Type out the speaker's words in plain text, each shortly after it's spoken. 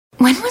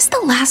When was the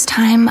last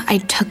time I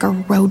took a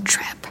road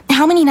trip?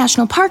 How many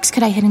national parks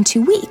could I hit in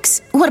 2 weeks?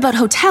 What about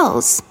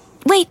hotels?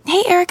 Wait,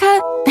 hey,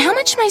 Erica, how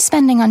much am I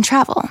spending on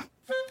travel?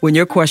 When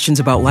your questions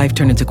about life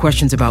turn into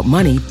questions about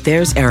money,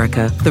 there's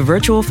Erica, the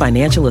virtual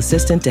financial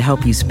assistant to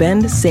help you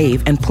spend,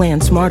 save, and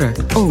plan smarter.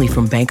 Only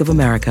from Bank of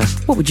America.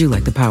 What would you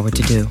like the power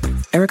to do?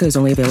 Erica is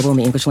only available in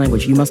the English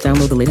language. You must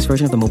download the latest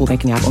version of the mobile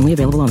banking app, only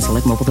available on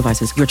select mobile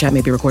devices. Your chat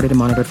may be recorded and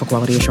monitored for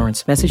quality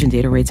assurance. Message and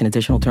data rates and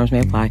additional terms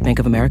may apply. Bank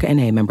of America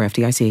N.A., member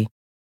FDIC.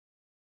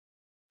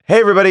 Hey,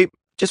 everybody.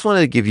 Just wanted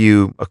to give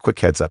you a quick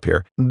heads up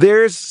here.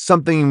 There's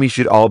something we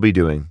should all be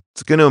doing.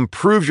 It's going to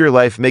improve your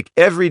life, make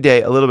every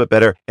day a little bit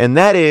better, and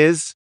that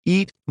is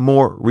eat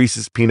more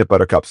Reese's Peanut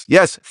Butter Cups.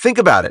 Yes, think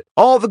about it.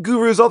 All the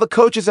gurus, all the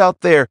coaches out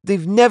there,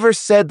 they've never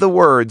said the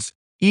words,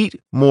 eat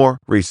more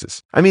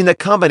Reese's. I mean, that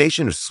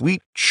combination of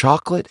sweet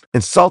chocolate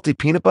and salty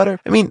peanut butter,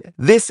 I mean,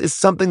 this is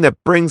something that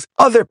brings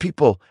other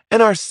people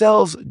and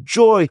ourselves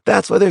joy.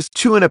 That's why there's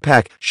 2 in a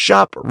pack.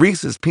 Shop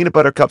Reese's Peanut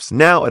Butter Cups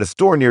now at a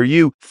store near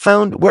you,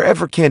 found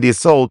wherever candy is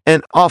sold,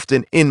 and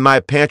often in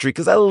my pantry,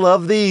 because I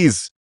love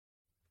these.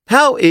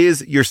 How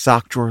is your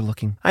sock drawer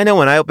looking? I know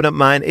when I open up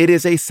mine, it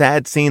is a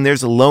sad scene.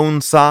 There's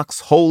lone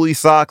socks, holy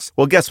socks.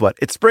 Well, guess what?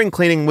 It's spring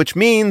cleaning, which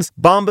means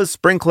Bombas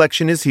Spring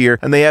Collection is here,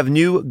 and they have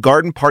new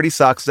garden party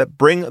socks that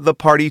bring the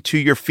party to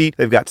your feet.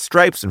 They've got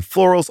stripes and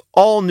florals,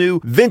 all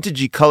new,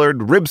 vintagey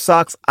colored rib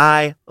socks.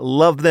 I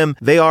love them.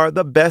 They are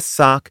the best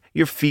sock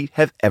your feet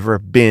have ever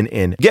been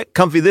in. Get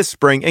comfy this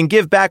spring and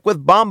give back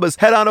with Bombas.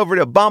 Head on over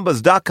to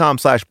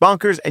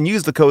bombas.com/bonkers and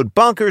use the code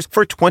BONKERS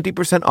for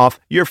 20% off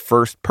your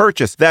first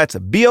purchase. That's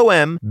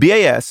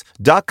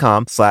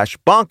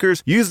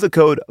BOMBAS.com/bonkers. Use the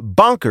code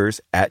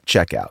BONKERS at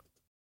checkout.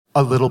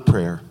 A little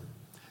prayer.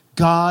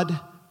 God,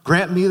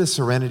 grant me the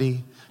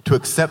serenity to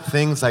accept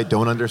things I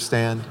don't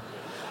understand,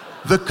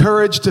 the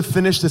courage to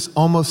finish this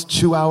almost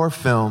 2-hour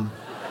film,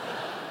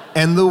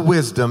 and the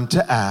wisdom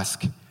to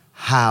ask,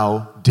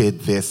 how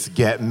did this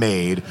get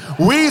made?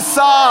 We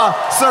saw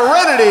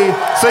Serenity,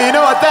 so you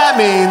know what that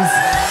means.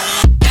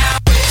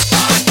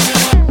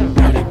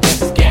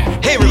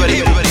 Hey,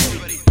 everybody.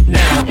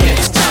 Now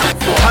it's time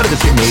for How did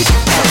this get made?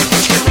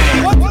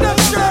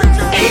 What's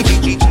up,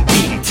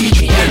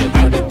 HGTGN?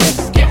 How did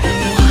this get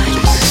made?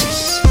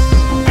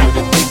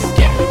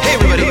 Hey,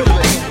 everybody.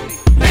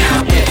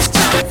 Now it's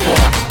time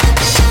for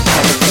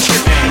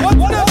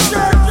What's up,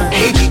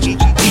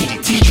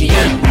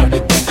 HGTGN? How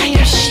did this I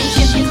am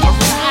shaking and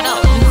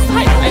rattled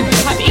inside my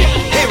body.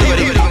 Hey,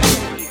 everybody.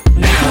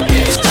 Now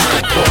it's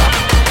time for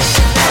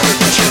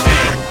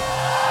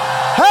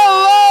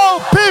Hello,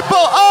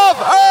 people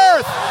of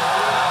Earth!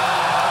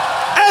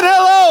 And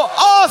hello,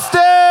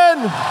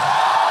 Austin!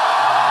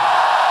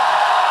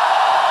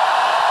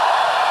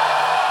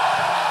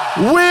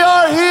 We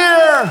are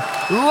here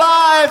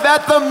live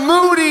at the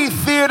Moody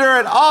Theater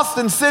at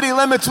Austin City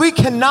Limits. We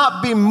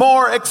cannot be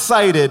more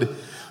excited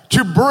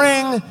to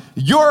bring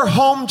your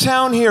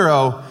hometown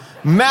hero,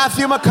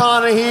 Matthew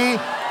McConaughey,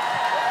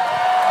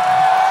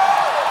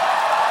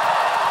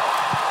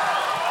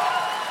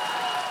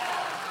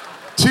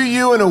 to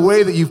you in a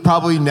way that you've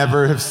probably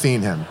never have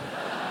seen him.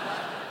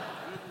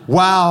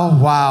 Wow,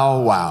 wow,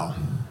 wow.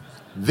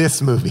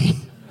 This movie.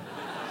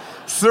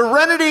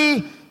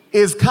 Serenity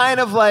is kind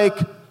of like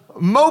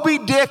Moby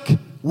Dick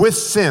with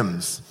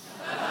Sims.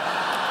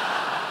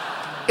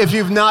 If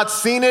you've not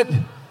seen it,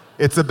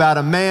 it's about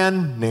a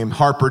man named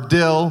Harper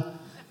Dill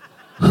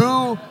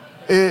who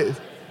is...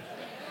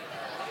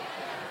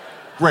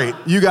 Great,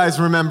 you guys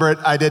remember it,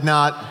 I did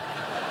not.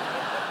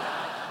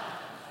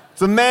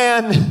 It's a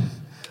man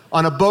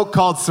on a boat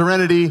called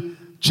Serenity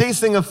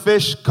chasing a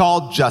fish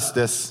called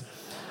Justice.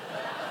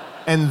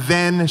 And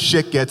then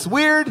shit gets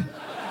weird.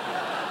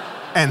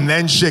 And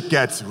then shit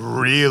gets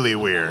really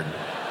weird.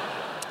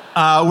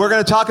 We're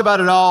gonna talk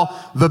about it all.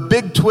 The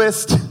big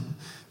twist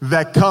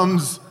that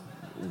comes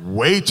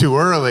way too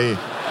early.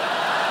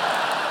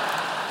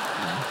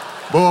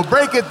 But we'll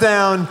break it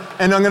down,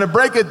 and I'm gonna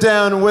break it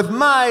down with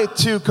my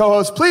 2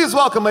 co-hosts. Please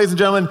welcome, ladies and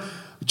gentlemen,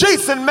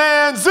 Jason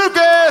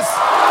Mantzoukas.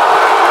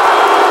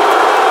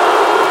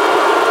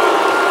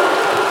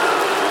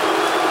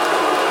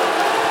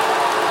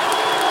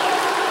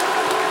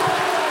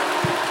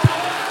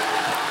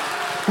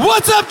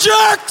 What's up,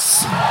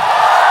 jerks?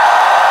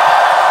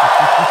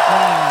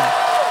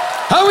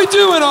 How we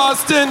doing,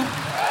 Austin?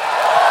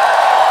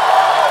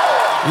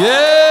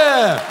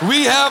 Yeah,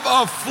 we have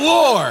a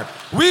floor.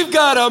 We've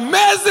got a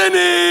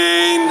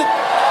mezzanine.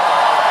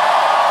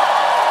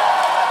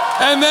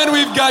 And then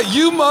we've got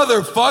you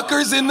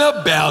motherfuckers in the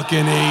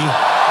balcony.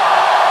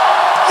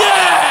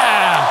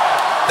 Yeah,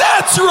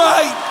 that's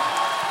right.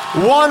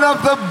 One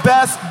of the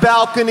best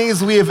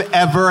balconies we have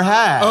ever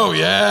had. Oh,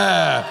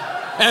 yeah.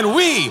 And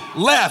we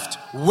left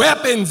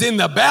weapons in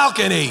the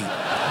balcony.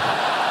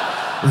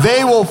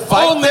 They will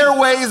fight their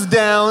ways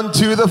down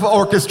to the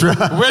orchestra.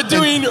 We're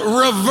doing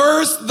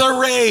reverse the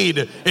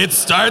raid. It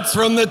starts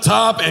from the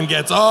top and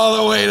gets all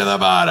the way to the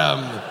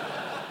bottom.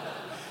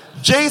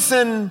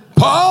 Jason,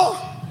 Paul?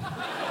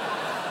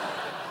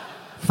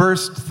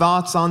 First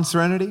thoughts on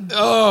Serenity?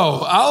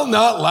 Oh, I'll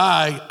not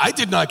lie. I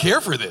did not care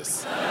for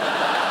this.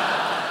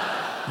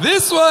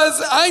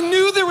 I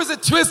knew there was a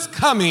twist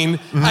coming.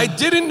 Mm-hmm. I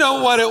didn't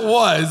know what it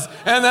was.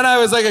 And then I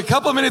was like a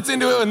couple minutes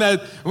into it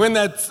when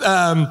that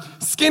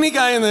skinny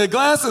guy in the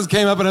glasses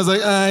came up and I was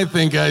like, I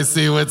think I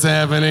see what's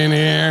happening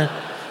here.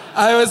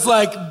 I was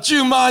like,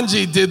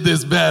 Jumanji did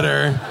this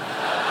better.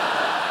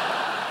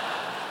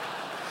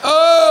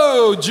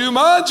 Oh,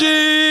 Jumanji!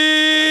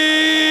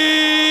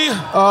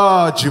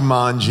 Oh,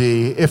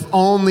 Jumanji. If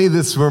only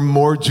this were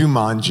more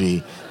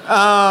Jumanji.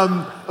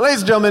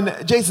 Ladies and gentlemen,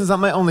 Jason's not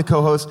my only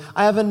co-host.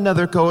 I have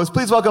another co-host.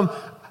 Please welcome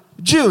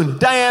June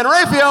Diane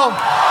Raphael.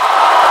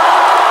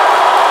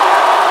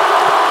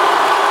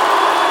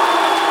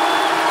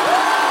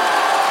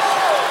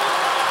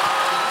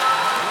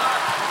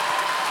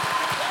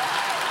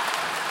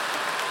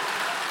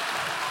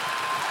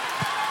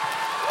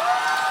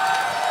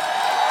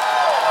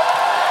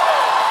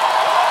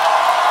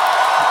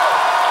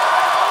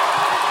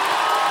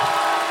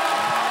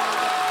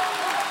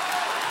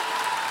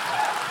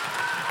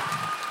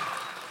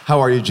 How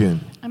are you,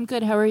 June? I'm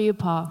good. How are you,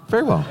 Paul?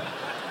 Very well.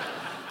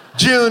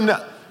 June.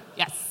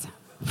 Yes.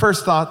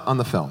 First thought on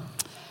the film.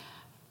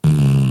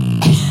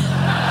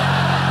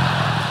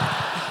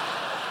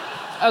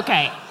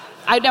 Okay.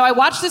 I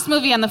watched this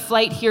movie on the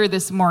flight here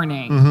this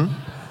morning,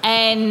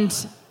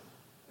 and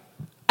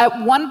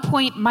at one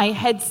point my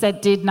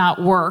headset did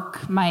not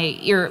work, my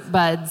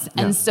earbuds,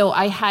 and so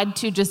I had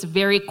to just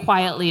very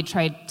quietly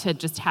try to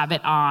just have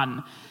it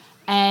on.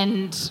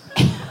 And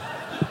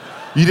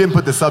you didn't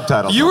put the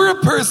subtitles. You were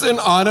a person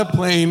on a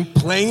plane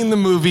playing the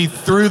movie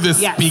through the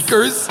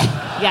speakers?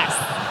 Yes.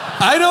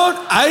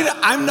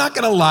 I'm not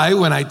gonna lie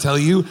when I tell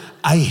you,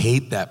 I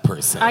hate that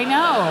person. I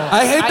know.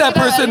 I hate that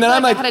person, and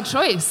I'm like, I had a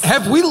choice.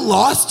 Have we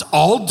lost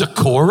all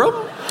decorum?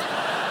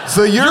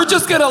 So you're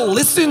just gonna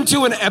listen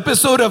to an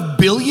episode of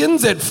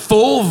Billions at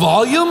full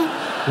volume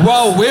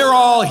while we're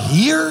all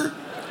here?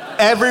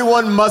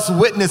 Everyone must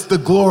witness the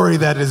glory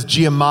that is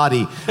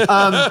Giamatti.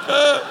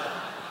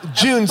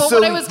 June, but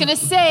what I was going to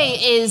say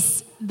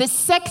is the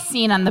sex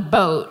scene on the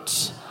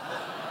boat,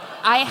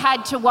 I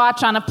had to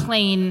watch on a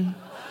plane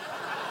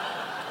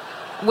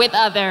with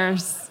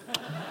others.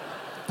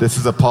 This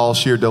is a Paul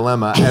Scheer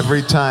dilemma.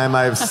 Every time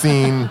I've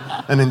seen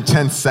an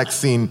intense sex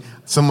scene,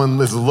 someone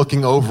is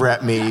looking over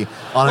at me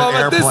on an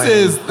airplane.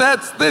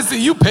 This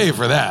you pay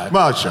for that.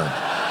 Well, sure.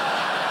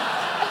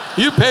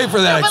 You pay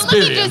for that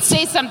experience. Let me just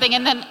say something,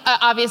 and then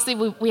obviously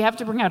we have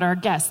to bring out our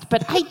guest.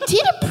 But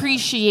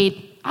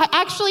I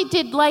actually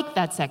did like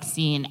that sex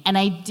scene, and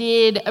I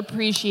did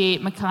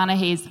appreciate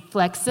McConaughey's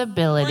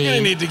flexibility. We're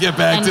going to need to get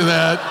back to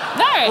that.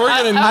 No, we're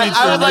going to need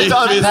I would like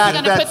to unpack that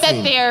I'm going to put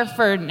scene. that there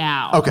for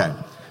now. Okay.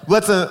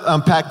 Let's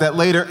unpack that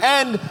later,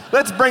 and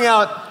let's bring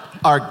out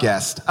our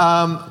guest.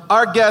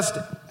 Our guest,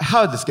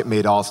 how did this get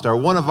made all-star?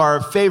 One of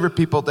our favorite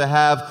people to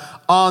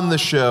have on the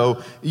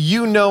show.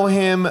 You know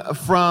him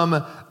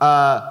from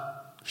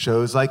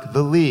shows like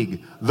The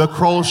League, The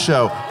Kroll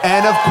Show,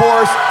 and of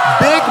course,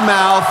 Big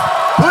Mouth.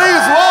 Please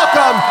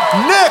welcome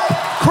Nick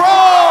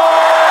Kroll!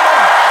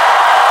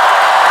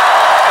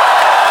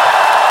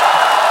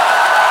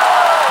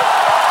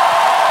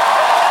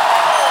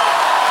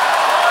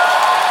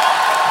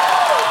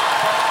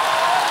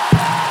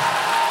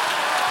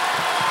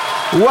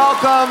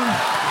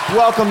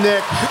 Welcome,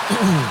 Nick.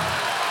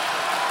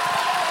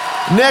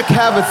 Nick,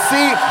 have a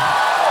seat.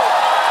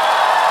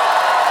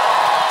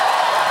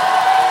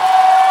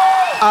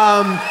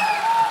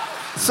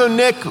 So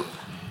Nick,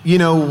 you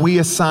know, we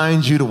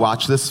assigned you to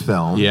watch this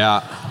film.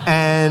 Yeah.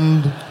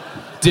 And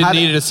didn't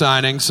need a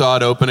signing, saw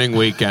it opening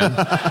weekend.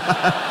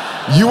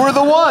 You were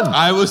the one.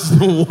 I was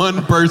the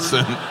one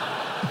person.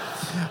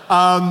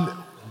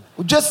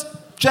 Just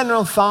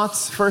general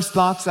thoughts, first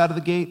thoughts out of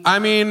the gate. I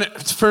mean,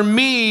 for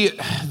me,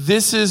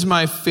 this is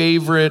my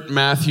favorite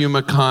Matthew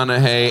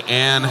McConaughey,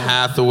 Anne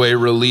Hathaway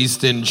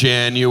released in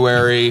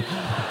January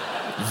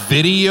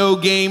video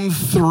game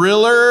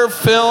thriller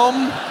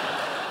film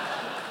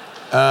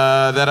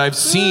that I've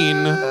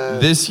seen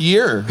this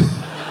year.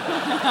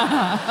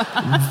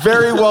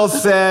 Very well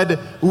said.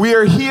 We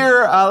are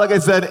here, like I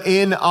said,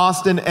 in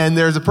Austin, and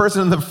there's a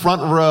person in the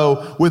front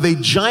row with a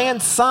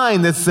giant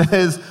sign that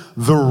says,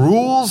 "The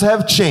rules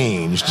have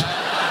changed."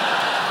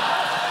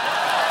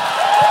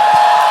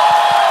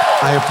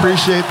 I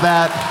appreciate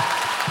that.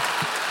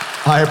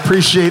 I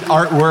appreciate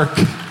artwork.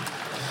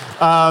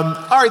 All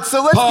right,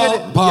 so let's get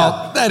it.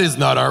 Paul, that is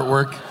not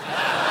artwork.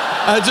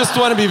 I just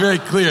want to be very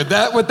clear.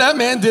 What that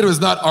man did was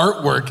not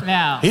artwork.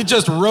 No. He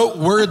just wrote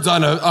words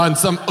on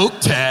some oak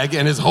tag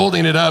and is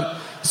holding it up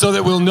so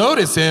that we'll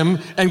notice him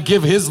and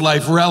give his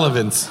life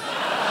relevance.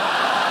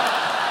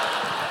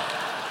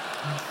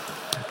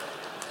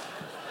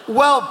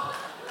 Well,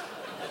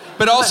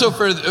 but also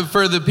for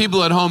the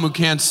people at home who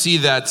can't see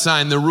that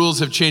sign, the rules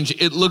have changed.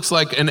 It looks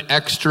like an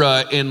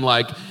extra in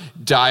like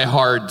Die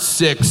Hard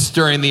 6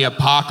 during the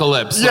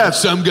apocalypse. Yes. Like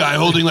some guy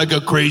holding like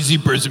a crazy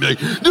person be like,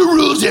 the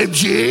rules have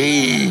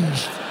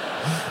changed.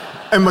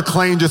 And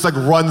McClane just like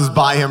runs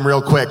by him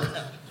real quick.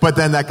 But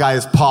then that guy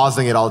is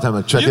pausing it all the time.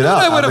 Like, check You it know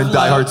what out. I would I'm in have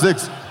Die Hard loved?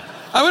 6.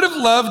 I would have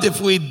loved if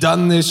we'd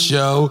done this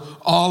show,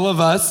 all of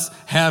us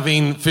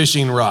having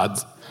fishing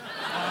rods.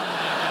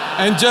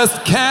 And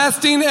just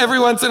casting every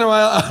once in a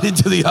while out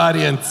into the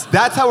audience.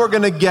 That's how we're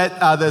going to get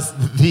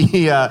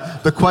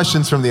the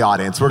questions from the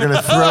audience. We're going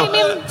to throw... I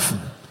mean,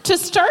 to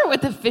start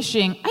with the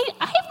fishing,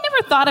 I've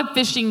never thought of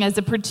fishing as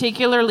a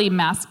particularly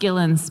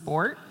masculine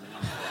sport.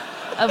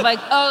 Of like,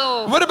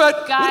 oh, What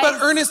about guys.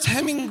 Ernest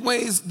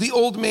Hemingway's The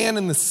Old Man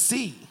and the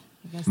Sea?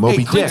 Moby A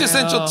Dick.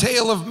 quintessential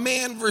tale of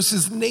man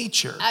versus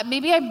nature.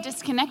 Maybe I'm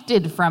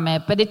disconnected from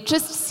it, but it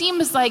just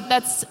seems like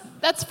that's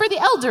for the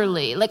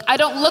elderly. Like, I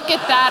don't look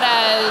at that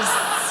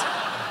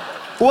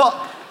as...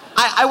 Well,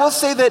 I will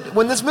say that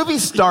when this movie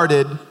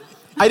started,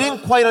 I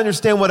didn't quite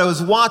understand what I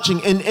was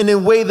watching, and in a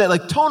way that,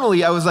 like,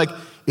 tonally, I was like,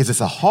 is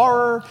this a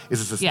horror?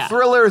 Is this a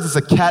thriller? Is this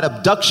a cat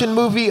abduction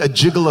movie? A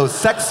gigolo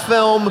sex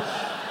film?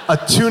 A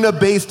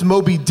tuna-based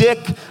Moby Dick?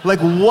 Like,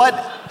 what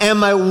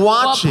am I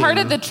watching? Well, part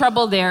of the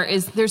trouble there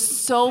is there's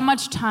so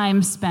much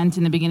time spent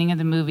in the beginning of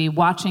the movie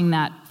watching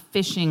that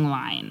fishing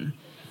line.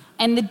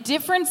 And the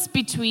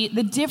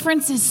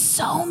difference is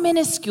so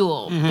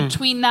minuscule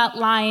between that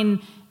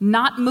line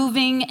not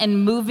moving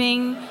and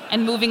moving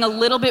a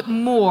little bit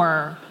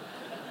more.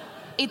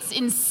 It's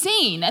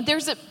insane.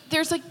 There's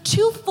like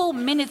 2 full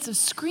minutes of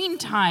screen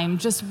time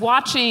just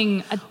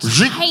watching a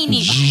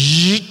tiny...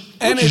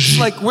 And it's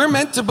like we're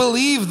meant to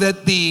believe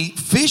that the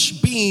fish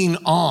being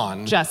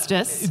on...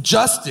 Justice,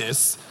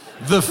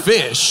 the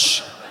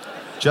fish...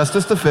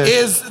 Justice the fish.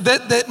 Is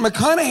that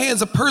McConaughey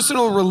has a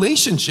personal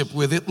relationship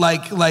with it,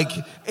 like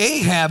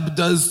Ahab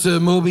does to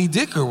Moby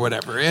Dick or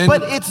whatever. And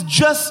But it's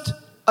just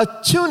a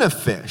tuna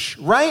fish,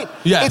 right?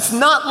 Yes. It's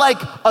not like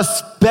a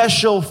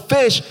special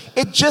fish.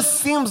 It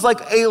just seems like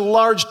a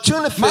large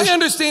tuna fish. my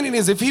understanding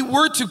is if he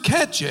were to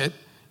catch it,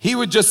 he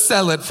would just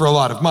sell it for a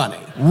lot of money.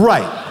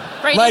 Right.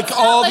 right? Like It's not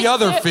all like the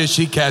other fish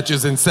he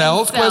catches and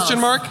sells,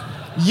 question mark?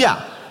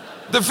 Yeah.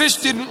 The fish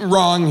didn't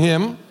wrong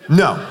him.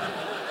 No.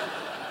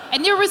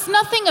 And there was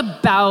nothing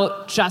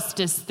about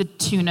Justice the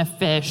tuna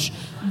fish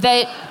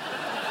that...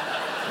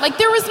 Like,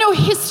 there was no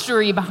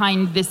history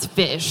behind this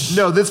fish.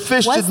 No, this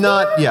fish Was did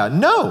not... there? Yeah,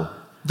 no.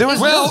 There was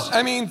Well, no...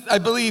 I mean, I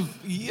believe.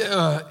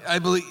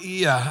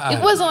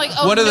 It wasn't like,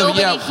 oh, One of them,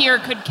 nobody yeah. here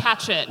could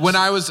catch it. When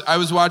I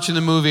was watching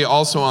the movie,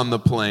 also on the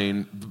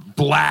plane,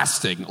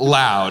 blasting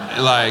loud,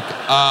 like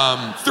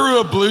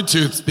Through a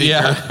Bluetooth speaker.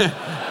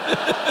 yeah.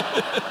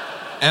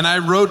 And I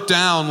wrote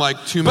down like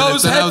 2 minutes.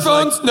 Bose and I was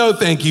headphones? like, No,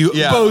 thank you.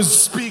 Yeah.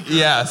 Bose speaker.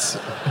 yes.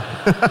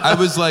 I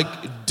was like,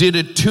 did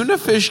a tuna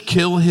fish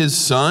kill his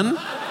son?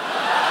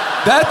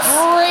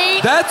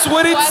 Great That's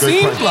what it question.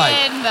 seemed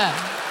like.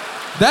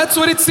 That's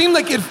what it seemed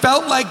like. It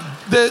felt like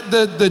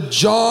the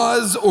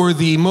Jaws or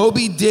the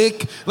Moby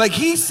Dick. Like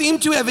he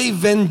seemed to have a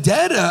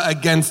vendetta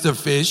against a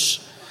fish,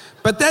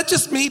 but that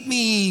just made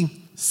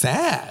me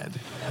sad.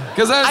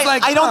 Because I was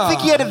like, I don't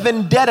think he had a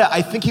vendetta.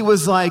 I think he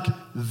was like,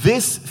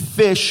 this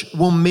fish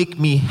will make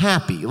me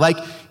happy. Like,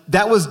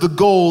 that was the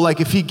goal. Like,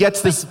 if he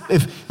gets this,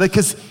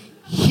 because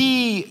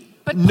he...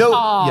 But no,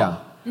 Paul, yeah.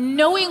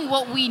 knowing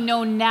what we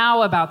know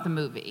now about the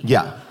movie,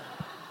 Yeah.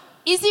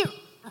 does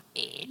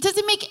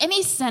it make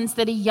any sense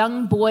that a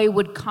young boy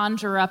would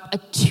conjure up a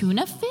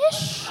tuna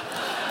fish?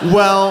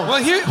 Well,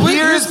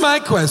 here's my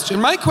question.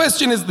 My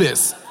question is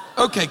this.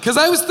 Okay, because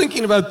I was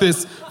thinking about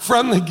this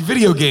from the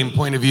video game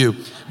point of view,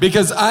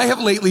 because I have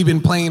lately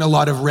been playing a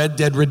lot of Red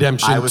Dead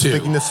Redemption 2. I was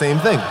thinking the same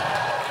thing.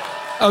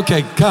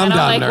 Okay, calm down,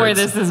 like nerds. where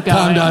this is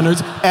Calm going. down,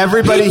 nerds.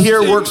 Everybody He here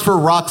think- works for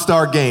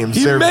Rockstar Games.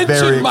 He They're very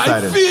mentioned my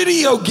excited.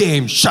 video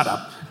game. Shut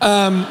up.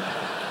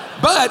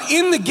 But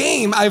in the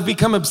game, I've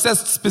become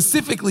obsessed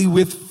specifically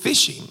with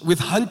fishing, with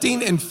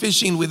hunting and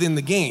fishing within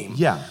the game.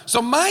 Yeah.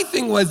 So my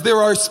thing was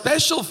there are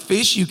special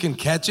fish you can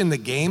catch in the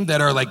game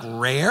that are like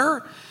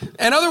rare.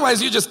 And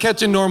otherwise, you're just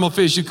catching normal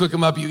fish. You cook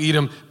them up, you eat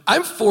them.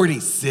 I'm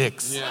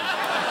 46.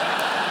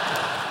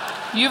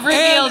 You've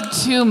revealed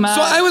too much.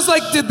 So I was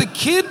like, did the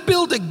kid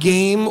build a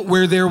game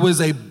where there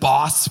was a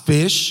boss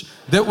fish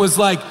that was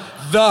like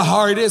the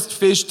hardest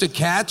fish to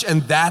catch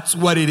and that's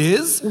what it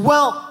is?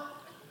 Well,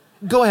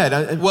 go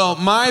ahead. Well,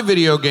 my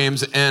video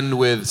games end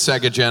with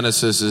Sega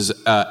Genesis's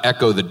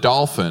Echo the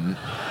Dolphin.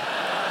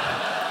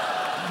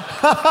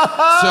 So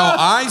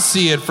I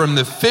see it from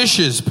the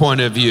fish's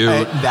point of view.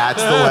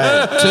 That's the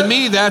way. To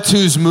me, that's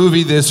whose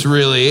movie this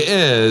really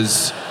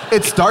is.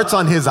 It starts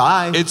on his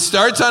eye. It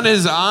starts on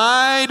his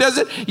eye, does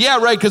it? Yeah,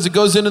 right, because it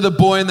goes into the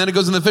boy and then it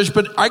goes in the fish.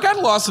 But I got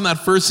lost in that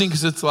first scene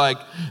because it's like,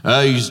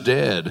 oh, he's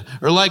dead.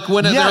 Or like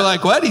when they're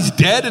like, what? He's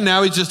dead and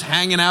now he's just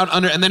hanging out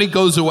under, and then he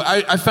goes away.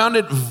 I found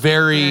it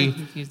very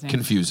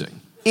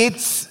confusing.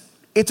 It's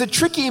a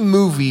tricky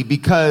movie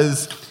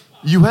because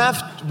you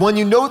have, when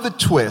you know the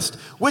twist,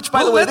 which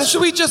by the way,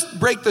 should we just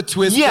break the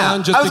twist yeah,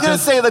 down? Just I was going to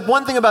because- say, like,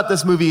 one thing about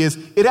this movie is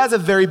it has a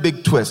very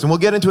big twist, and we'll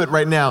get into it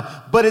right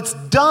now, but it's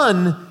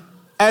done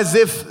as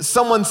if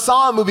someone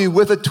saw a movie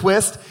with a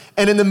twist,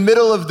 and in the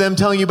middle of them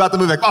telling you about the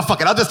movie, like, oh,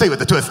 fuck it, I'll just tell you what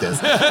the twist is.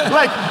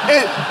 like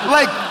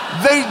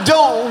they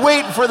don't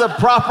wait for the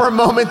proper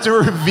moment to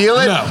reveal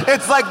it. No.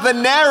 It's like the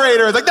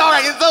narrator is like, all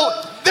right, so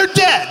they're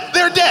dead.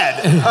 They're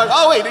dead.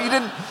 Oh, wait, you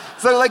didn't.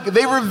 So, like,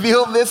 they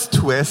reveal this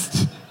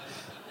twist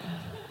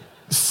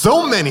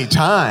so many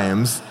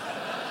times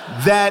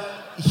that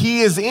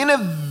he is in a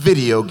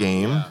video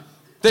game.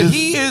 That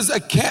he is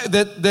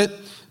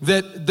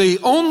that the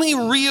only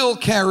real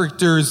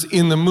characters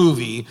in the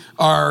movie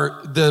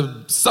are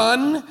the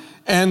son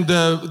and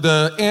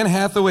the Anne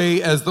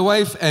Hathaway as the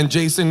wife and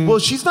Jason. Well,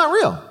 she's not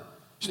real.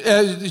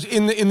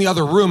 In the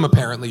other room,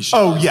 apparently.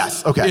 Oh,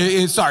 yes,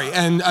 okay. Sorry,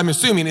 and I'm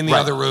assuming in the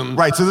other room.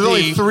 Right, so there's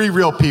only 3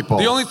 real people.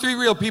 The only 3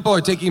 real people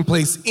are taking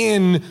place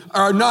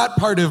are not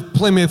part of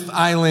Plymouth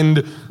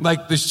Island,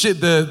 like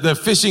the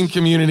fishing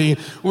community,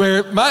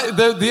 where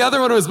the other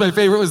one was my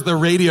favorite, was the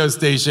radio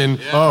station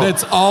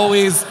that's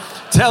always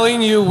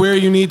telling you where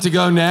you need to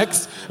go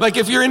next. Like,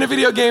 if you're in a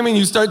video game and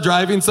you start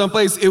driving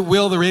someplace,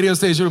 the radio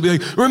station will be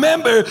like,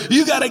 remember,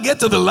 you gotta get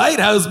to the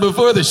lighthouse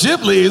before the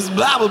ship leaves,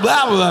 blah, blah,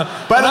 blah, blah.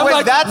 By the way,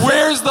 like,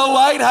 where's the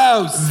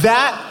lighthouse?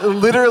 That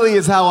literally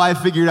is how I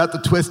figured out the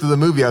twist of the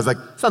movie. I was like,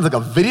 sounds like a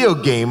video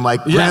game,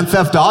 like Grand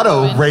Theft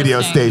Auto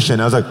radio station.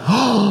 I was like,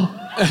 oh.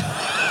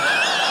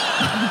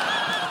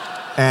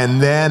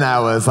 And then I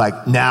was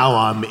like, now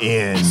I'm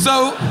in.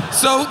 So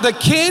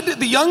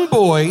the young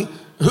boy,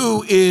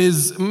 who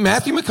is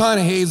Matthew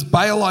McConaughey's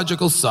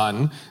biological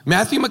son.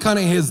 Matthew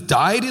McConaughey has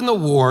died in the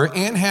war.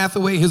 Anne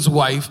Hathaway, his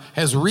wife,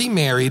 has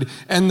remarried.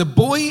 And the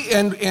boy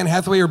and Anne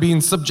Hathaway are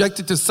being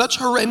subjected to such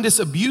horrendous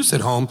abuse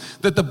at home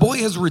that the boy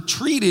has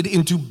retreated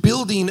into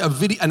building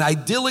an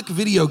idyllic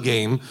video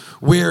game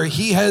where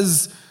he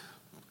has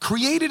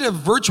created a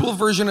virtual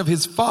version of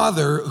his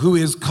father who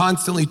is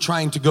constantly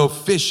trying to go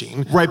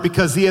fishing. Right,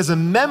 because he has a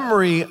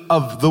memory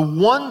of the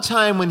one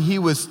time when he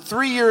was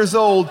 3 years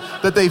old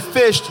that they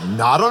fished,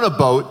 not on a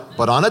boat,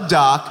 but on a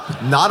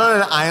dock, not on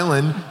an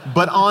island,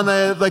 but on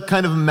a like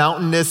kind of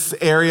mountainous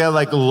area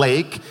like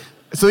lake.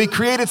 So he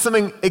created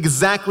something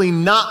exactly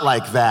not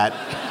like that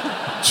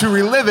to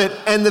relive it.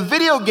 And the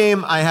video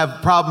game I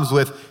have problems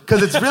with,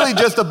 because it's really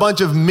just a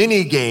bunch of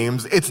mini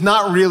games. It's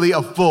not really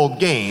a full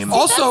game.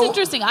 Also, that's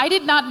interesting. I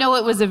did not know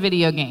it was a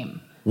video game.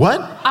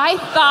 What? I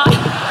thought.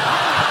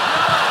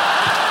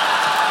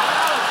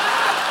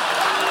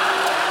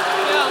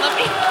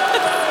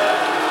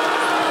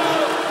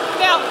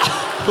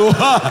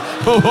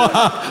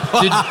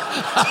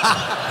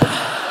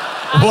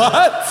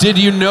 What? Did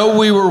you know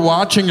we were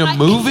watching a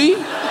movie?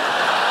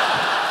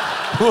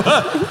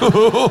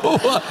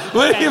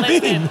 What do you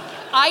mean?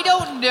 I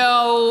don't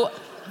know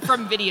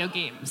from video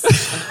games.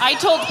 I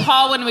told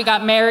Paul when we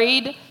got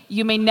married,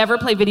 you may never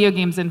play video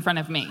games in front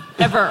of me,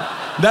 ever.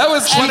 That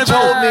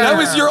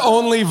was your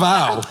only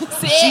vow.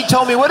 She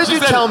told me, what did you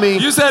tell me?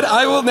 You said,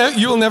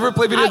 you will never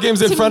play video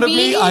games in front of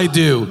me? I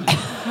do.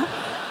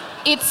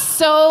 It's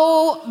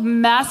so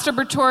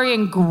masturbatory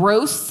and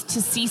gross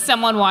to see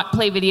someone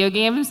play video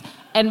games.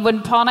 And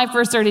when Paul and I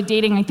first started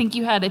dating, I think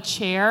you had a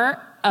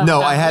chair.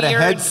 No, I had a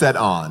headset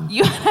on.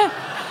 You had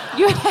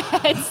a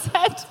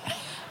headset.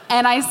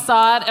 And I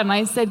saw it, and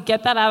I said,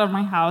 get that out of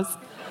my house.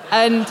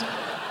 And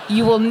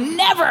you will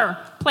never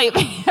play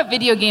a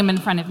video game in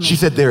front of me. She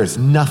said, there is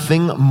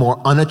nothing more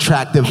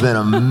unattractive than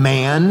a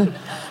man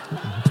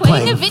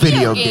playing a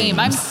video game.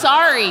 I'm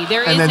sorry,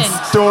 there isn't. And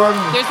then storm.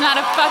 There's not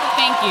a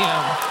thank you.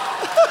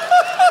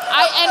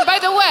 And by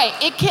the way,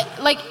 it can,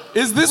 like...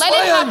 Is this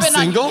why I'm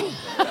single?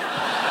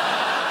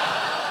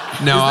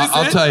 No,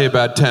 I'll tell you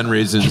about 10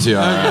 reasons you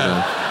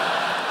are.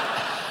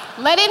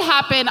 Let it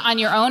happen on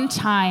your own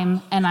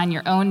time and on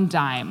your own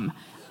dime.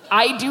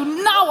 I do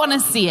not want to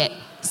see it.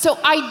 So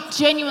I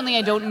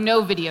don't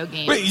know video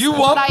games. Wait, you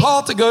want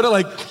Paul to go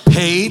to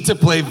pay to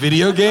play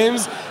video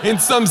games in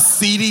some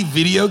seedy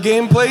video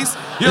game place?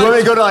 You want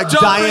me to go to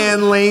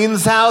Diane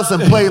Lane's house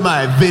and play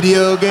my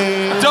video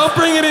game? Don't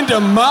bring it into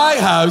my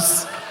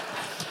house.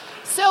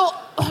 So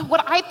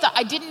what I thought,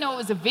 I didn't know it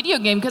was a video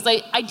game because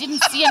I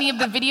didn't see any of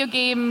the video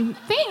game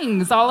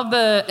things, all of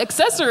the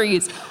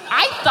accessories.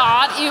 I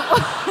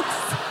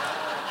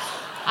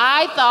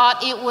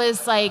thought it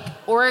was like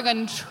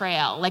Oregon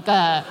Trail, like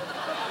a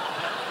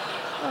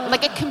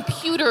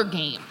computer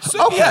game.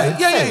 Okay.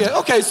 Yeah.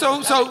 Okay,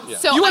 so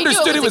you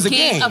understood it was a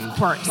game. Of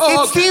course.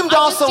 It seemed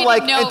also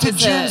like, and to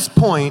June's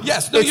point,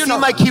 it seemed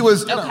like he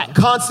was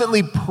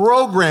constantly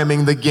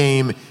programming the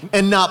game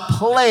and not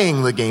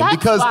playing the game. That's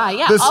because why,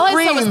 yeah. the All I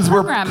saw was screens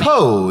were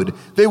code.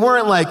 They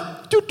weren't like,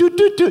 do.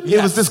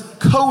 It was just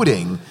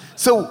coding.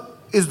 So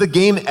is the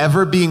game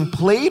ever being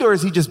played, or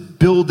is he just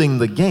building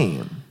the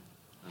game?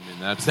 I mean,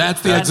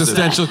 that's the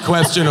existential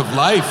question of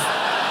life.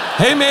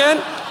 Hey,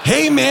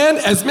 man,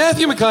 as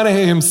Matthew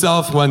McConaughey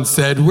himself once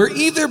said, we're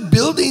either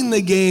building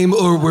the game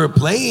or we're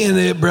playing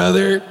it,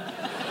 brother.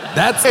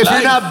 That's If life.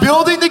 you're not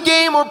building the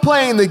game or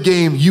playing the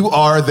game, you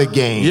are the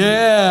game.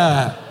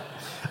 Yeah.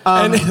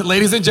 And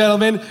ladies and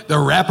gentlemen, the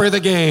rapper the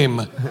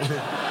game.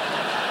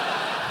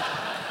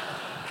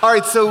 All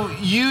right, so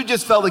you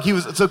just felt like he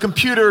was, so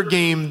computer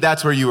game,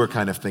 that's where you were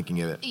kind of thinking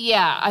of it.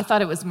 Yeah, I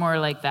thought it was more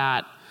like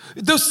that.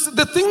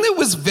 The thing that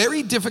was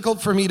very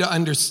difficult for me to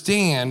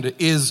understand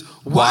is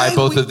Why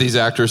both of these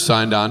actors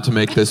signed on to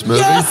make this movie?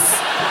 Yes!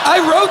 I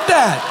wrote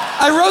that.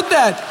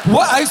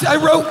 What I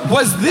wrote,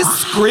 was this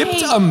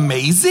script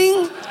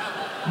amazing?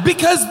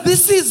 Because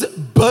this is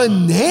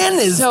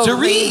bananas So to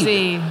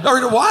crazy. read or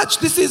to watch.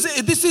 This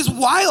is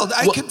wild.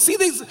 I could see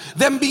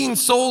them being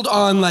sold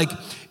on like,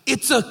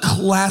 it's a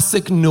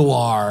classic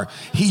noir.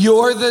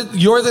 You're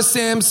the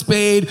Sam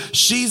Spade.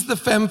 She's the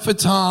femme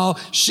fatale.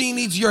 She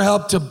needs your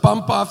help to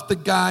bump off the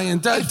guy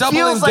and double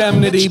feels like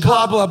indemnity.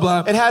 Blah Hitchcock- blah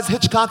blah. It has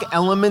Hitchcock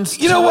elements.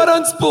 You know what?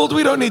 Unspooled.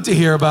 We don't need to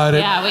hear about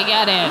it. Yeah, we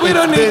get it. We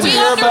don't need to We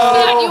hear understand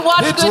about you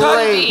watch Hitchcock.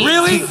 good movies.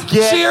 Really? To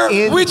get Cheer?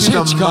 into Which the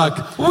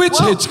Hitchcock? Which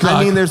Hitchcock?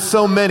 I mean, there's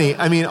so many.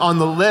 I mean, on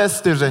the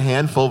list, there's a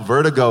handful.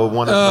 Vertigo,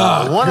 one of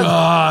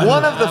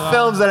the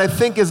films that I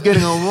think is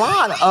getting a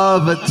lot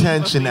of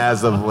attention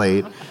as of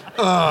late.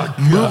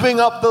 Moving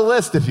up the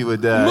list, if you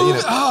would.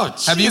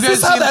 Have you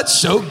guys how that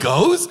show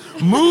goes?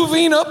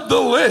 Moving up the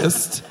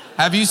list.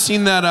 Have you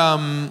seen that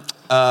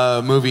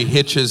movie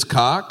Hitch's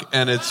Cock?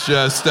 And it's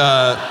just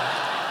a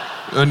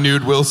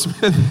nude Will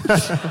Smith.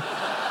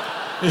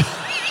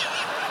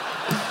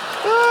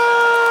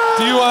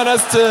 Do you want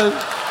us to?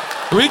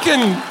 We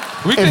can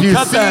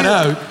cut that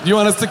out. Do you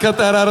want us to cut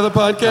that out of the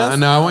podcast?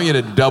 No, I want you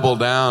to double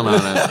down on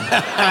it.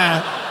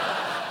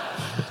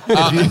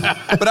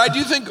 But I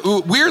do think,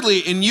 weirdly,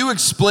 in you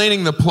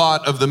explaining the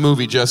plot of the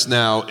movie just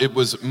now, it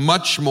was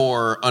much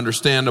more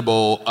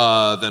understandable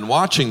than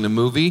watching the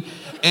movie.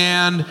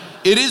 And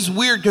it is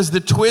weird because the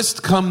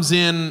twist comes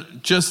in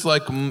just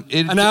like...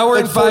 An hour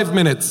and 5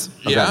 minutes.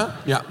 Yeah? Okay.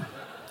 Yeah.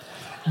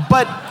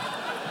 But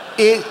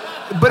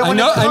when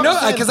I know,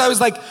 because I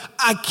was like,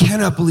 I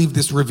cannot believe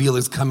this reveal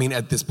is coming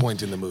at this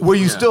point in the movie. where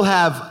you still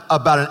have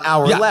about an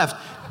hour Yeah. left.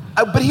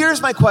 But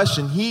here's my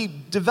question. He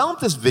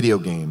developed this video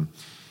game,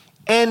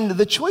 and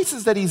the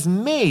choices that he's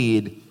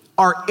made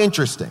are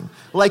interesting.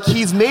 Like,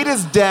 he's made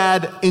his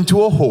dad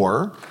into a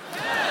whore,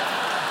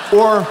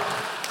 or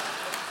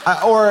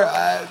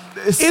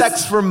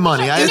sex for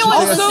money. You know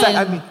what, listen,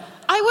 I mean,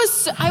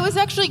 I was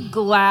actually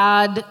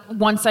glad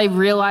once I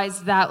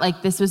realized that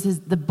like this was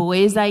the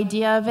boys'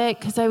 idea of it,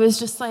 because I was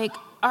just like,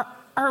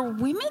 are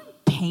women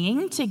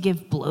paying to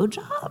give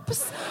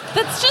blowjobs?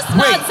 That's just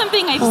not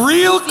something I've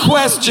real seen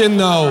question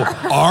though,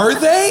 are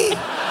they?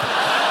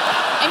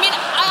 I mean,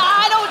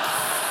 I don't.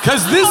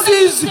 Because this don't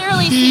is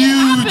necessarily see it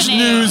huge happening.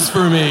 news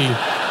for me.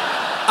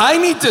 I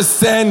need to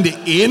send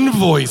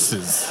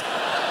invoices.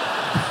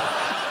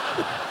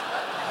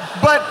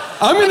 but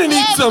I'm gonna need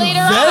then some later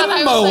on,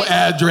 I was Venmo like-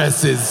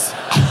 addresses.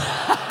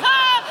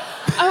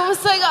 I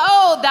was like,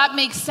 oh, that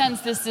makes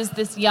sense. This is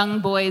this young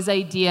boy's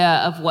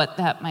idea of what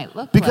that might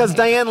look because like.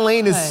 Diane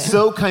Lane is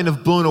so kind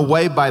of blown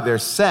away by their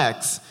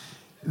sex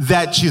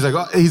that she's like,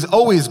 oh, he's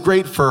always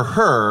great for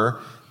her,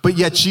 but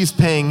yet she's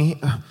paying.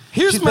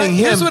 Here's she's paying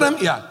what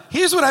him.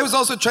 Here's what I was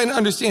also trying to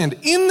understand.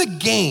 In the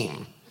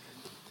game,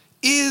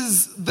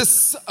 is the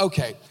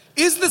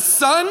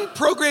son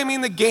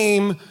programming the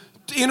game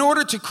in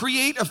order to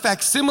create a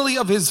facsimile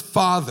of his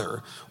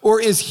father, or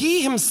is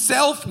he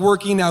himself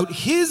working out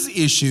his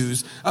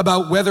issues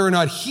about whether or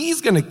not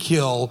he's going to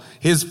kill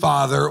his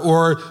father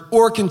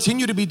or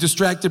continue to be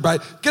distracted by,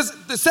 because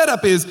the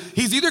setup is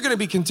he's either going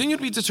to continue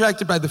to be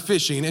distracted by the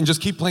fishing and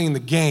just keep playing the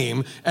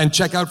game and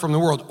check out from the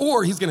world,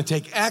 or he's going to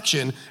take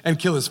action and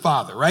kill his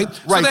father, right?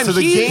 Right, So so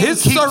the then game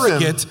his keeps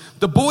surrogate,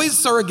 the boy's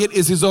surrogate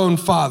is his own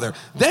father.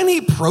 Then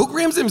he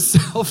programs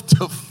himself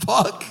to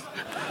fuck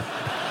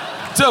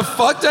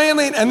Diane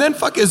Lane and then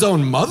fuck his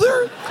own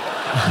mother?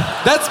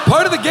 That's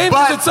part of the game,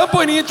 because at some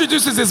point he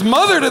introduces his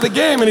mother to the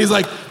game and he's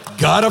like,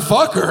 gotta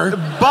fuck her.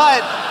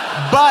 But,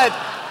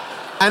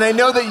 and I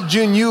know that,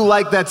 June, you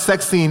like that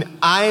sex scene.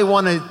 I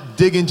want to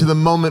dig into the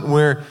moment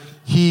where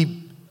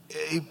he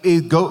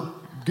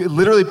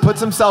literally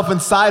puts himself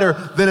inside her,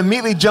 then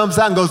immediately jumps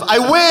out and goes, I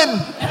win!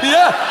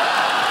 Yeah.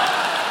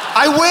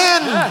 I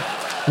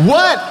win!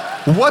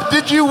 Yeah. What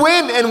did you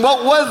win? And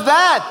what was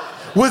that?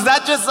 Was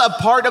that just a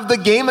part of the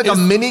game, like a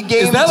mini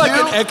game? Is that too? like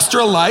an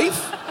extra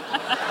life?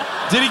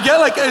 Did he get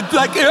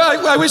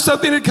I wish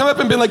something had come up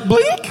and been like,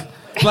 blink?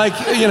 Like,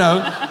 you know,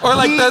 or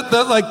like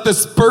the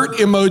spurt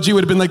emoji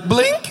would have been like,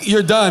 blink,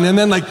 you're done. And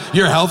then like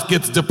your health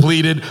gets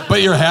depleted,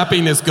 but your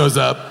happiness goes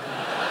up.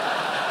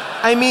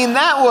 I mean,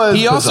 that was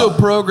He also bizarre.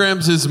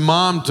 programs his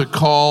mom to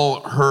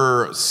call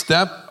her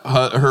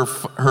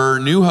her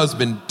new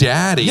husband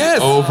daddy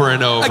over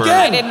and over. Again,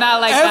 I did not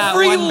like that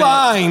every one bit.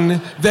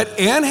 line that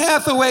Anne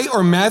Hathaway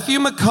or Matthew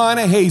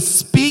McConaughey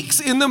speaks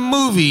in the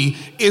movie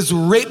is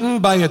written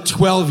by a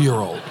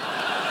 12-year-old.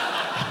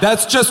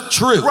 That's just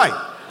true. Right.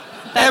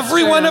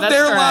 Every true, one of that's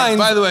their correct. lines.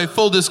 By the way,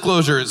 full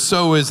disclosure,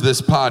 so is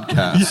this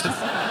podcast.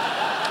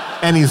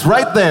 And he's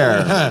right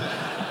there.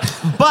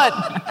 But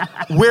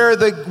where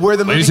the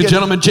movie Ladies and gets-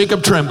 gentlemen,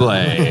 Jacob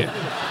Tremblay.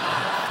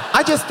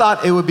 I just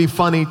thought it would be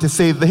funny to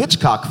say the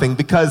Hitchcock thing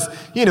because,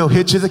 you know,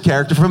 Hitch is a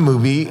character from a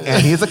movie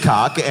and he is a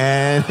cock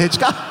and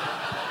Hitchcock.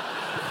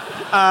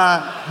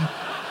 I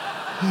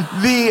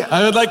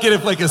would like it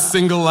if like a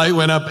single light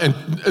went up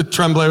and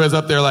Tremblay was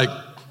up there like,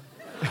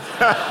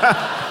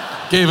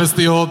 gave us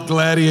the old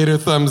gladiator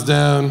thumbs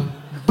down.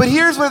 But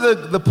here's where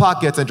the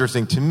plot gets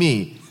interesting to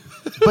me.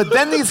 But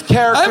then these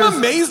characters... I'm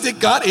amazed it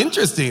got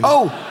interesting.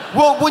 Oh,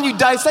 well, when you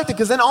dissect it,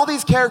 because then all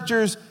these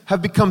characters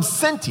have become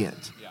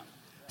sentient. Yeah.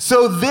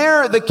 So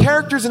the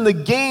characters in the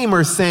game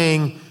are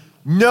saying,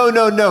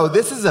 no,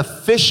 this is a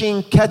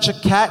fishing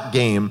catch-a-cat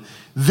game.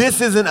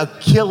 This isn't a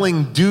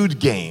killing dude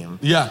game.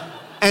 Yeah.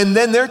 And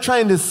then they're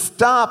trying to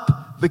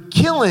stop the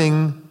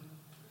killing,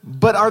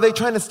 but are they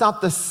trying to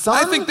stop the son?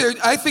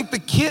 I think the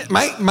kid,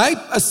 my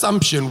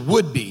assumption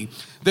would be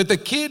that the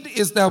kid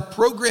is now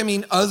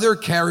programming other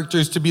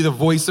characters to be the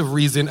voice of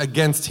reason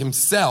against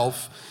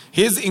himself,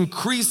 his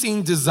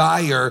increasing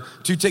desire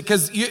to take,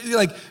 because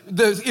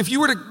if you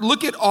were to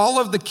look at all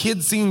of the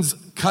kid scenes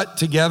cut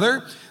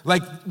together,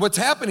 like what's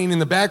happening in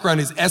the background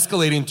is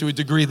escalating to a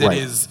degree that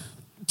is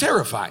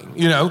terrifying,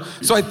 you know?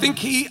 So I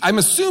think I'm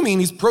assuming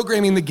he's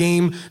programming the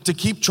game to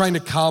keep trying to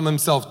calm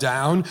himself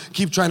down,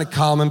 keep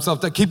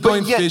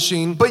going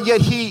fishing. But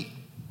yet he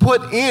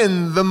put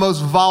in the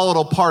most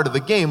volatile part of the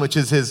game, which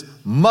is his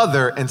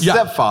mother and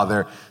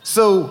stepfather.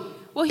 So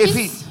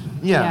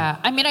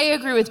I mean, I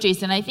agree with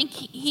Jason. I think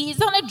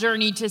he's on a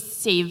journey to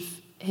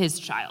save his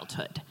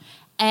childhood.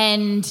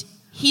 And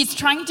he's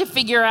trying to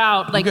figure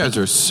out, like... You guys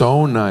are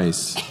so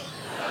nice.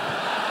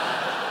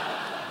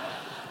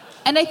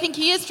 And I think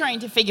he is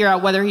trying to figure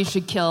out whether he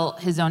should kill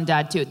his own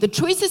dad, too. The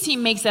choices he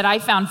makes that I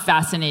found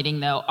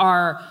fascinating, though,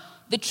 are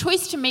the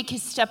choice to make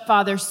his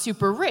stepfather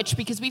super rich,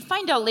 because we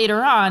find out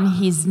later on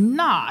he's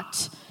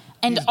not.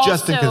 And he's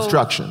just in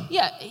construction.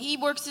 Yeah, he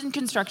works in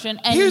construction.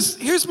 And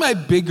here's my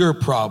bigger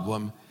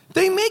problem.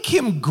 They make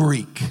him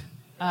Greek.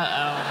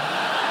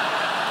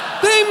 Uh-oh.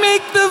 They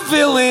make the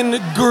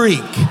villain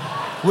Greek,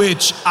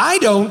 which I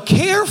don't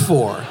care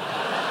for.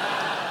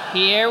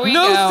 Here we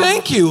go. No,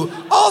 thank you.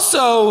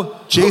 Also,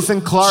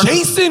 Jason Clarke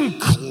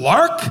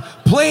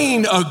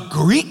playing a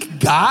Greek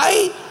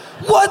guy?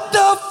 What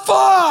the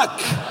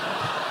fuck?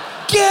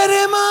 Get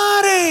him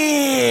out of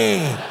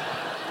here.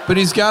 But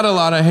he's got a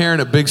lot of hair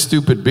and a big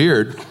stupid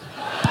beard.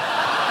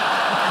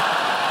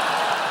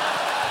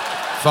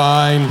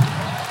 Fine.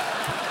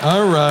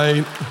 All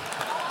right.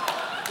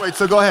 Wait,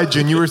 so go ahead,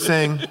 Jen. You were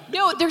saying...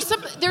 No, there's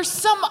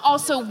some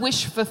also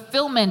wish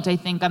fulfillment, I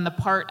think, on the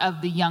part of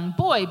the young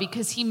boy,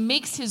 because he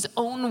makes his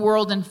own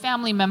world and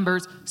family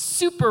members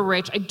super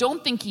rich. I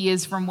don't think he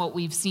is from what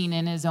we've seen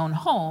in his own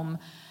home.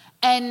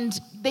 And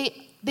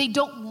they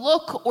don't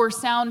look or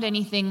sound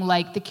anything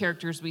like the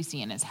characters we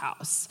see in his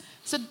house.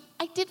 So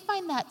I did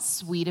find that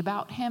sweet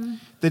about him.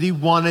 That he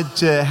wanted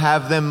to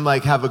have them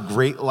have a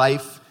great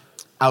life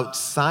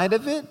outside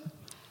of it?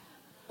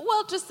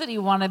 Well, just that he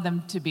wanted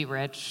them to be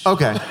rich.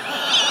 Okay.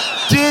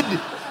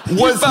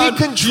 Was he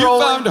controlling?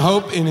 You found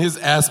hope in his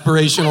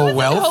aspirational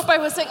wealth? I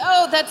was like,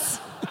 oh, that's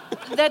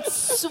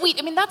sweet.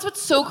 I mean, that's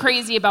what's so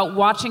crazy about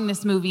watching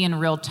this movie in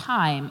real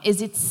time,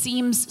 is it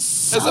seems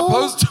so... As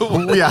opposed to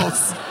what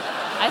else?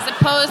 As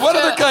opposed what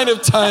other kind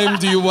of time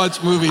do you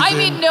watch movies in? I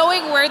mean,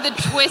 knowing where the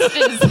twist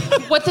is,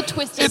 what the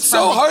twist is. It's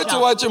so hard to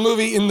watch a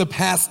movie in the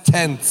past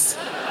tense.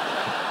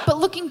 But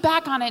looking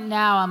back on it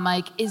now, I'm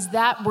like,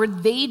 were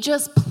they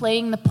just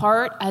playing the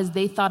part as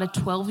they thought a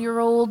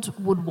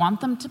 12-year-old would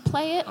want them to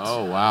play it?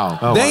 Oh,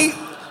 wow.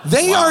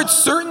 They are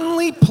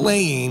certainly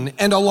playing,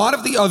 and a lot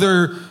of the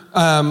other,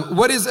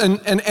 what is an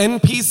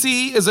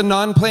NPC is a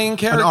non-playing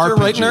character, an RPG,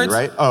 right, nerds?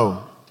 Right?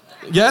 Oh.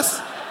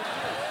 Yes?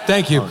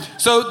 Thank you.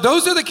 So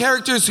those are the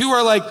characters who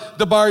are like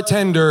the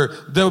bartender,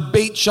 the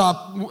bait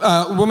shop,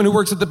 woman who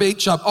works at the bait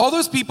shop, all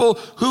those people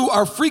who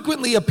are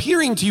frequently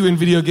appearing to you in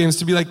video games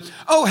to be like,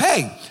 oh,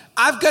 hey,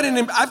 I've got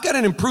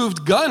an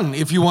improved gun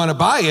if you want to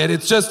buy it.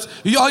 It's just,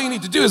 all you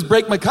need to do is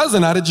break my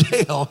cousin out of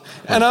jail.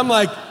 And I'm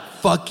like,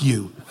 fuck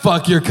you.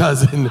 Fuck your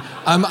cousin.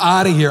 I'm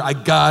out of here. I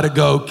gotta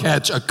go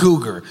catch a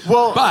cougar.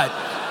 Well,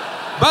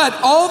 but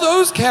all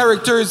those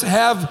characters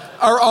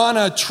are on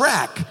a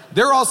track.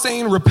 They're all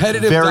saying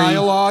repetitive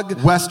dialogue.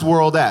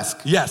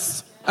 Westworld-esque.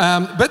 Yes.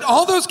 But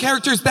all those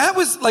characters, that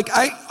was like,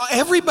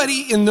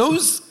 everybody in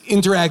those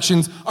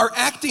interactions are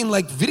acting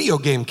like video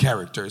game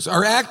characters,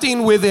 are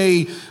acting with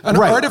an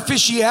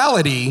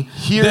artificiality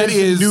that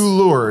is... new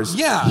lures.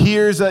 Yeah.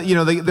 Here's,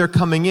 they're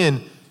coming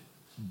in.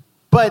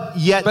 But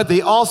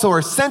they also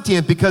are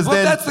sentient because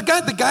then... that's the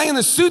guy. The guy in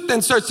the suit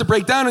then starts to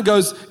break down and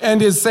goes,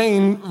 and is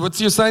saying,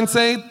 what's your sign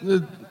say?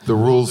 The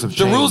rules have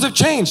changed. The rules have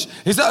changed.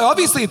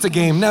 Obviously, it's a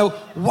game. Now,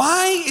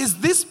 why is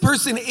this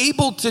person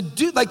able to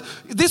do...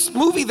 this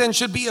movie then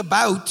should be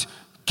about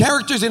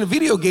characters in a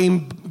video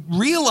game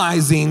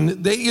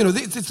realizing that,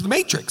 it's the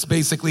Matrix,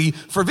 basically,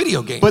 for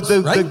video games. But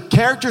the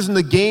characters in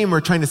the game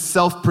are trying to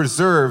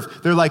self-preserve.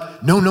 They're like,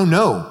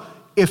 no.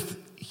 If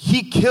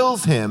he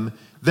kills him,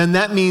 then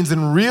that means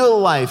in real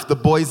life, the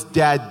boy's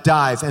dad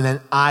dies, and then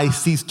I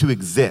cease to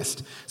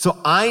exist. So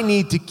I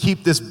need to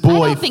keep this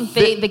boy... I don't think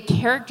the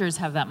characters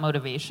have that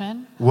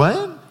motivation.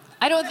 What?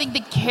 I don't think the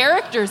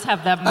characters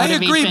have that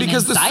motivation. I agree,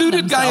 because the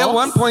suited guy at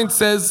one point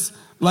says,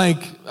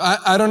 Like,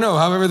 I don't know.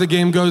 However the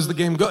game goes, the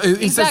game goes.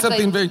 He says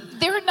something very...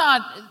 They're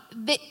not...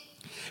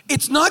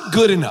 It's not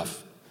good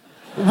enough.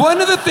 One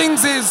of the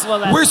things is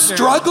we're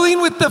struggling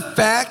with the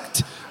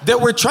fact that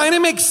we're trying to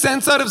make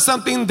sense out of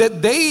something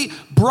that they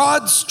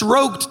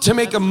broad-stroked to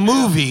make a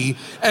movie,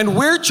 and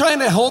we're trying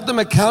to hold them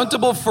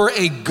accountable for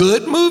a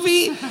good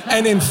movie,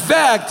 and in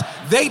fact,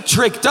 they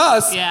tricked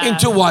us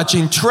into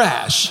watching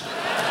trash.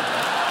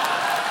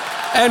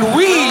 And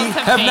we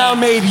have now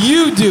made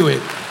you do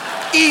it.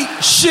 Eat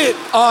shit,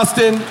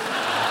 Austin.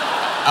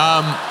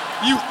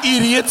 You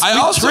idiots. I we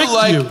also tricked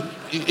like, you.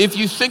 if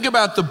you think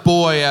about the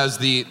boy as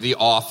the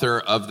author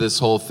of this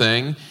whole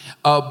thing,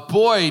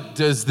 boy,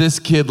 does this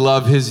kid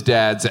love his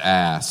dad's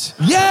ass.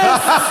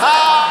 Yes!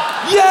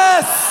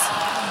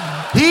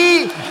 Yes!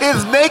 He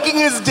is making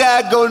his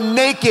dad go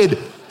naked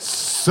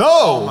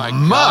so much.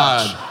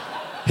 God.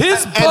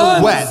 His And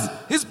buns, wet.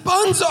 his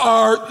buns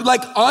are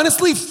like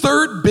honestly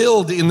third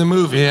build in the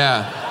movie.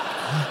 Yeah.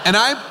 And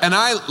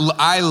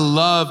I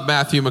love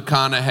Matthew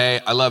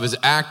McConaughey. I love his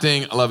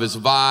acting. I love his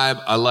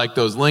vibe. I like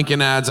those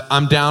Lincoln ads.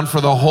 I'm down for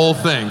the whole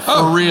thing,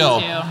 for real.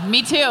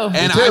 Me too.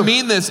 And I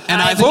mean this,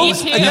 and I think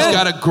he's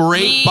got a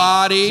great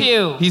body.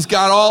 Too. He's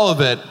got all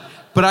of it.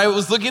 But I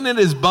was looking at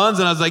his buns,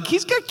 and I was like,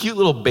 he's got cute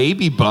little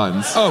baby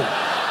buns. Oh,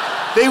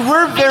 They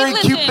were very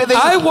listen. cute, but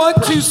I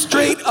want to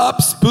straight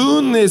up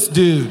spoon this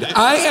dude.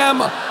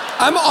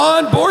 I'm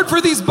on board for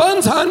these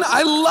buns, hun.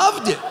 I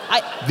loved it.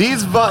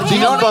 these buns.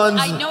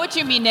 I know what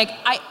you mean, Nick.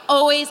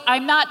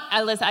 I'm not,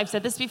 listen, I've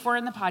said this before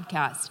in the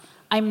podcast.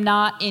 I'm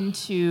not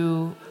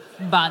into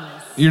buns.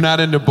 You're not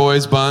into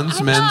boys' buns,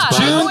 I'm men's not.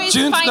 buns? I always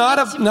June's find not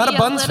it a- to not a be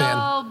buns fan.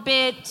 A little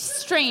bit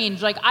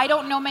strange. Like, I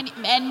don't know many,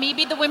 and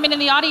maybe the women in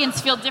the audience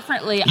feel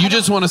differently. You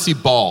just want to see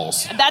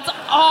balls. That's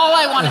all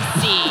I want to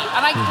see.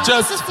 And I don't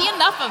Just- get to see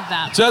enough of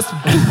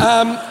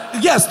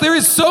them. Yes, there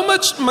is so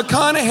much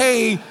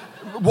McConaughey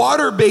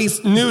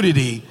water-based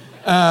nudity.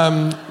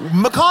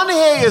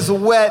 McConaughey is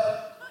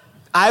wet,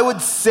 I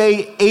would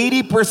say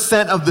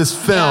 80% of this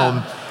film.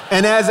 Yeah.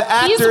 And as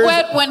actors... He's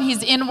wet when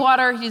he's in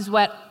water. He's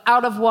wet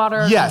out of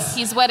water. Yes.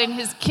 He's wet in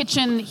his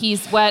kitchen.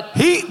 He's wet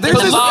There's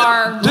the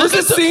bar. There's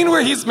a scene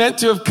where he's meant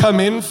to have come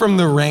in from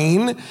the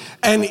rain,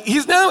 and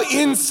he's now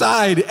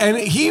inside, and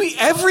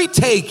every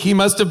take he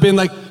must have been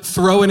like,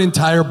 throw an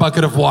entire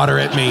bucket of water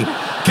at me.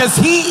 Because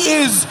he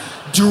is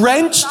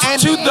drenched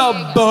to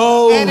the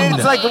bone. And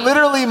it's like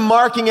literally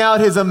marking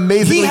out his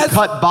amazingly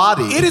cut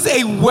body. It is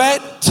a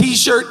wet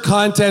t-shirt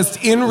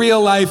contest in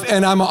real life,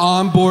 and I'm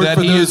on board That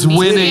for he those is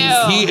winning.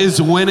 too. He is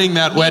winning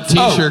that wet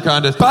t-shirt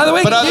contest. By the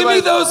way, But give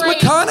me those Great.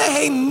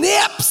 McConaughey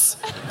nips.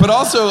 But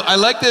also, I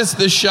like this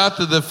shot,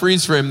 the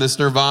freeze frame, this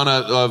Nirvana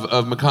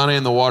of McConaughey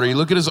in the water. You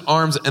look at his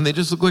arms, and they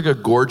just look like a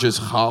gorgeous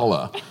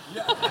challah.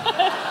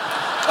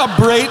 A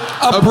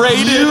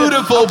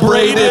beautiful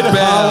braided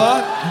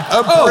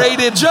challah.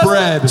 braided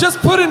bread. Just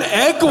put an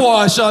egg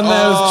wash on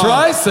those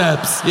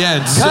triceps. Yeah,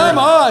 and Come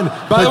on.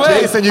 By the But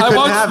way, Jason, you I couldn't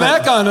won't have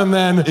snack it. on them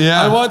then.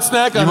 Yeah. I won't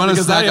snack on them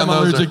because I am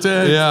allergic to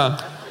eggs. Yeah.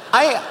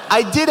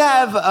 I did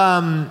have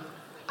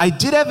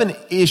an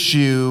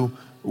issue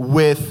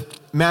with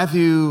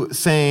Matthew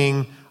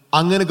saying,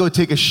 I'm going to go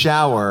take a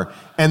shower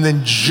and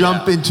then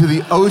jump into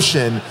the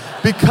ocean,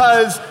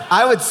 because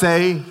I would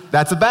say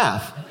that's a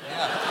bath.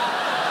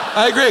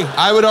 I agree.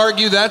 I would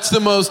argue that's the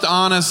most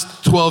honest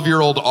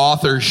 12-year-old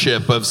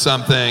authorship of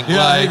something.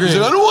 Yeah, I agree. he's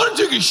like, I don't want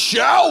to take a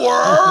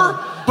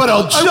shower. But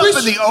I'll jump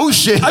in the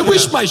ocean. I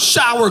wish my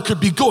shower could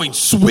be going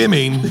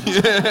swimming.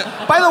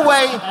 By the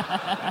way,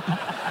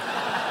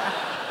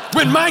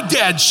 When my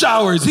dad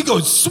showers, he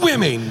goes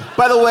swimming.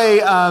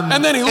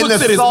 and then he looks in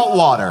the at his-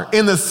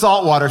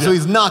 salt water, so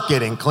he's not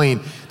getting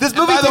clean. This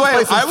movie By the takes way,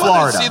 place in I want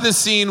Florida. to see the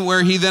scene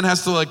where he then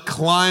has to like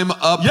climb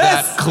up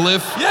Yes. that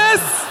cliff Yes.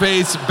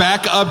 face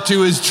back up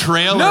to his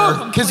trailer.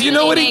 No, because you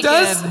know what he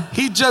Completely does? naked.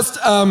 He just,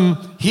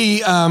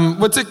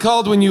 what's it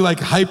called when you like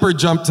hyper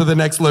jump to the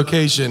next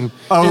location?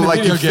 Oh, in a like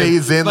video you game?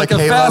 phase in, like like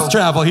a Halo? fast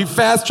travel. He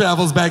fast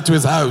travels back to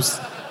his house.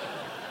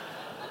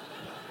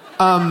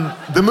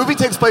 The movie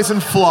takes place in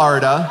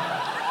Florida,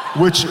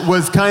 which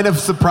was kind of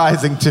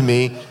surprising to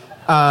me.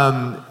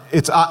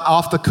 It's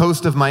off the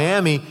coast of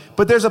Miami,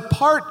 but there's a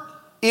part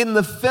in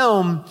the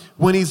film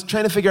when he's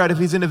trying to figure out if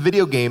he's in a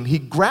video game. He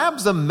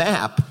grabs a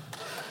map,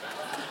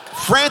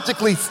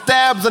 frantically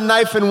stabs a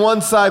knife in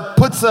one side,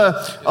 puts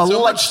So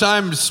much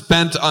time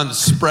spent on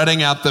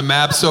spreading out the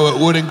map so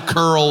it wouldn't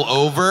curl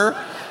over.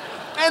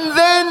 and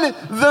then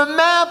the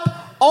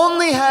map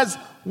only has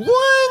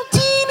one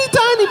teeny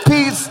tiny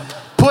piece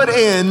put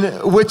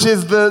in, which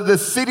is the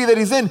city that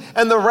he's in,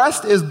 and the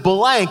rest is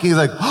blank. He's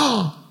like,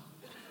 oh.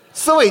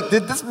 So wait,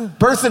 did this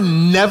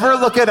person never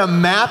look at a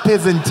map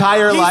his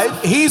entire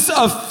life? He's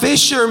a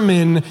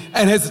fisherman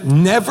and has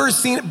never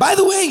seen it. By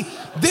the way,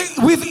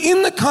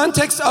 within the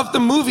context of the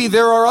movie,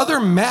 there are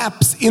other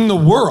maps in the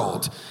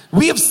world.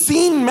 We have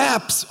seen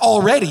maps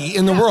already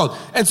in the world.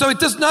 And so it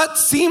does not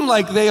seem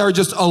like they are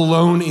just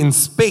alone in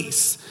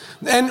space.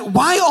 And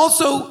why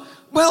also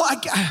Well,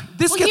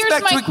 this gets here's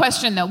back to my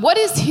question, though. What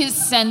is his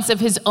sense of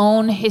his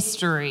own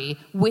history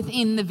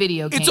within the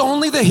video game? It's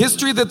only the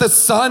history that the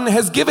son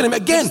has given him.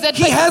 Again,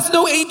 he has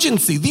no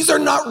agency. These are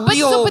not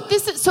real.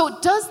 So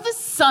does the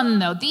son,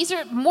 though, these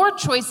are more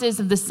choices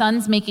of the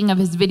son's making of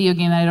his video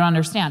game that I don't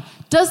understand.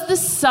 Does the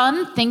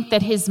son think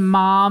that his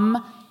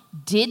mom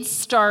did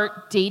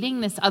start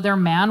dating this other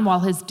man while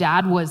his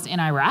dad was in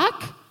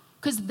Iraq?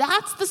 Because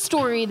that's the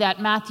story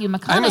that Matthew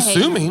McConaughey... I'm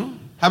assuming.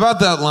 How about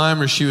that line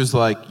where she was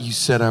like, you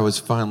said I was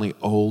finally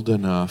old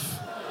enough?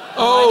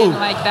 I didn't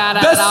like that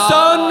at all. The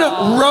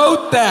son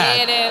wrote that.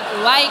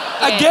 Didn't like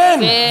it. Again,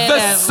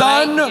 the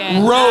son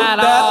wrote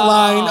that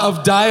line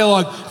of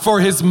dialogue for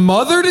his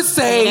mother to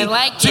say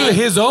to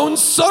his own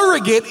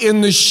surrogate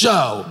in the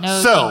show.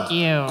 No, so, thank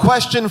you.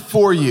 question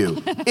for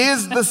you.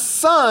 Is the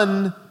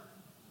son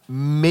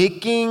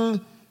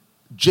making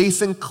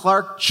Jason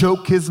Clarke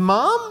choke his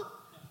mom?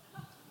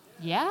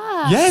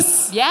 Yeah.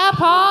 Yes. Yeah,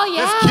 Paul,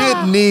 yeah. This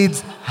kid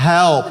needs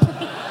help.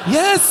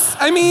 Yes.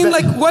 I mean,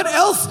 what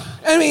else?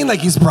 I mean,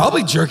 he's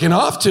probably jerking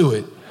off to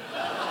it.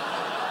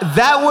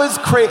 That was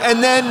crazy.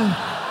 And then...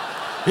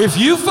 If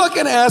you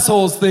fucking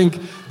assholes think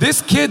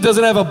this kid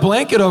doesn't have a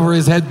blanket over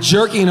his head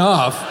jerking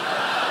off,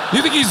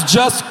 you think he's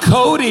just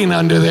coding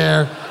under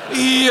there,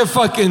 you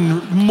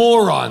fucking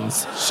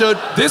morons. So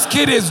this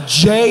kid is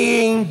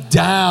J-ing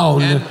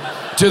down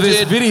to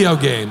this video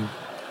game.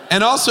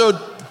 And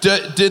also...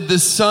 Did the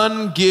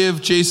son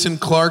give Jason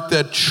Clarke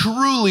that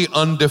truly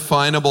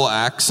undefinable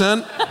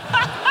accent?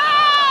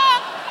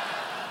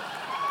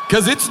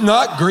 Because it's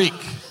not Greek.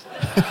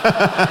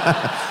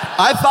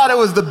 I thought it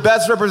was the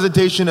best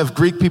representation of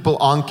Greek people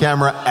on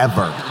camera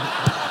ever.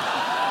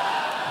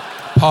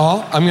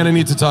 Paul, I'm going to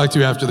need to talk to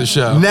you after the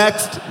show.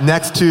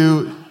 Next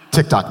to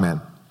TikTok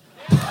Man.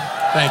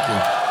 Thank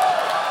you.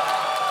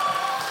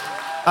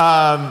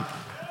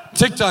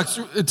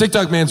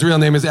 TikTok man's real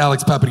name is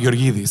Alex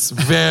Papageorgidis.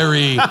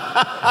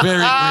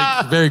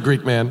 Very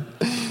Greek man.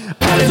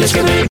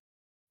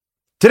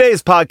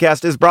 Today's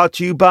podcast is brought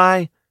to you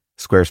by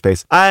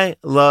Squarespace. I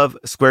love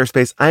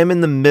Squarespace. I'm in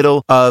the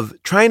middle of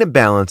trying to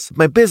balance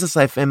my business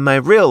life and my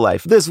real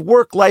life. This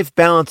work-life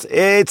balance,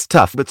 it's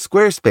tough, but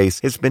Squarespace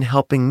has been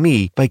helping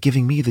me by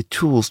giving me the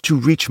tools to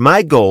reach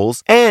my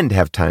goals and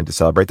have time to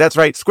celebrate. That's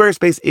right.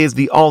 Squarespace is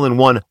the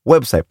all-in-one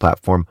website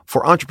platform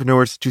for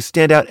entrepreneurs to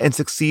stand out and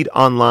succeed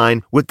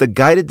online. With the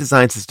guided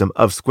design system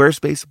of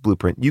Squarespace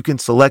Blueprint, you can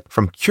select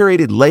from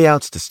curated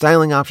layouts to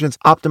styling options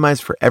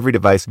optimized for every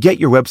device. Get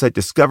your website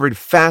discovered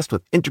fast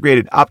with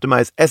integrated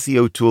optimized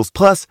SEO tools.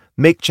 Plus,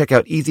 make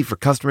checkout easy for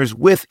customers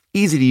with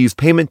easy-to-use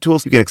payment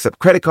tools. You can accept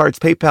credit cards,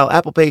 PayPal,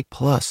 Apple Pay.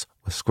 Plus,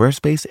 with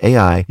Squarespace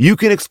AI, you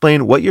can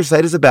explain what your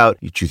site is about.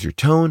 You choose your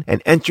tone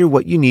and enter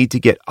what you need to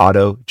get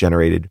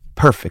auto-generated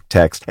perfect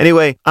text.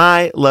 Anyway,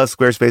 I love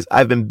Squarespace.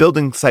 I've been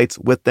building sites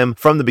with them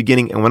from the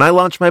beginning. And when I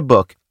launched my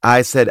book,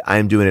 I said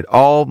I'm doing it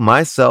all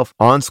myself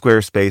on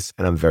Squarespace,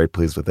 and I'm very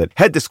pleased with it.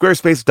 Head to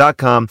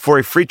squarespace.com for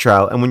a free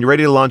trial. And when you're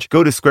ready to launch,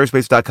 go to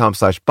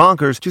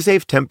squarespace.com/bonkers to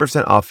save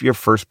 10% off your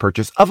first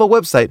purchase of a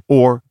website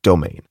or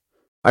domain.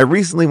 I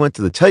recently went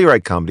to the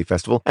Telluride Comedy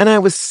Festival, and I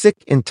was sick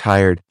and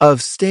tired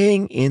of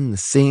staying in the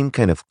same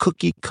kind of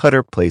cookie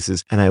cutter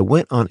places. And I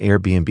went on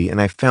Airbnb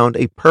and I found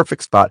a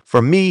perfect spot for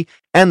me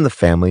and the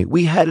family.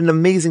 We had an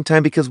amazing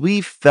time because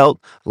we felt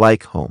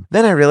like home.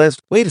 Then I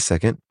realized, wait a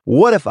second,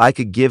 what if I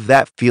could give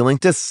that feeling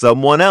to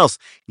someone else?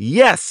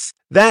 Yes!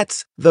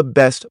 That's the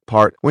best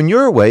part. When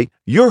you're away,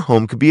 your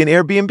home could be an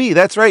Airbnb.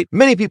 That's right.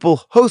 Many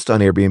people host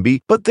on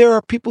Airbnb, but there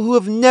are people who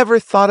have never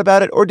thought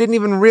about it or didn't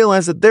even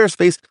realize that their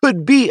space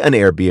could be an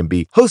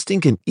Airbnb. Hosting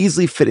can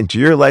easily fit into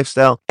your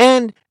lifestyle,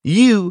 and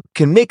you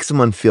can make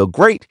someone feel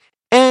great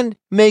and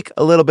make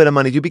a little bit of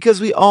money too,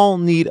 because we all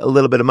need a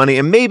little bit of money.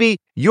 And maybe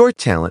your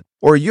talent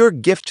or your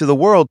gift to the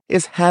world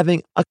is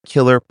having a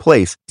killer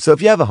place. So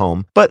if you have a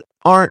home, but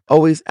aren't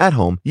always at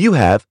home, you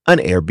have an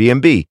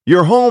Airbnb.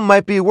 Your home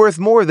might be worth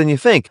more than you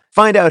think.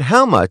 Find out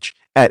how much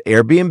at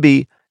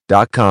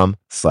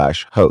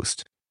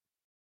airbnb.com/host.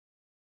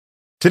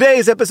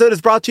 Today's episode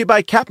is brought to you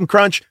by Cap'n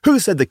Crunch. Who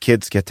said the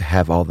kids get to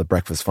have all the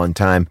breakfast fun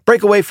time?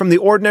 Break away from the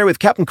ordinary with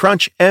Cap'n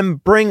Crunch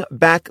and bring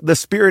back the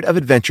spirit of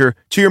adventure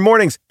to your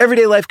mornings.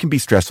 Everyday life can be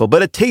stressful,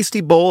 but a tasty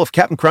bowl of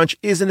Cap'n Crunch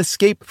is an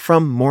escape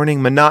from morning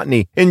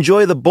monotony.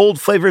 Enjoy the bold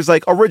flavors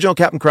like original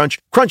Cap'n Crunch,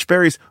 Crunch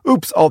Berries,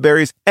 Oops All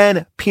Berries,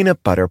 and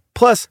peanut butter.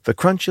 Plus, the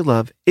crunch you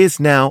love is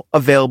now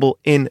available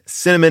in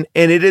cinnamon,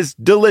 and it is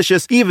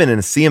delicious. Even in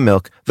a sea of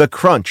milk, the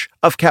crunch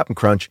of Cap'n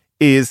Crunch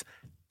is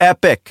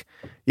epic.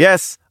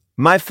 Yes,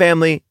 my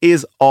family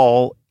is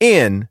all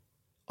in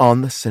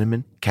on the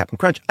cinnamon Cap'n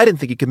Crunch. I didn't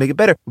think you could make it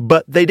better,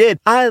 but they did.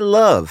 I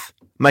love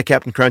my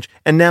Cap'n Crunch,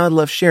 and now I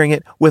love sharing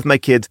it with my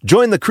kids.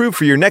 Join the crew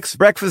for your next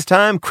breakfast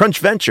time crunch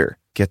venture.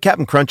 Get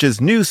Cap'n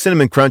Crunch's new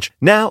Cinnamon Crunch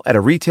now at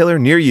a retailer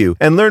near you,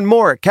 and learn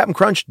more at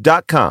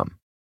Cap'nCrunch.com.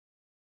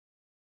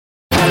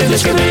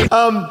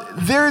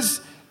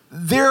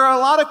 There are a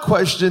lot of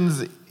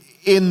questions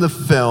in the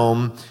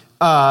film.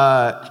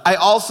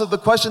 The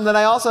question that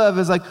I also have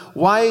is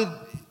why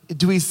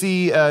do we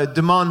see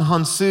Damon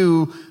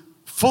Hansu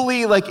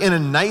fully like in a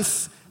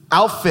nice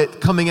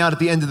outfit coming out at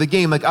the end of the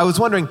game. Like I was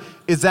wondering,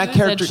 is that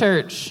character at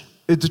church?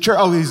 It's a church.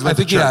 Oh, he's at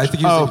the church. I think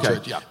he was in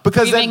church. Yeah,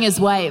 because Leaving his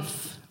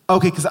wife.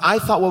 Okay, because I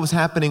thought what was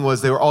happening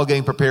was they were all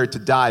getting prepared to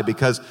die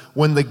because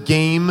when the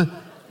game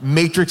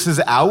matrixes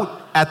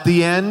out at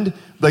the end,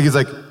 like he's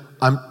like,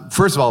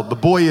 first of all, the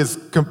boy is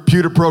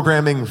computer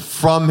programming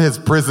from his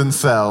prison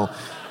cell.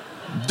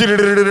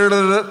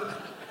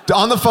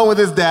 On the phone with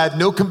his dad,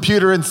 no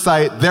computer in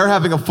sight. They're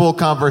having a full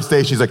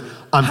conversation. He's like,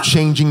 I'm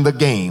changing the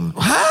game.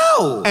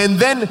 How? And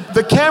then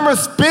the camera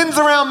spins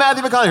around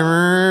Matthew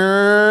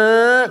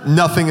McConaughey.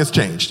 Nothing has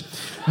changed.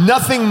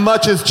 Nothing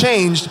much has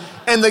changed.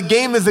 And the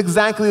game is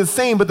exactly the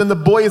same, but then the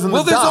boy is in the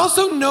dock. Well, there's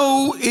also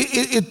no,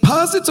 it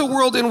posits a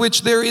world in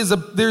which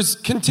there's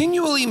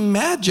continually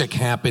magic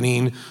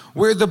happening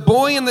where the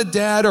boy and the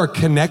dad are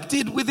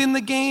connected within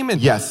the game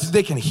and yes.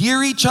 They can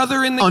hear each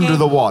other in the game. Under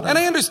the water. And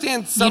I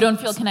understand You don't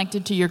feel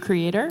connected to your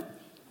creator?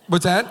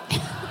 What's that?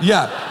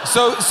 Yeah.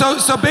 So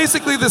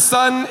basically the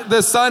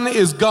sun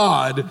is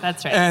God.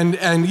 That's right.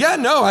 And yeah,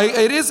 no,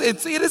 it is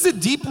a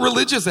deep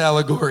religious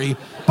allegory.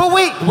 But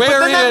wait,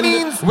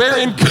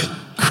 wherein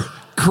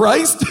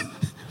Christ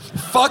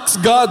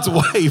fucks God's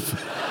wife.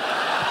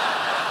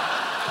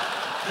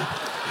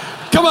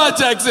 Come on,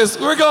 Texas,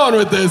 we're going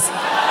with this.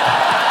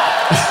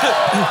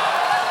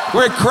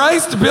 Where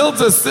Christ builds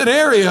a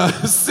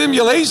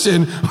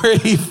simulation where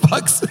he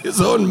fucks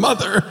his own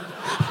mother.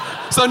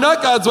 So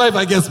not God's wife,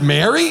 I guess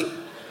Mary?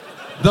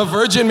 The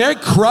Virgin Mary?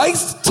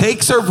 Christ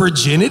takes her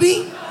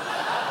virginity?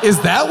 Is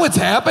that what's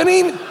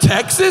happening?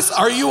 Texas,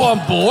 are you on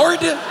board?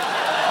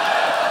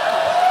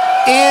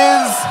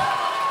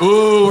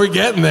 Ooh, we're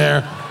getting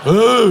there.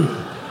 Ooh.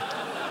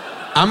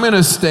 I'm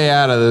gonna stay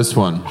out of this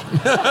one.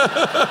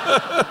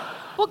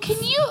 Well,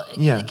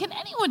 can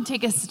anyone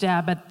take a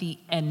stab at the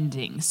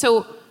ending?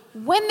 So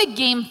when the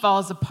game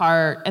falls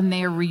apart and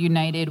they are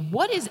reunited,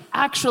 what is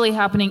actually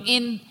happening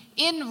in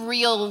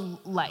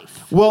real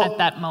life at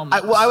that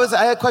moment?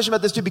 I had a question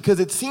about this too, because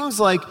it seems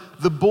like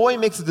the boy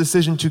makes a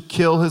decision to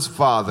kill his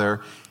father.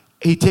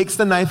 He takes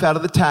the knife out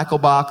of the tackle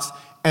box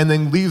and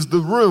then leaves the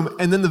room,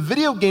 and then the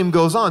video game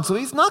goes on. So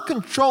he's not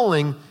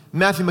controlling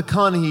Matthew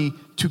McConaughey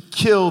to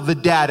kill the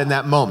dad in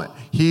that moment.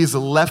 He's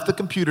left the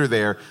computer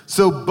there.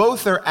 So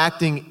both are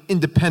acting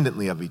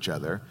independently of each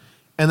other.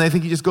 And I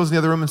think he just goes in the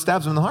other room and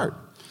stabs him in the heart.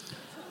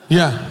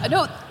 Yeah.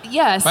 No,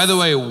 yes. By the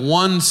way,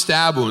 one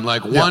stab wound,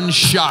 one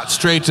shot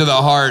straight to the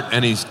heart,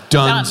 and he's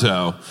done.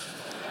 So.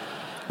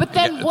 But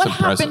then Yeah, what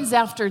impressive. happens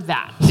after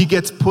that? He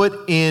gets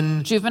put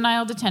in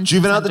Juvenile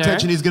detention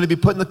detention. He's going to be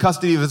put in the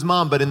custody of his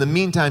mom, but in the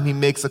meantime, he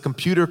makes a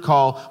computer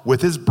call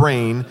with his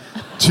brain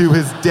to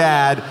his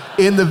dad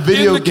in the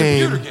video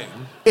game.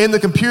 In the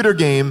computer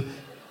game,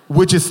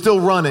 which is still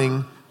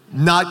running,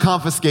 not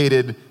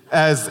confiscated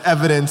as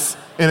evidence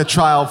in a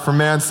trial for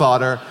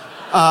manslaughter.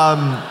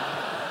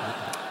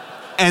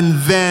 And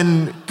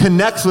then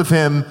connects with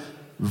him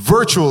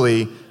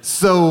virtually.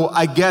 So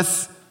I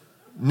guess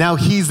now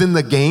he's in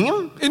the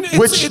game,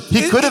 which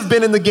he could have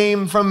been in the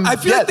game from. I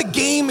feel like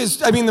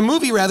the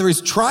movie rather is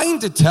trying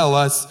to tell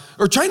us,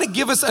 or trying to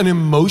give us an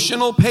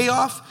emotional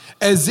payoff,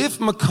 as if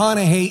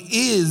McConaughey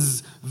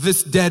is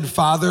this dead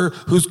father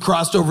who's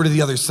crossed over to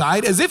the other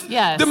side, as if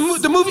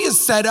the movie is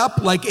set up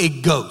like a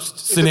ghost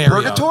scenario.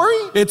 Is it purgatory?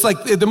 It's like,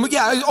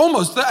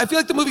 almost. I feel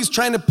like the movie's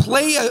trying to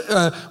play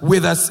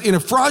with us in a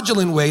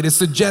fraudulent way to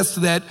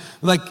suggest that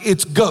like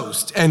it's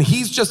ghost, and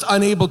he's just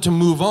unable to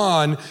move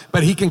on,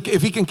 but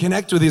if he can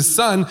connect with his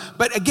son.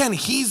 But again,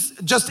 he's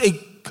just a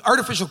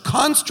artificial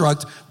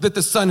construct that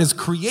the son has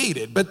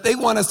created, but they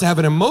want us to have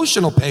an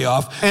emotional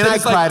payoff. And I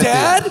cried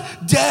at the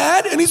end.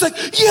 Dad, and he's like,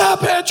 yeah,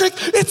 Patrick,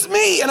 it's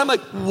me, and I'm like,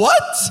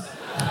 what?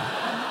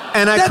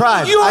 And I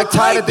cried. I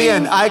cried at the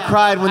end. I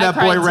cried when that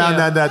boy ran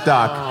that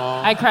dock.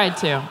 I cried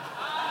too.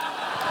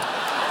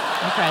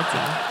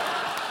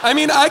 I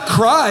mean, I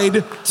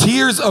cried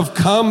tears of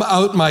cum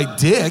out my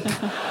dick.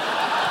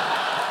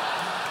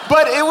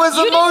 But it was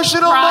an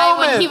emotional cry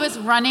moment. When he was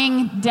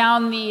running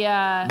down the.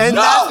 And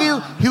Matthew,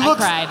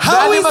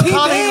 How is he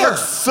there?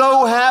 Looks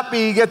so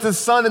happy he gets his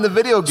son in the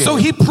video game. So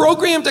he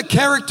programmed a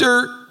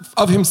character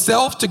of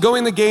himself to go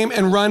in the game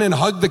and run and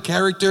hug the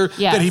character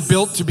that he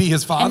built to be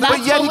his father. And that's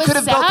but yet what he could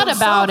was have built sad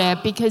himself. about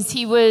it, because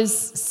he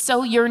was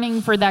so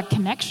yearning for that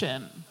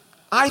connection.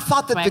 I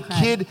thought that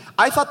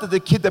the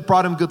kid that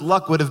brought him good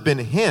luck would have been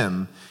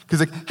him.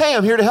 Because like, hey,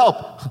 I'm here to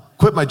help.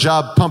 Quit my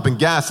job pumping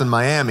gas in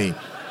Miami.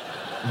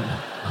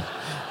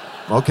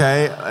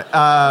 Okay.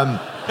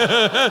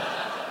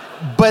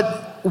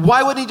 But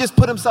why wouldn't he just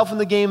put himself in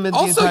the game?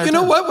 Also, you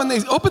know what? When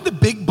they opened the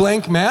big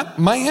blank map,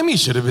 Miami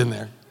should have been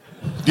there.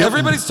 Yep.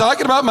 Everybody's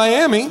talking about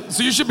Miami,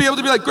 so you should be able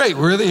to be like, great,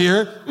 we're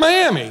here.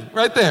 Miami,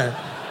 right there.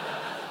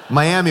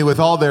 Miami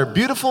with all their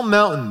beautiful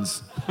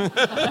mountains.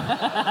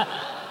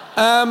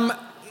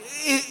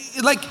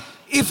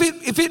 if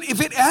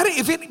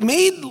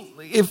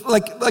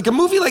a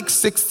movie like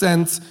Sixth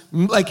Sense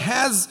like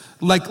has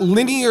like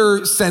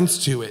linear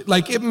sense to it,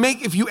 like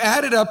if you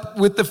add it up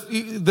with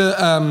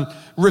the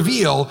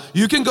reveal,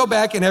 you can go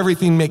back and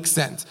everything makes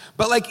sense.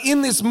 But like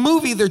in this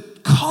movie, they're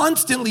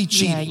constantly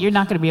cheating. Yeah, you're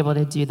not going to be able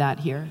to do that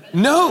here.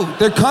 No,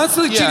 they're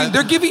constantly cheating.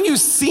 They're giving you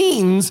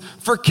scenes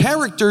for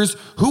characters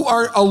who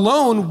are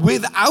alone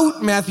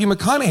without Matthew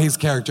McConaughey's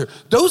character.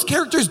 Those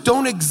characters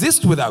don't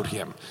exist without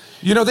him.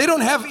 You know, they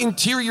don't have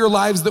interior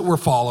lives that we're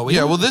following.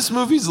 Yeah, well, this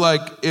movie's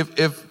like, if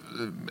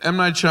M.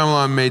 Night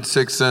Shyamalan made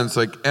Sixth Sense,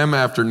 like M.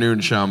 Afternoon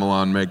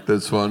Shyamalan make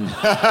this one.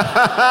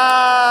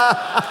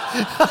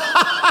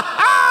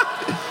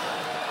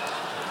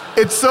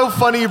 It's so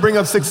funny you bring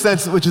up Sixth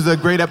Sense, which is a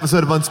great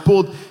episode of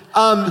Unspooled.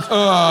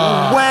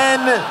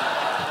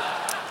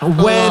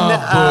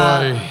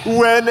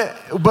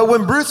 But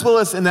when Bruce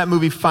Willis in that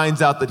movie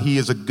finds out that he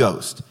is a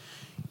ghost,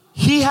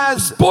 he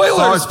has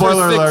spoiler for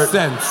Sixth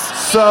Sense.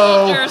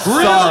 So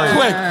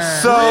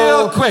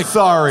real quick.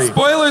 Sorry.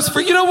 Spoilers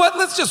for, you know what?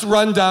 Let's just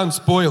run down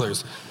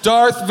spoilers.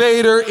 Darth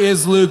Vader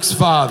is Luke's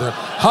father.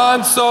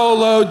 Han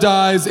Solo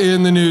dies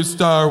in the new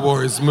Star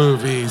Wars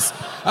movies.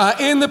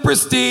 In The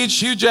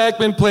Prestige, Hugh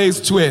Jackman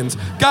plays twins.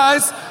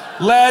 Guys,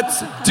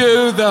 let's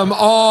do them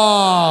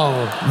all.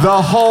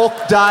 The Hulk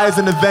dies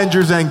in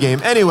Avengers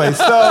Endgame. Anyway,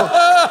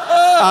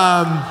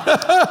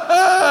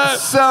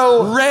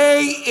 so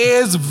Rey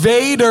is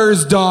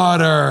Vader's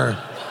daughter.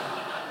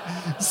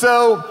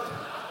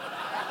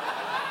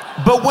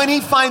 But when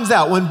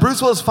when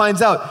Bruce Willis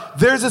finds out,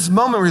 there's this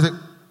moment where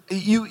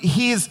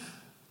he's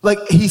like,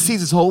 he sees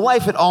his whole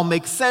life, it all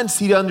makes sense,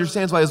 he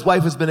understands why his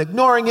wife has been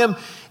ignoring him,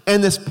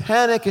 and this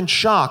panic and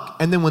shock.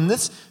 And then when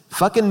this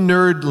fucking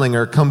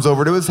nerdlinger comes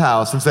over to his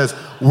house and says,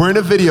 we're in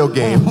a video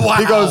game, wow.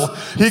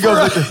 he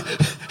goes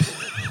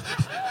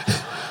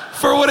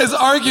for what is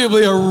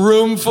arguably a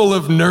room full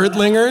of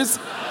nerdlingers,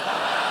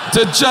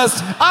 to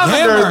just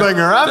hammer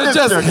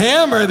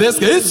this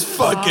guy. This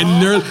fucking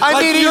nerd.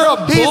 You're a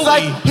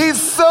bully. He's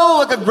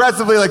so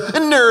aggressively a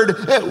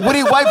nerd. When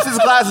he wipes his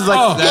glasses,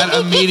 that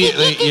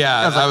immediately,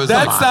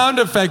 that sound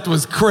effect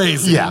was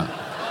crazy. Yeah.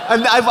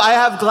 And I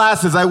have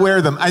glasses, I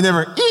wear them. I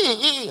never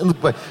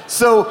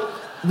So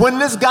when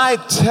this guy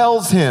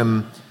tells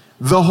him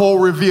the whole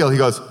reveal, he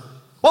goes,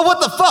 well, what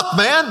the fuck,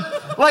 man?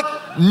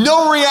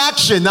 No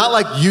reaction, not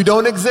like, you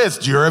don't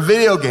exist, you're a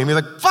video game. He's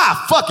like,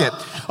 fuck it.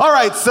 All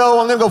right, so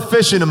I'm gonna go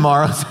fishing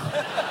tomorrow.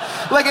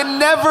 It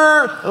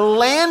never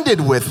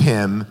landed with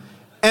him.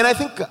 And I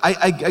think,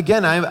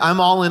 I'm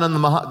all in on the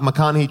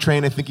McConaughey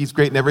train. I think he's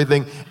great and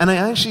everything. And I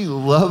actually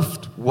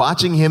loved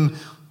watching him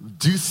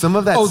do some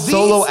of that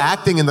solo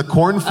acting in the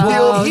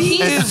cornfield.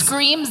 He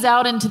screams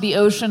out into the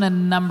ocean a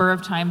number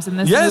of times in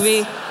this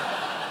movie.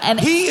 And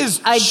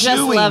I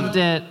just loved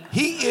it.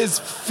 He is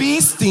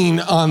feasting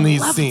on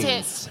these scenes.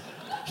 It.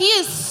 He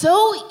is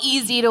so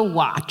easy to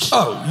watch.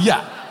 Oh,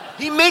 yeah.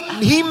 He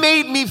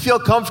made me feel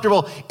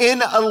comfortable.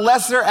 In a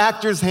lesser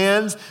actor's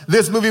hands,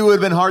 this movie would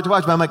have been hard to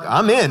watch, but I'm like,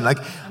 I'm in.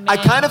 I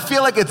kind of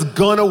feel like it's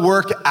gonna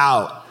work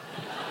out.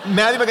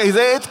 Matthew McConaughey, he's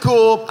like, it's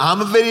cool.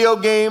 I'm a video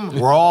game.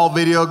 We're all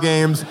video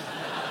games.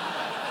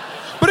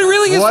 But it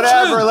really is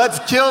whatever, true. let's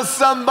kill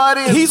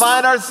somebody and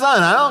find our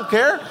son. I don't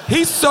care.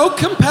 He's so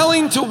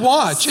compelling to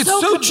watch. It's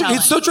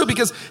so true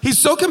because he's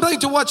so compelling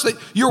to watch that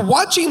you're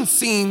watching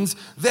scenes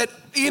that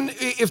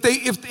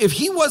if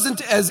he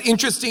wasn't as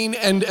interesting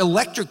and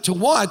electric to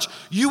watch,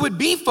 you would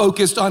be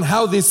focused on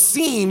how this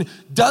scene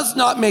does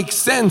not make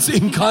sense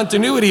in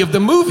continuity of the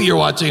movie you're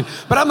watching.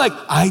 But I'm like,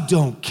 I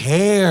don't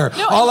care.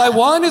 All I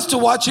want is to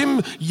watch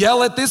him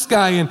yell at this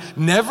guy and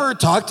never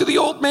talk to the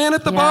old man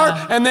at the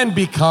bar and then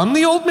become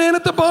the old man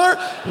at the bar.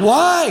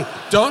 Why?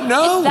 Don't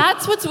know.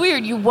 That's what's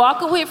weird. You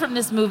walk away from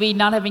this movie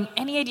not having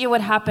any idea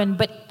what happened,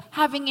 but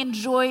having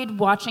enjoyed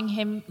watching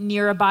him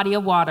near a body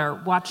of water,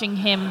 watching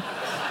him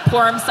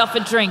pour himself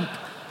a drink.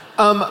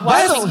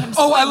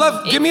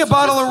 Give me a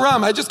bottle of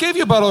rum. I just gave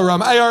you a bottle of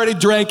rum. I already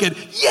drank it.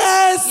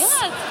 Yes!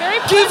 Yeah, it's very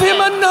Give him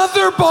pleasant.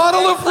 another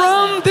bottle of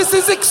rum. This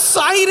is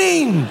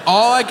exciting.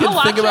 All I could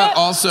think about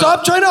also...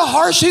 Stop trying to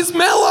harsh his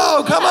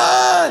mellow. Come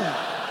on.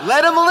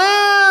 Let him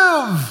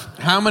live.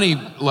 How many,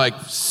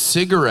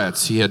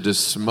 cigarettes he had to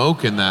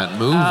smoke in that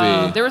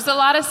movie. There was a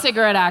lot of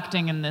cigarette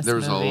acting in this movie. There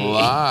was a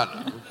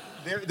lot.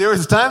 There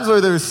was times where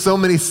there was so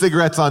many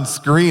cigarettes on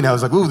screen. I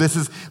was like, ooh, this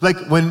is...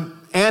 when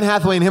Anne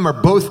Hathaway and him are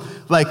both,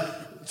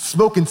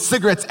 smoking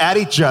cigarettes at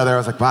each other. I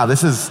was like, wow,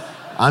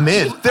 I'm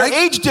in. Their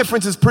age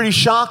difference is pretty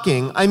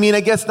shocking. I mean, I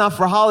guess not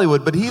for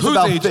Hollywood, but he's Whose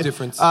about... age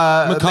difference?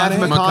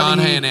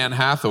 McConaughey and Anne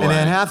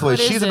Hathaway.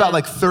 She's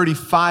about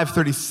 35,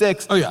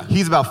 36. Oh, yeah.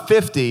 He's about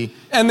 50.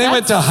 And they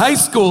went to high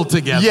school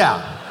together.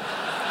 Yeah.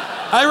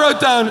 I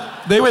wrote down,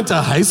 they went to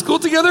high school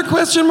together,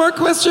 question mark?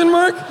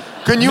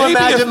 Can you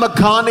imagine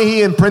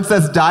McConaughey and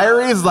Princess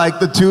Diaries,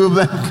 the two of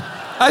them?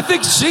 I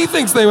think she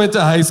thinks they went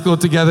to high school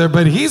together,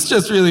 but he's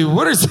just really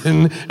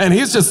Wooderson, and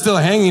he's just still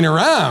hanging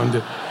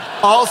around.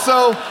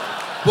 Also,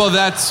 Well,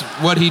 that's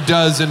what he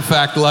does, in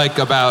fact, like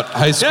about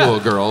high school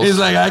girls. He's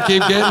like, I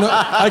keep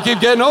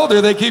getting older.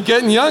 They keep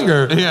getting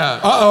younger. Yeah.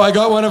 Uh-oh, I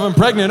got one of them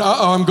pregnant.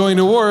 Uh-oh, I'm going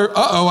to war.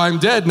 Uh-oh, I'm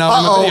dead. Now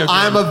I'm a video game.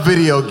 I'm a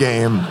video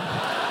game.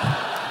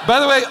 By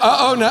the way,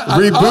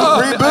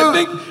 Reboot. I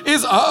think,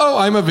 is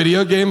I'm a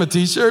video game a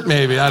t-shirt?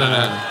 Maybe, I don't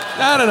know.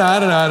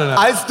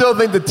 I still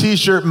think the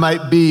t-shirt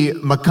might be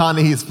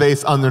McConaughey's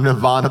face on the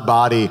Nirvana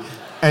body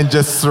and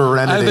just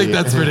Serenity. I think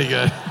that's pretty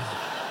good.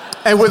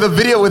 And with a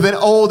video with an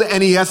old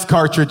NES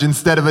cartridge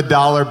instead of a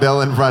 $1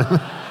 bill in front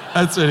of it.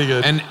 That's pretty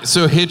good. And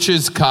so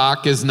Hitch's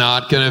cock is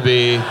not going to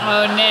be...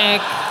 Oh,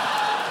 Nick.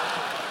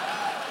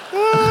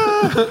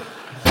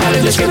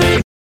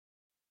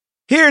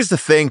 Here's the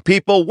thing,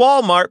 people.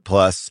 Walmart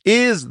Plus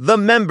is the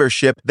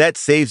membership that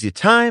saves you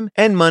time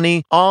and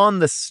money on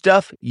the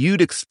stuff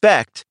you'd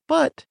expect,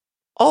 but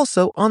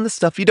also on the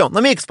stuff you don't.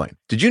 Let me explain.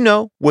 Did you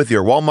know with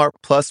your Walmart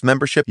Plus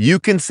membership, you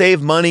can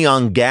save money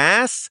on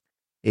gas?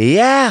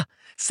 Yeah.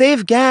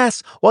 Save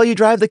gas while you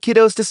drive the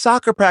kiddos to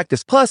soccer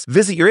practice, plus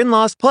visit your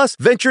in-laws, plus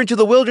venture into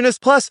the wilderness,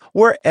 plus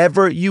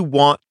wherever you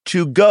want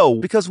to go.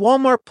 Because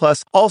Walmart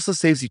Plus also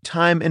saves you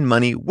time and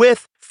money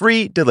with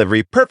free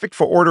delivery, perfect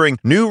for ordering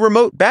new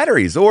remote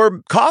batteries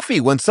or coffee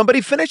when somebody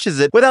finishes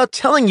it without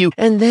telling you,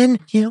 and then,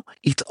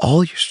 eats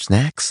all your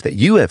snacks that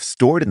you have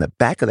stored in the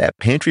back of that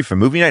pantry for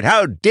movie night.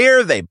 How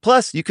dare they?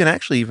 Plus, you can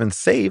actually even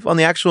save on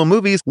the actual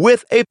movies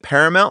with a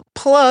Paramount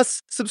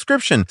Plus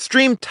subscription.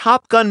 Stream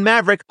Top Gun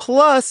Maverick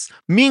plus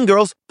Mean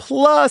Girls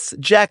plus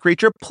Jack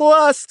Reacher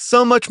plus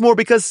so much more,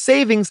 because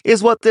savings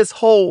is what this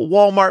whole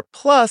Walmart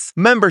Plus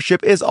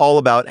membership is all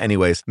about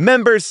anyways.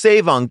 Members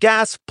save on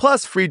gas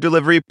plus free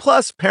delivery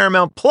plus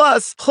Paramount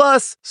plus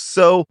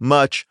so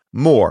much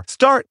more.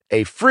 Start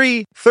a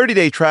free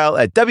 30-day trial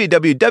at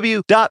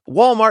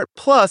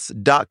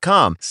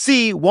www.walmartplus.com.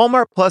 See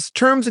Walmart Plus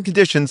terms and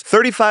conditions,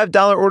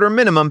 $35 order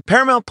minimum,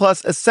 Paramount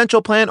Plus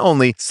essential plan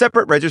only,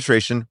 separate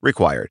registration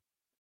required.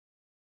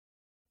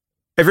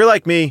 If you're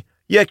like me,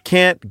 you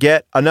can't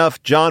get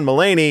enough John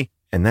Mulaney.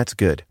 And that's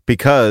good,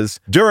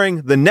 because during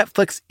the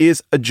Netflix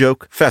is a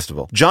Joke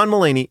Festival, John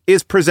Mulaney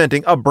is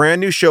presenting a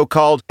brand new show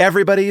called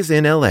Everybody's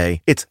in LA.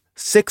 It's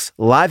 6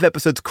 live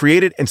episodes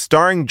created and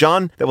starring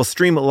John that will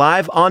stream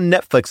live on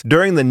Netflix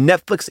during the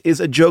Netflix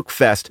is a Joke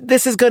Fest.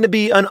 This is going to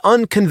be an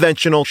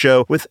unconventional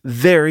show with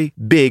very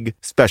big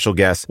special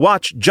guests.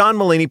 Watch John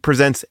Mulaney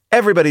Presents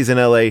Everybody's in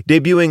LA,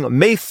 debuting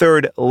May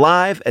 3rd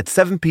live at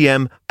 7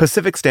 p.m.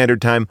 Pacific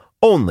Standard Time,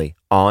 only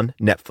on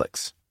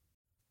Netflix.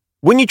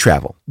 When you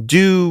travel,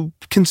 do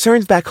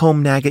concerns back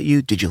home nag at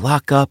you? Did you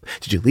lock up?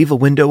 Did you leave a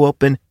window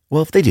open?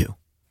 Well, if they do,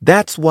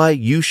 that's why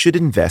you should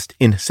invest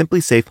in Simply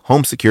Safe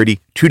Home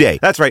Security today.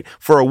 That's right.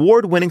 For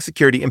award-winning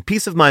security and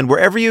peace of mind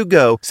wherever you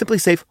go, Simply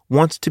Safe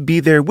wants to be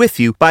there with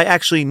you by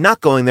actually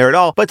not going there at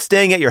all, but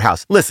staying at your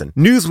house. Listen,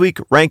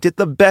 Newsweek ranked it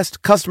the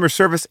best customer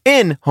service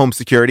in home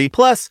security.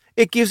 Plus,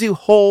 it gives you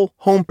whole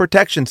home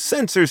protection,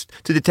 sensors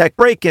to detect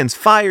break-ins,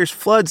 fires,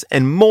 floods,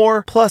 and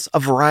more, plus a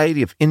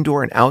variety of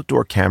indoor and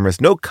outdoor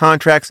cameras, no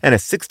contracts, and a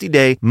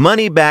 60-day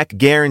money-back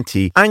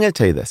guarantee. I'm going to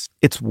tell you this.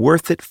 It's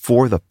worth it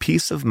for the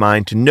peace of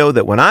mind to know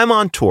that when I'm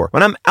on tour,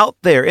 when I'm out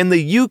there in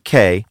the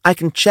UK, I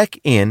can check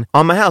in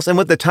on my house. And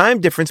with the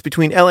time difference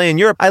between LA and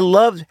Europe, I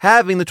loved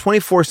having the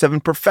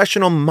 24/7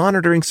 professional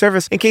monitoring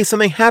service in case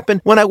something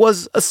happened when I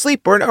was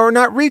asleep or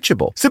not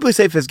reachable. Simply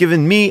Safe has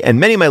given me and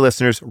many of my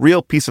listeners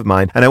real peace of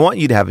mind, and I want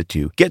you to have it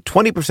too. Get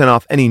 20%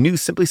 off any new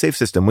Simply Safe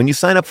system when you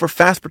sign up for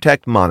Fast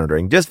Protect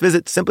monitoring. Just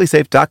visit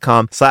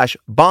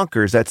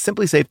simplysafe.com/bonkers. That's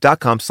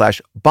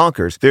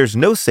simplysafe.com/bonkers. There's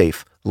no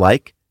safe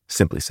like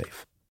Simply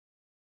Safe.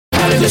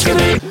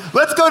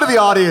 Let's go to the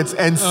audience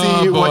and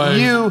see what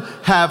you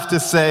have to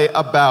say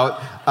about...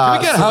 Can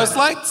we get house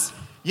lights?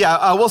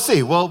 Yeah, we'll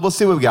see. We'll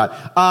see what we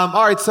got.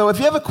 All right, so if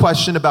you have a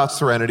question about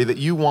Serenity that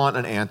you want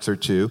an answer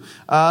to,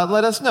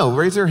 let us know.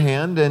 Raise your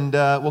hand, and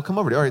we'll come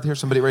over to you. All right, here's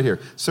somebody right here.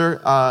 Sir,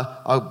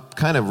 I'll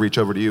kind of reach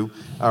over to you.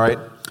 All right.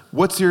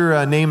 What's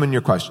your name and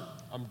your question?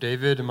 I'm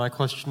David, and my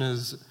question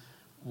is,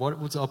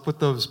 what's up with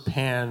those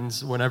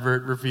pans whenever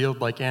it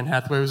revealed like Anne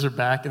Hathaway was her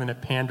back and then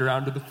it panned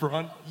around to the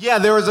front? Yeah,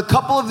 there was a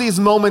couple of these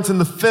moments in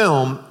the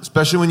film,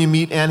 especially when you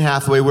meet Anne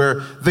Hathaway,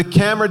 where the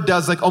camera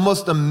does like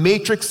almost a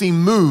Matrix-y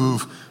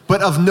move,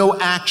 but of no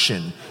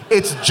action.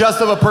 It's just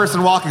of a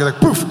person walking,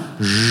 like poof,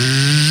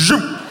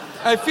 zoom.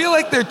 I feel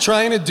like they're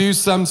trying to do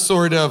some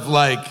sort of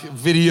like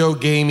video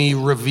gamey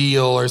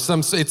reveal or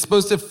some. It's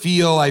supposed to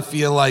feel, I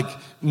feel like,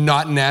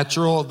 not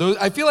natural.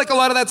 I feel like a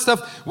lot of that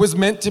stuff was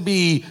meant to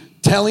be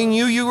telling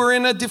you were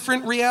in a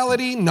different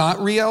reality,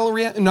 not real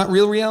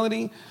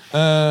reality.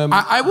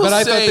 I will but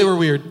I say, thought they were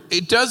weird.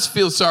 It does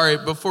feel, sorry,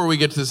 before we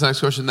get to this next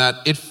question, that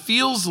it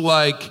feels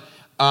like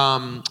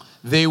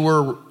they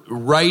were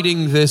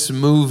writing this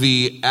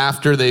movie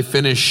after they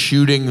finished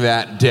shooting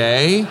that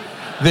day.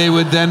 They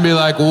would then be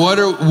like, what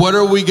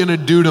are we going to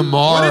do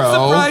tomorrow? Would it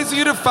surprise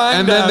you to find out?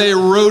 And then they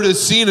wrote a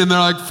scene and they're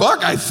like,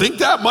 fuck, I think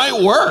that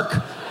might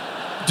work.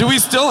 Do we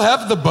still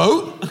have the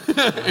boat?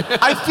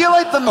 I feel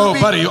like the movie...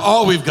 Oh, buddy,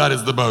 all we've got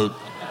is the boat.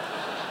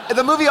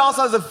 The movie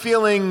also has a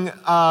feeling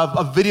of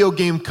a video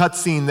game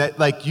cutscene that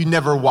like you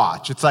never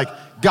watch. It's like,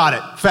 got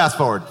it, fast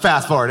forward,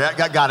 got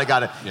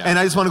it. Yeah. And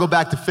I just want to go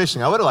back to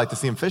fishing. I would have liked to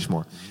see him fish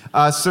more.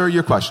 Sir,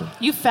 your question.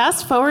 You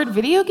fast forward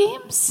video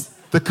games?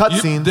 The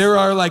cutscenes. There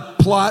are like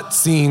plot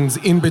scenes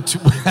in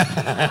between.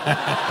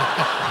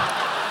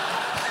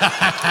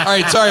 All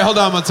right, sorry, hold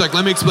on one sec.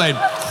 Let me explain.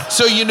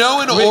 So you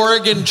know in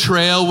Oregon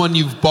Trail when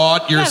you've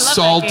bought your Yeah, I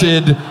love that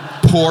salted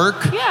pork?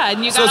 Yeah,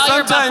 and you So got all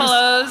your sometimes-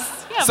 buffaloes.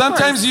 Yeah, of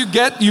Sometimes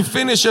course. you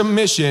finish a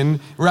mission,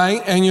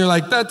 right? And you're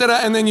like, da, da, da,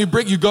 and then you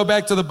go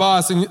back to the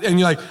boss and you're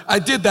like, I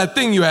did that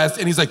thing you asked.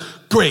 And he's like,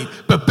 great,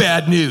 but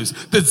bad news.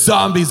 The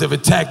zombies have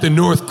attacked the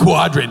North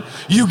Quadrant.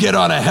 You get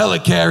on a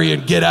helicarrier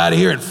and get out of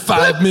here in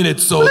 5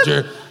 minutes,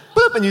 soldier.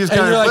 Boop, and you just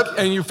And kind you're of like,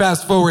 and you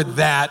fast forward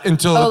that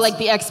until Oh, like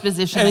the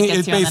exposition and that it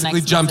gets you on the basically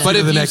next jumps mission. But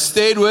if the you next-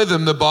 stayed with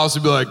him, the boss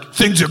would be like,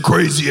 things are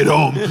crazy at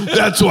home.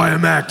 That's why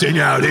I'm acting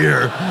out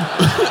here.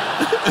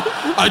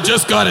 I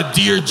just got a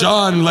Dear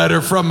John letter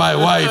from my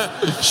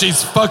wife.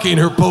 She's fucking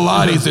her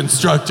Pilates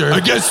instructor. I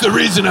guess the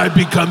reason I've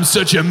become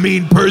such a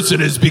mean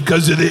person is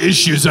because of the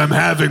issues I'm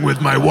having with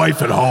my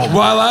wife at home.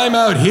 While I'm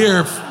out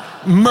here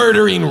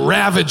murdering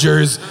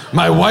ravagers,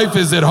 my wife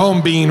is at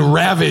home being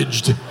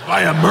ravaged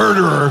By a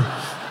murderer.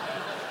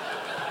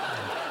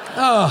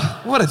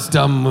 Oh, what a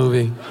dumb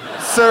movie.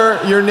 Sir,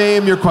 your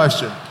name, your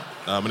question.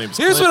 My name's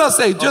Here's Clint. what I'll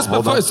say. Just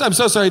hold before, on. I'm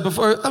so sorry.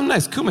 Before, oh,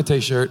 nice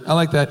Kumite shirt. I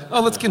like that.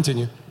 Oh, let's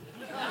continue.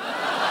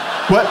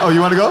 What? Oh, you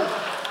want to go?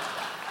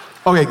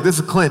 Okay, this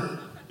is Clint.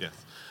 Yes.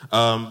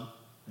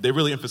 They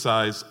really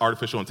emphasize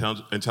artificial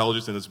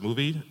intelligence in this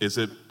movie. Is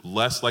it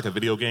less like a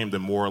video game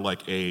than more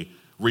like a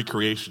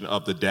recreation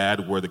of The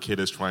Dad, where the kid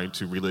is trying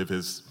to relive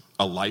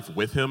a life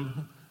with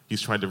him?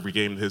 He's trying to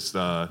regain his...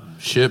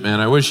 Shit, man,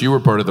 I wish you were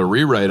part of the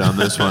rewrite on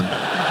this one.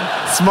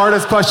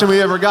 Smartest question we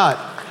ever got.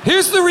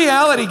 Here's the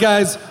reality,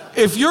 guys.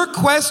 If your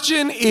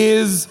question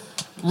is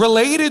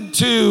related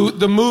to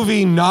the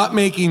movie not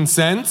making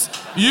sense,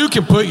 you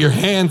can put your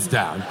hands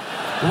down.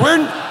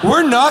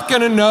 We're not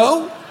gonna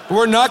know.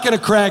 We're not gonna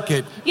crack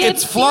it. Yeah,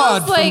 It's it feels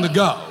flawed from like- the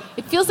go.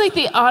 It feels like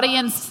the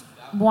audience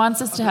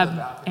wants us to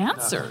have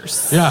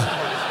answers.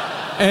 Yeah.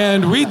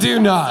 And we do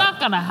It's not. not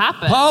gonna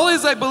happen. Paul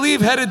is, I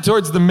believe, headed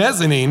towards the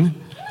mezzanine.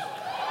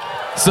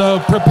 So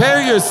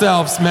prepare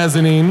yourselves,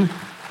 mezzanine.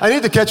 I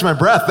need to catch my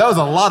breath. That was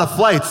a lot of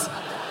flights.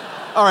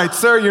 All right,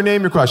 sir, your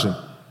name, your question.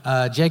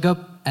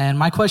 Jacob, and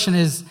my question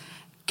is,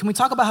 can we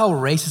talk about how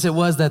racist it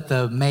was that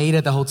the maid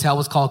at the hotel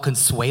was called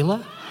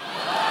Consuela?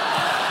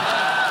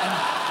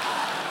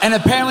 And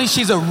apparently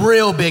she's a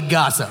real big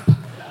gossip.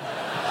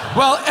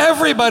 Well,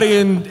 everybody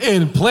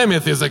in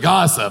Plymouth is a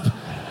gossip.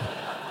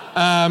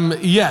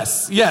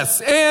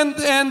 Yes.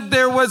 And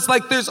there was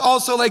like, there's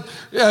also like,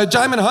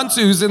 Jaimin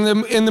Hunsu, who's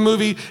in the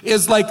movie,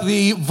 is like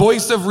the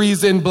voice of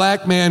reason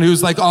black man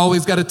who's like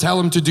always got to tell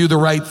him to do the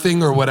right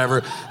thing or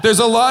whatever. There's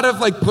a lot of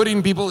like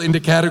putting people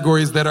into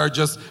categories that are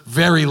just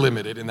very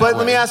limited in that But way.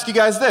 let me ask you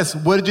guys this.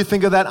 What did you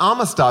think of that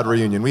Amistad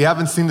reunion? We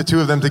haven't seen the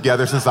two of them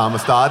together since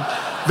Amistad.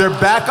 They're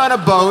back on a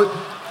boat.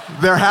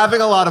 They're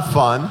having a lot of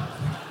fun.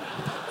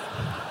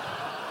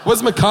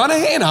 Was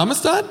McConaughey in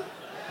Amistad?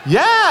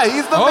 Yeah,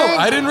 he's the main.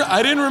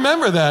 I didn't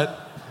remember that.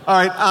 All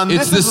right,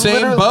 It's this the is same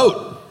literally-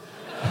 boat.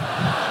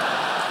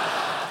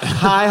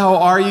 Hi, how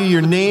are you?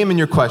 Your name and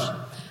your question.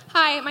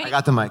 Hi, I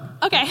got the mic.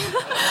 Okay.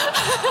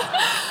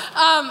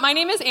 My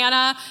name is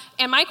Anna,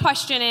 and my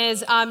question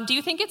is, do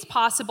you think it's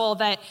possible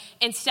that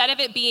instead of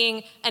it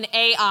being an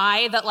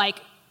AI that like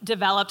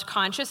developed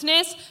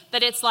consciousness,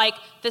 that it's like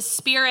the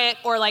spirit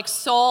or like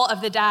soul of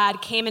the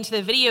dad came into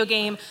the video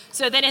game,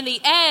 so then in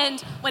the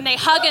end, when they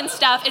hug and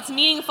stuff, it's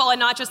meaningful and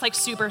not just like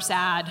super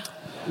sad?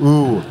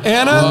 Ooh.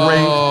 Anna?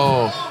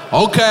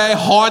 Oh, okay,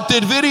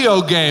 haunted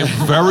video game.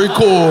 Very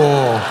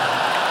cool.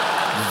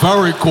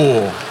 Very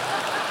cool.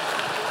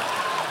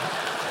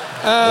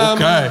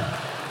 Okay.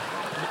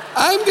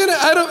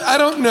 I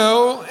don't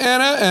know,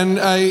 Anna, and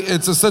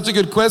it's such a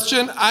good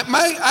question.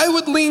 I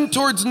would lean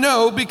towards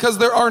no because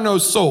there are no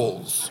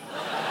souls.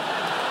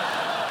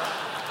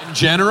 In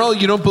general,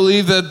 you don't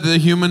believe that the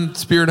human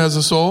spirit has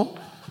a soul?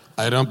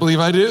 I don't believe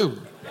I do.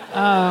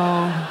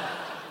 Oh,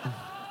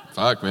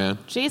 Fuck, man.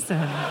 Jason.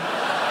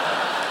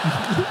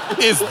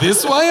 Is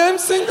this why I'm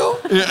single?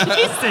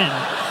 Jason.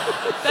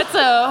 That's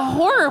a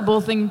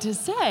horrible thing to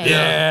say.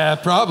 Yeah,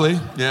 probably.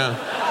 Yeah.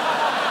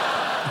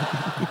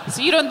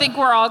 So you don't think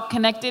we're all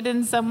connected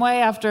in some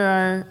way after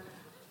our...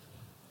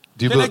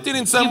 Do you Connected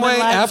in some Human way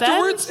lives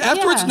afterwards? end?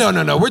 Afterwards?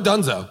 Yeah. No, we're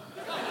donezo.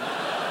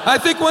 I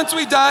think once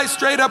we die,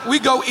 straight up, we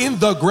go in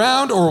the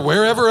ground or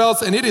wherever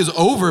else, and it is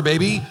over,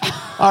 baby.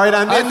 All right,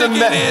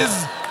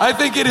 I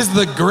think it is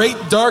the great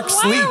dark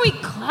Why sleep. are we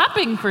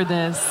clapping for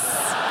this?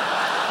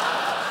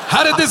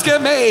 How did this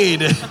get made?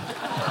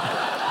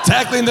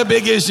 Tackling the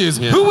big issues.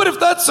 Yeah. Who would have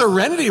thought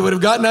Serenity would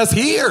have gotten us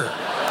here?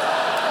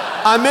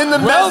 I'm in the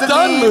Well mezzanine.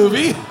 done,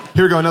 movie.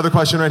 Here we go, another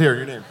question right here.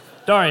 Your name.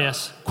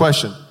 Darius.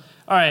 Question.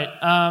 All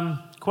right.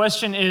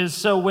 Question is,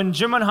 so when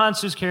Jimon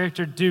Hansu's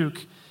character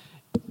Duke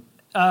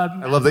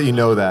I love that you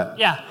know that.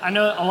 Yeah, I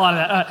know a lot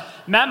of that.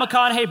 Matt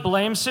McConaughey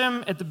blames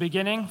him at the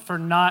beginning for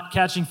not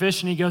catching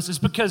fish, and he goes, "It's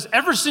because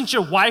ever since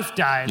your wife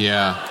died."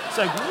 Yeah. It's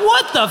like,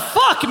 what the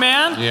fuck,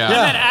 man? Yeah. And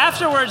then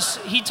afterwards,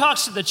 he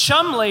talks to the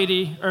chum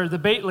lady, or the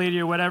bait lady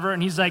or whatever,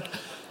 and she's like,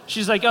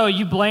 "Oh,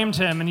 you blamed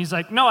him." And he's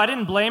like, "No, I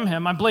didn't blame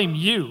him. I blame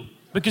you,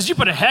 because you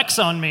put a hex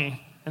on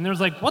me." And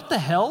there's like, what the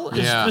hell is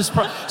this?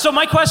 So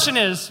my question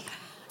is,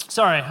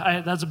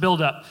 that's a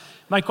build-up.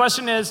 My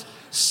question is,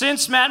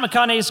 since Matt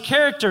McConaughey's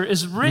character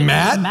is written...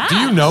 Matt? Do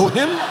you know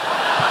him? I'm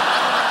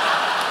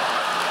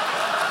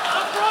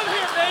from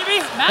here, baby.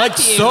 Like,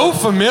 so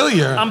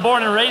familiar. I'm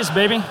born and raised,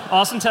 baby.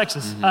 Austin,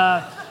 Texas.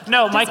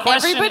 No, my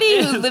question everybody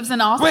is... who lives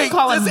in Austin Wait,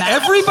 call him does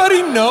Matt?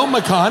 everybody know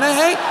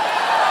McConaughey?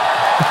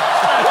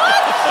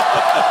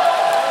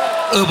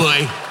 Oh,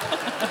 boy.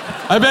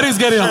 I bet he's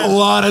getting a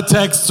lot of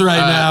texts right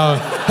now.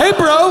 Hey,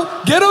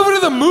 bro, get over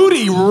to the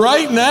Moody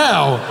right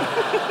now.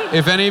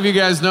 If any of you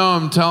guys know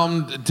him,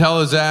 tell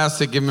his ass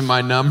to give me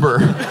my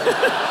number.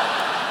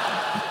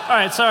 All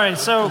right, sorry.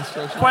 So,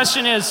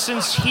 question is,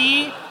 since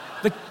the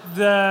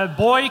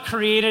boy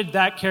created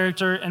that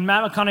character, and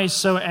Matt McConaughey's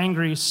so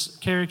angry,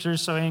 character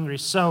is so angry.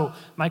 So,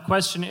 my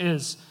question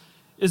is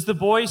the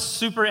boy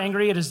super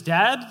angry at his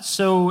dad?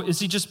 So, is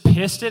he just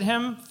pissed at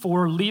him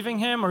for leaving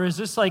him, or is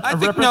this like a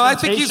representation? No, I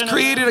think he's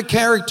created a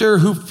character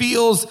who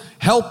feels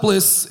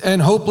helpless and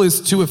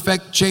hopeless to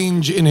affect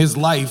change in his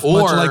life,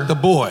 much like the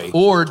boy.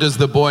 Or does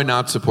the boy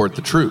not support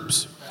the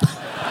troops?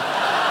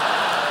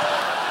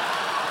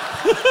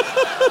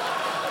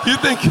 You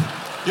think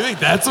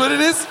that's what it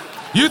is?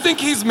 You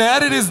think he's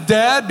mad at his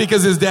dad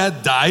because his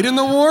dad died in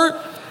the war?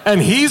 And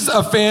he's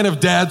a fan of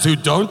dads who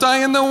don't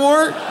die in the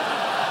war?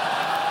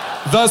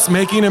 Thus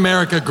making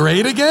America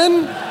great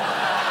again?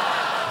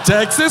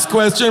 Texas,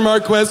 question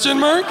mark, question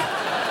mark?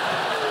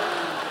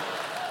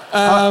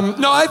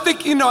 No, I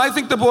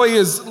think the boy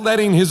is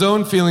letting his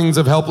own feelings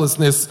of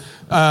helplessness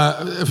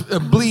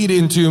bleed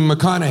into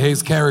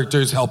McConaughey's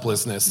character's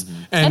helplessness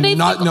and I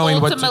not think knowing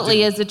what to do.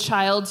 ultimately, as a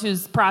child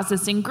who's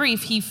processing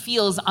grief, he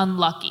feels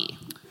unlucky.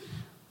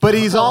 But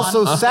he's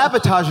also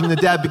sabotaging the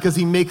dad because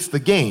he makes the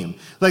game.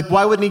 Like,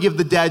 why wouldn't he give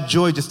the dad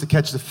joy just to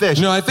catch the fish?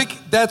 No, I think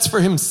that's for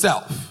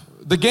himself.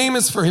 The game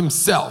is for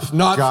himself,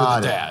 not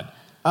for the dad.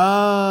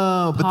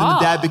 Oh, but then the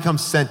dad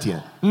becomes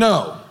sentient.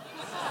 No.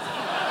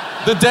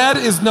 The dad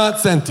is not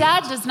sentient.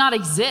 Dad does not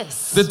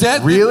exist. The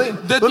dad... Really?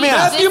 Let me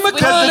ask, Matthew does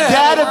McConaughey... the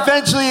dad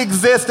eventually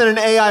exist in an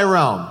AI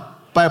realm?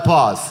 By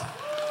applause.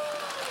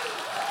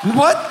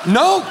 What?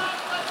 No.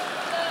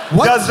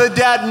 What? Does the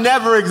dad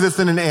never exist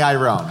in an AI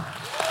realm?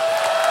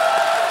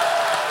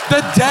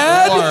 The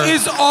dad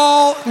is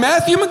all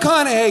Matthew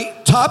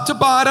McConaughey, top to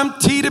bottom,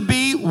 T to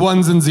B,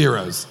 ones and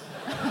zeros.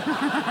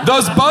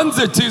 Those buns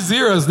are 2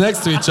 zeros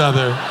next to each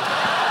other.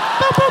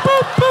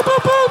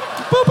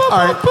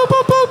 All right.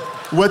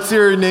 What's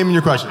your name and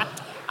your question?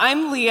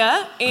 I'm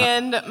Leah,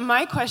 and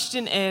my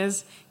question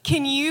is,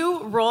 can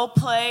you role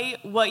play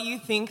what you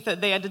think that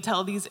they had to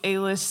tell these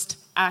A-list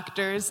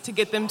actors to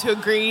get them to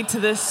agree to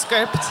this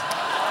script?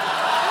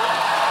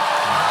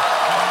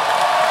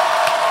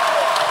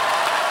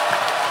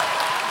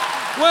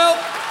 Well,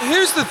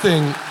 here's the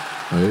thing.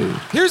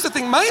 Here's the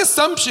thing. My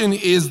assumption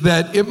is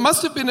that it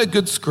must have been a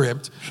good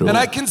script, and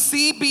I can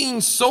see being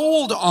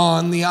sold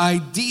on the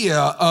idea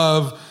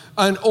of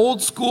an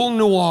old school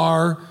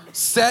noir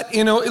set,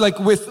 like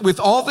with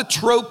all the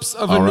tropes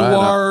of a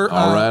noir.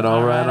 All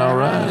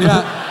right.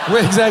 Yeah,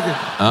 exactly.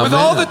 With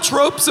all the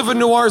tropes of a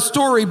noir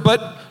story,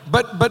 but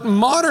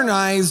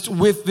modernized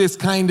with this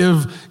kind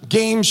of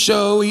game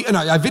show,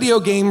 a video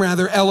game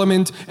rather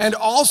element, and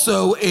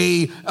also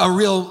a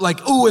real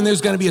and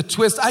there's going to be a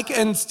twist.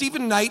 And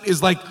Stephen Knight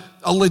is like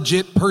a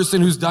legit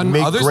person who's done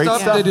other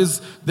stuff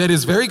that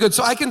is very good.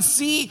 So I can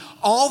see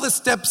all the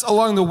steps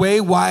along the way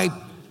why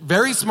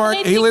very smart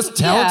A-list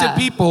talented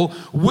people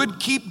would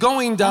keep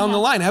going down the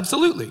line.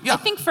 Absolutely. Yeah. I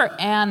think for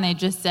Anne, they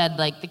just said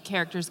the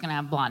character's gonna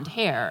have blonde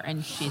hair,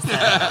 and she said,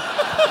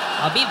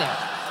 "I'll be there.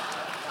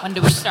 When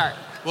do we start?"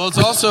 Well, it's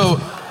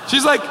also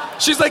she's like,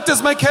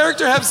 does my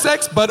character have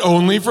sex, but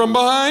only from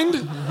behind?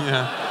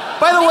 Yeah.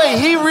 By the way,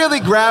 he really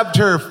grabbed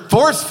her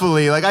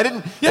forcefully.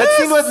 That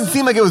scene doesn't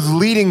seem like it was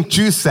leading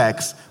to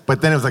sex,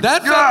 but then it was like,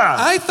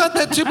 I thought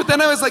that too, but then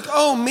I was like,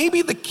 oh,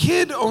 maybe the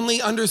kid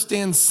only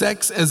understands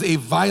sex as a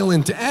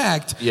violent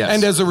act,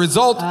 and as a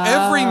result,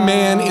 every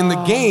man in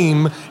the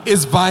game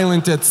is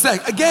violent at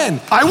sex. Again,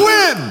 I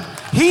win!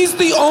 He's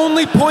the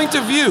only point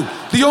of view.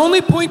 The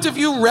only point of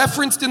view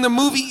referenced in the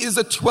movie is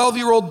a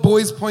 12-year-old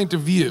boy's point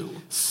of view.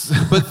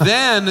 But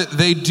then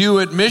they do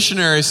it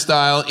missionary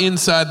style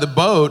inside the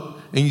boat,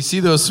 and you see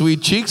those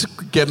sweet cheeks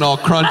getting all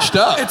crunched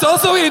up. It's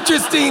also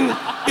interesting.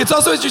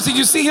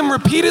 You see him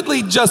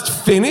repeatedly just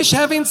finish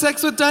having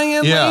sex with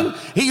Diane Lane.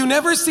 You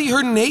never see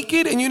her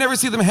naked, and you never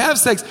see them have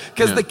sex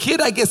because the kid,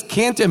 I guess,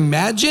 can't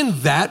imagine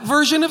that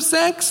version of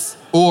sex.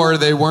 Or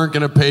they weren't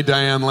going to pay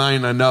Diane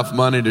Lane enough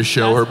money to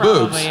show her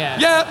boobs.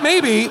 Yeah,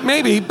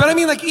 maybe. But I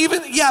mean, like,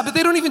 but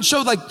they don't even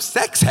show, like,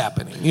 sex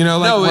happening, you know?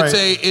 Like, No,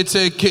 it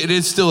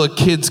is still a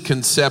kid's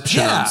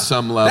conception on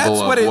some level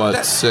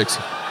sex.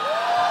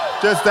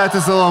 That's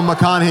just a little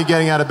McConaughey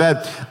getting out of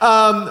bed.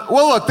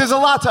 Well, look, there's a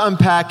lot to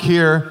unpack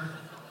here.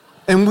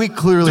 And we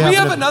clearly Do we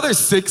have another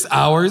 6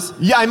 hours?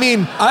 Yeah, I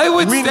mean, I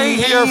would we stay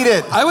need here.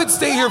 it. I would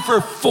stay here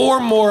for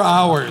 4 more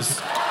hours.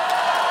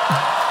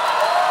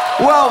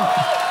 Well,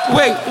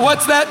 wait,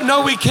 what's that?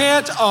 No, we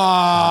can't.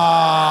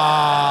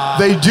 Aww.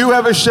 They do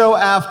have a show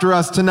after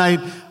us tonight.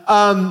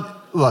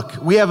 Look,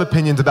 we have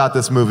opinions about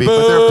this movie,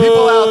 but there are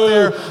people out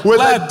there with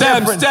Let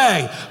them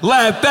stay.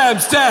 Let them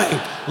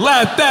stay.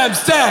 Let them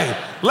stay.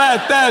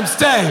 Let them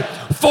stay.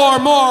 4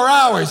 more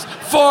hours.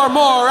 4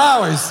 more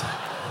hours.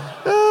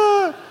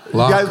 You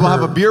guys will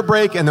have a beer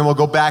break, and then we'll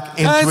go back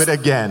into it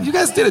again. You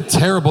guys did a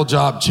terrible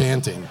job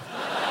chanting.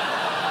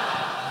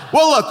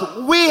 Well,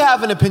 look, we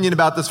have an opinion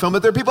about this film,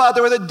 but there are people out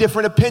there with a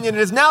different opinion.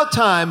 It is now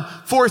time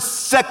for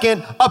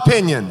Second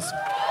Opinions.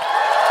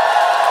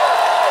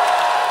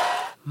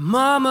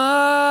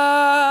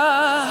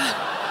 Mama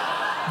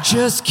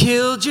just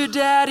killed your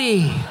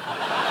daddy.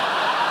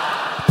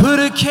 Put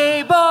a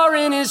K-bar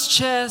in his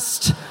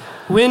chest.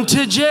 Went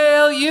to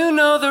jail, you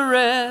know the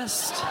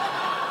rest.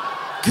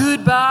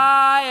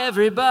 Goodbye,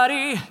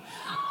 everybody.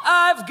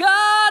 I've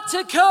got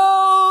to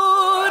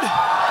code.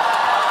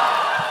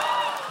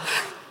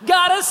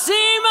 Gotta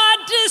see my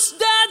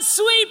dad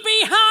sweep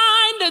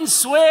behind and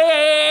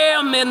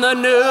swim in the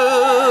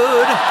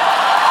nude.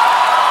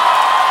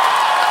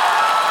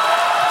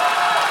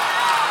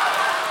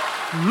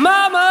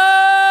 Mama,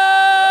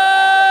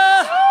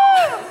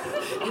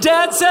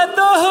 Dad set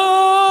the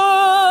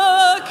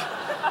hook,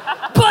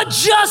 but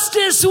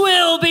justice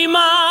will be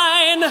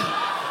mine.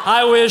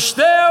 I wish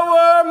there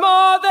were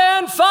more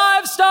than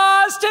 5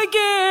 stars to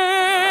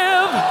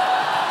give.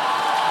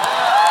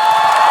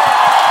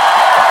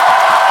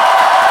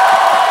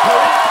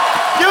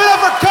 Give it up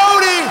for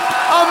Cody!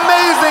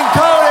 Amazing,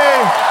 Cody!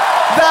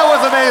 That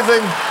was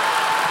amazing.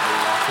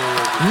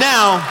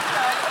 Now,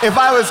 if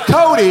I was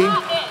Cody,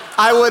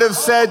 I would have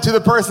said to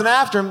the person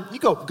after him, you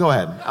go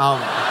ahead.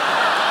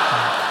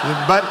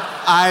 But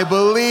I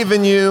believe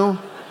in you.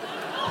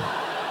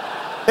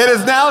 It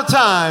is now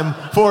time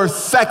for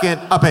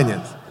Second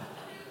Opinions.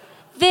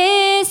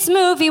 This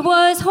movie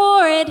was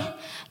horrid.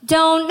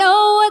 Don't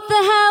know what the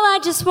hell I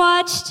just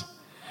watched.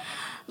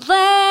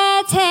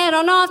 Let's head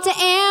on off to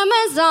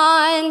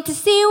Amazon to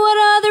see what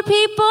other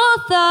people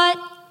thought.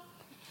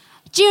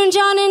 June,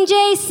 John, and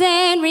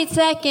Jason read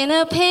Second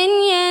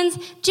Opinions.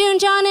 June,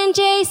 John, and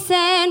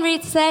Jason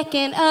read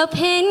Second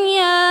Opinions.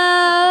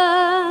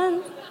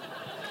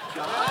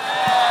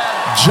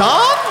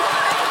 John?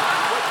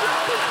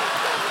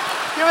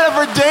 Give it up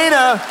for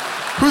Dana,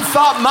 who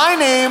thought my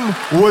name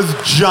was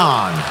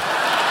John.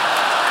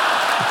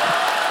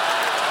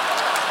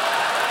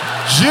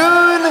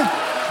 June,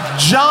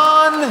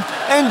 John,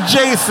 and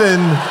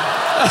Jason,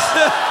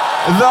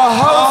 the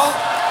host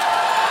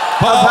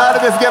of How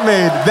Did This Get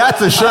Made?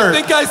 That's a shirt. I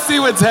think I see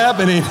what's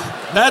happening.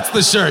 That's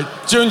the shirt.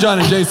 June, John,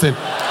 and Jason.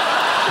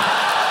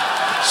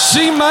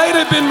 She might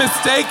have been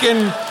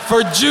mistaken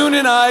for June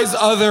and I's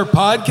other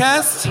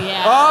podcast.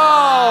 Yeah.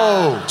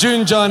 Oh!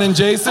 June, John, and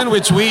Jason,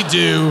 which we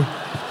do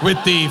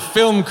with the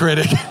film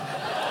critic.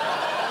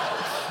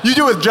 You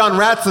do with John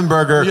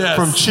Ratzenberger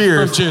from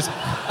Cheers. From Cheers.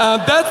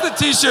 That's the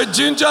t-shirt,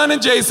 June, John,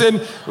 and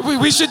Jason.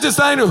 We should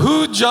decide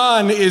who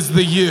John is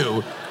the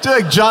you.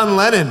 Like John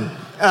Lennon.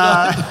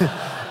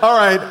 All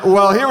right,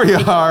 well, here we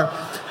are.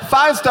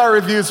 5-star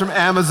reviews from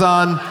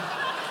Amazon.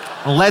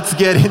 Let's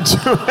get into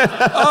it.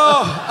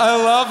 Oh, I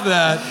love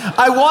that.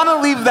 I want to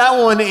leave that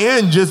one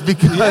in just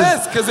because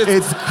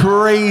it's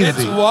crazy.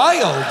 It's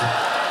wild.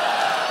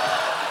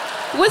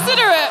 Was it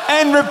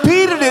And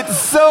repeated it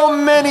so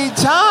many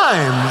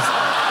times.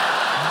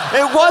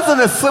 It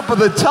wasn't a slip of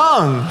the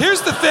tongue.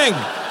 Here's the thing.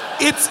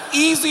 It's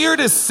easier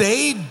to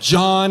say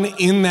John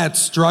in that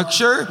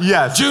structure.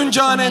 Yes. June,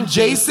 John, and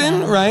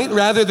Jason, right?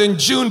 Rather than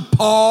June,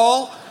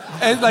 Paul.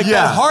 And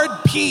that hard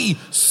P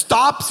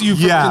stops you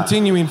from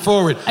continuing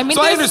forward. I mean,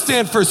 so I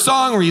understand for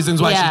song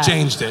reasons why she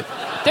changed it.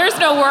 There's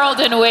no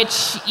world in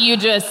which you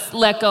just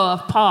let go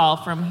of Paul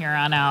from here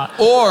on out.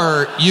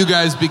 Or you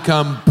guys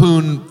become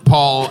Poon,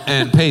 Paul,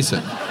 and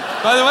Payson.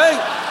 By the way,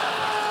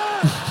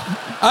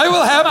 I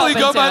will happily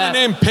go by the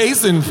name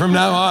Payson from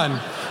now on.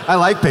 I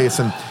like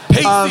Payson.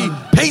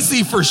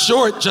 Pacey for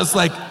short, just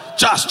like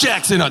Josh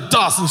Jackson on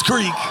Dawson's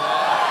Creek.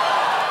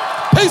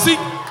 Pacey.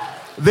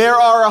 There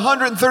are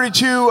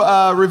 132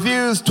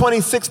 reviews,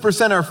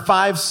 26% are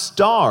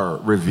 5-star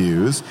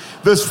reviews.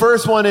 This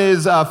first one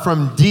is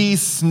from D.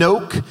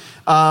 Snoke,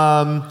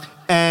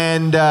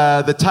 and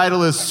the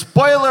title is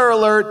Spoiler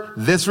Alert,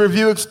 this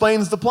review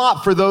explains the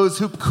plot for those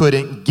who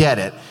couldn't get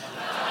it.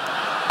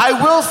 I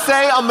will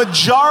say a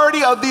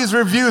majority of these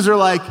reviews are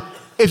like,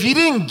 if you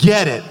didn't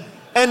get it,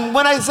 and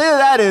when I say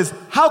that is,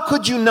 how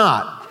could you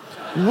not?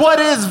 What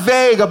is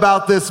vague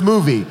about this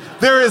movie?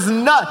 There is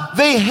not,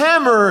 they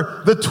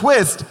hammer the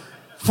twist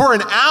For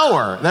an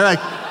hour. They're like,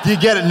 do you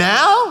get it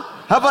now?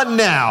 How about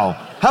now?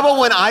 How about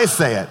when I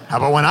say it? How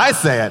about when I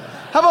say it?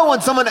 How about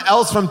when someone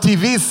else from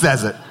TV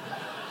says it?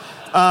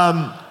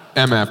 M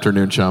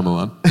Afternoon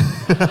Shyamalan.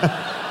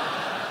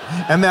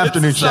 M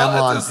Afternoon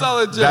Shyamalan. It's a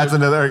solid joke. That's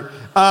another.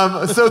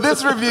 So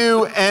this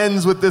review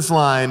ends with this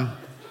line.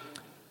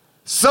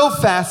 So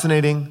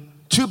fascinating.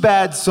 Too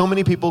bad so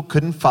many people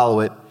couldn't follow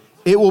it.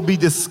 It will be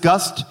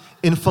discussed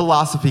in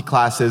philosophy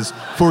classes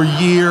for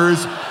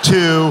years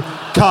to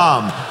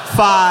come.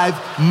 5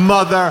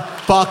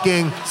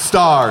 motherfucking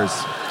stars.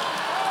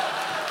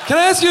 Can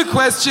I ask you a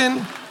question?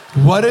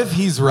 What if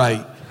he's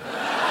right?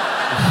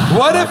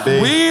 What if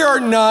we are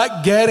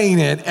not getting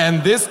it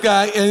and this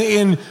guy,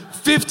 in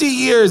 50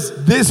 years,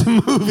 this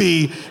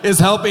movie is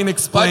helping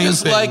explain I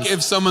just things? like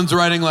if someone's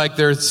writing like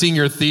their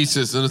senior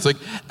thesis and it's like,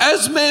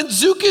 as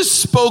Mantzoukas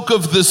spoke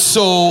of the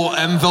soul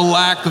and the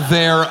lack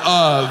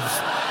thereof,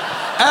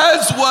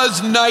 as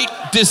was Knight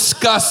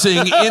discussing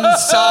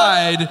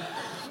inside.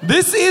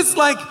 This is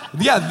like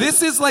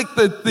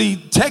the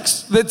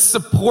text that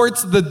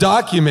supports the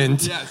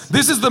document. Yes.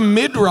 This is the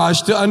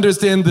midrash to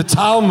understand the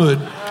Talmud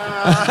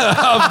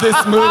of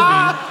this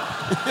movie.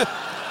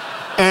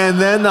 And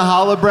then the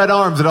hollow bread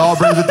arms. It all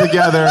brings it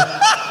together.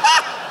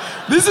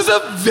 This is a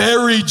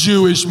very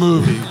Jewish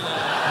movie.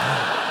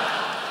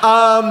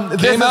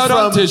 Came out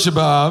on Tisha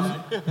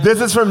B'Av.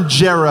 This is from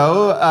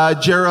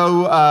Jero.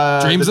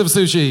 Dreams of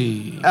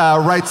Sushi.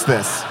 Writes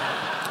this.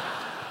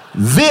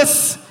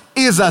 This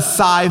is a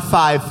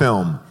sci-fi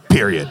film,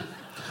 period.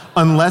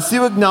 Unless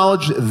you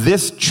acknowledge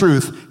this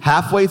truth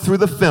halfway through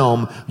the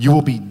film, you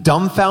will be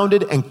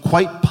dumbfounded and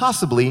quite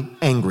possibly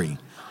angry.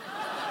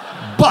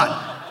 But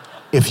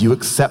if you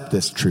accept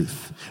this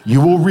truth, you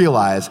will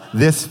realize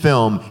this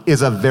film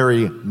is a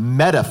very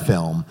meta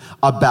film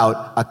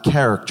about a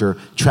character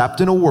trapped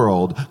in a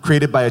world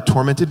created by a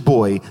tormented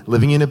boy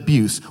living in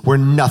abuse where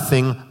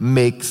nothing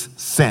makes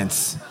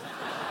sense.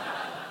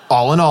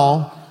 All in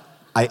all,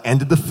 I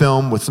ended the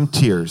film with some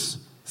tears.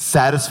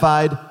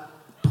 Satisfied,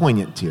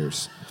 poignant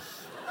tears.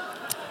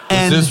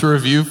 Is this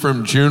review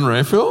from June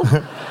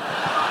Rayfield?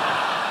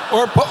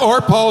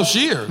 or Paul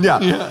Scheer. Yeah.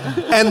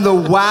 And the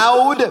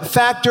wowed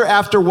factor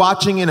after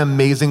watching an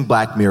amazing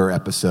Black Mirror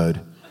episode.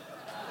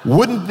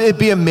 Wouldn't it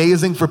be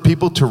amazing for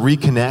people to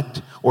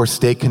reconnect or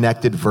stay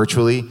connected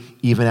virtually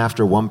even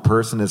after one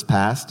person has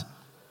passed?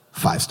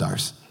 5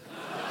 stars.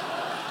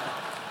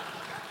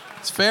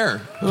 It's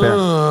fair.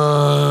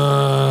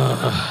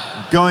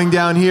 Going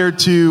down here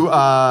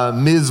to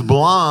Ms.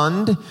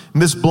 Blonde.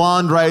 Miss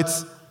Blonde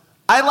writes,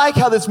 I like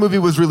how this movie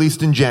was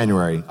released in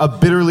January, a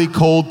bitterly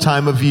cold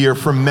time of year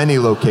for many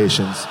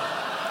locations.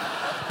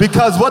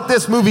 Because what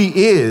this movie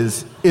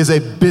is a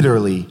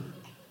bitterly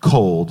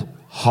cold,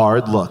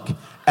 hard look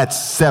at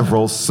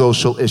several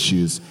social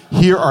issues.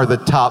 Here are the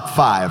top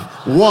 5.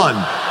 1.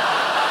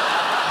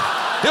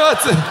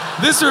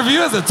 This review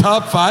has a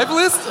top 5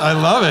 list? I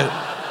love it.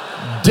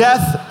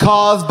 Death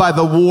caused by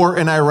the war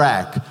in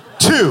Iraq.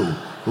 2,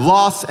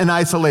 loss and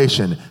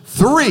isolation.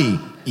 3,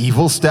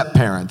 evil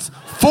step-parents.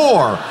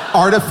 4,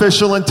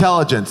 artificial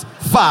intelligence.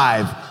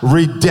 5,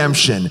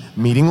 redemption.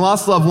 Meeting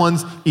lost loved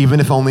ones, even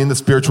if only in the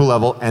spiritual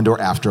level and or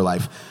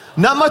afterlife.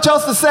 Not much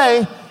else to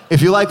say.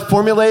 If you like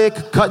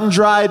formulaic, cut and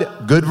dried,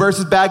 good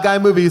versus bad guy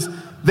movies,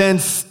 then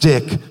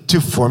stick to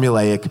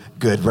formulaic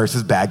good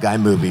versus bad guy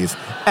movies,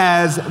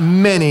 as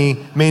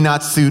many may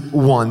not suit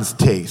one's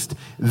taste.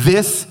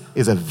 This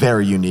is a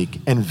very unique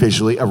and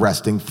visually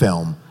arresting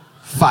film.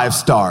 5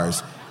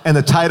 stars. And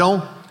the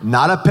title,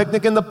 Not a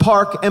Picnic in the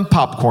Park and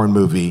Popcorn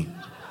Movie.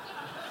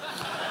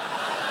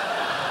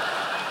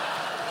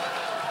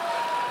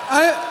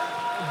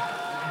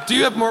 Do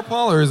you have more,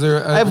 Paul, or is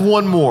there... I have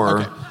one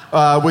more,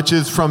 which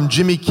is from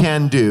Jimmy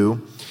Can Do.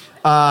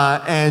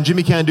 And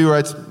Jimmy Can Do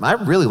writes, I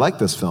really like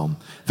this film.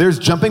 There's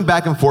jumping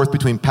back and forth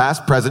between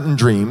past, present, and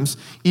dreams.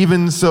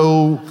 Even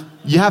so,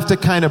 you have to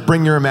kind of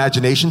bring your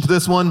imagination to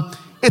this one.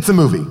 It's a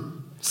movie.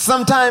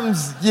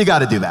 Sometimes you got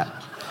to do that.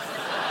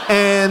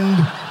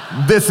 And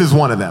this is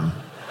one of them.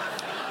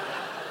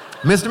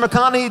 Mr.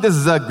 McConaughey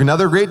does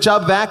another great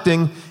job of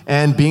acting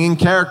and being in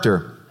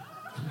character.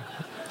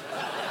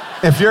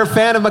 If you're a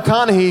fan of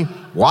McConaughey,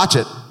 watch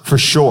it for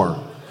sure.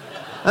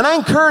 And I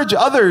encourage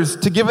others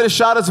to give it a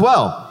shot as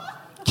well.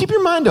 Keep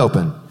your mind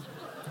open.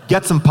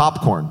 Get some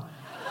popcorn.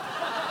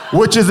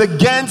 Which is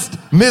against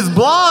Ms.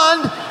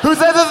 Blonde, who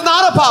says it's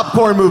not a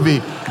popcorn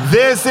movie.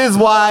 This is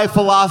why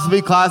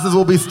philosophy classes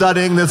will be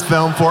studying this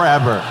film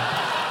forever.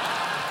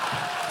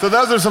 So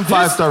those are some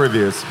 5-star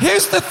reviews.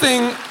 Here's the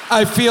thing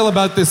I feel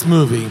about this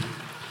movie,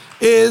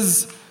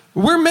 is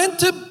we're meant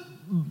to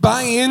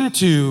buy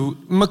into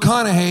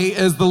McConaughey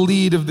as the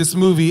lead of this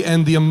movie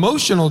and the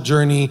emotional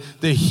journey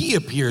that he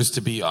appears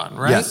to be on,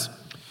 right? Yes.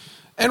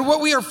 And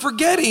what we are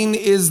forgetting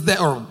is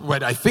that, or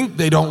what I think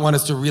they don't want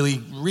us to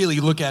really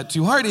look at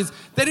too hard, is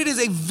that it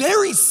is a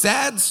very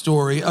sad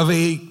story of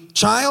a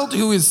child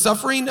who is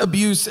suffering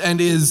abuse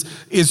and is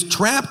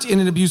trapped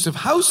in an abusive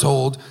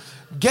household,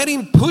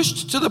 getting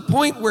pushed to the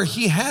point where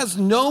he has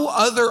no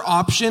other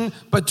option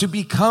but to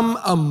become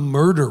a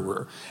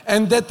murderer.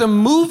 And that the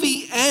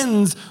movie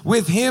ends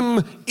with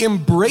him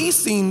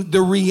embracing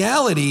the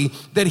reality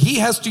that he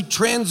has to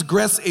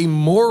transgress a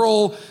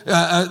moral,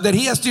 that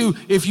he has to,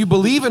 if you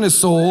believe in a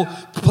soul,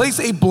 place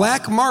a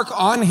black mark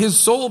on his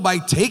soul by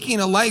taking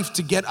a life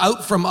to get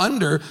out from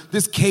under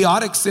this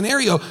chaotic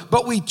scenario.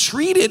 But we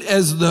treat it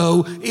as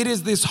though it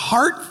is this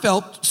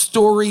heartfelt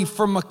story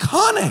for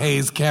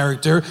McConaughey's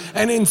character,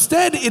 and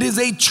instead it is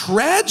a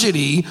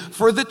tragedy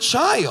for the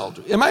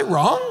child. Am I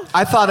wrong?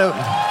 I thought it...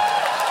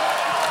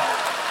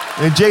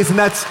 Jason,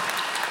 that's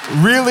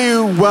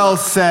really well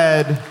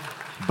said,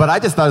 but I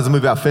just thought it was a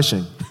movie about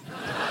fishing.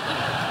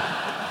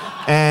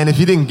 And if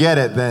you didn't get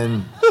it,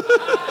 then...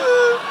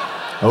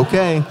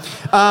 Okay.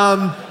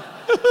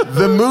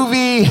 The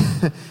movie,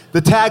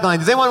 the tagline,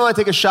 does anyone want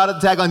to take a shot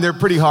at the tagline? They're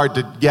pretty hard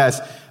to guess.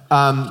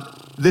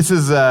 This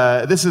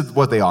is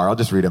what they are. I'll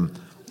just read them.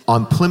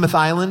 On Plymouth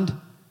Island,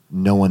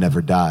 no one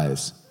ever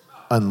dies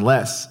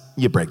unless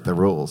you break the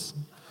rules.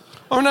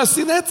 Oh, now,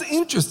 see, that's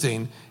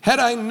interesting. Had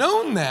I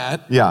known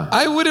that,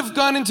 I would have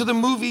gone into the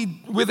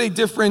movie with a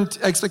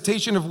different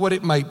expectation of what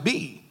it might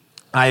be.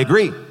 I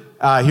agree.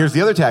 Here's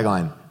the other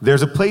tagline.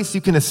 There's a place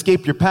you can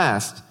escape your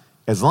past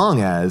as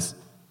long as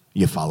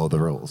you follow the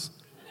rules.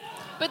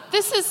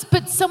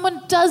 But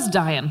someone does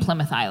die on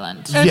Plymouth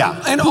Island.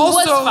 And who also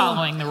was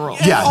following the rules.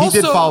 Yeah, he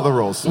did follow the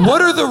rules.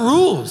 What are the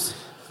rules?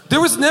 There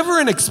was never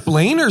an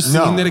explainer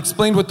scene that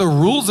explained what the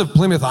rules of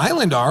Plymouth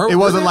Island are. It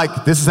wasn't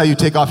like, this is how you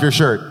take off your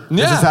shirt.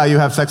 This is how you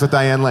have sex with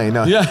Diane Lane.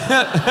 No.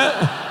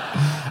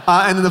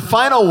 And then the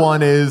final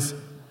one is,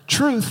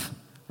 truth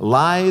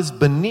lies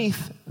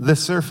beneath the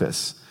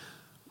surface.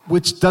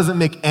 Which doesn't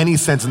make any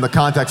sense in the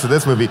context of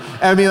this movie.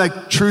 I mean,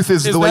 like, truth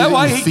is the way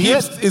that you see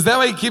it. Is that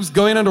why he keeps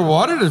going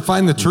underwater to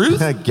find the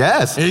truth? I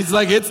guess. He's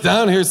like, it's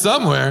down here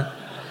somewhere.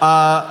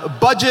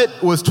 Budget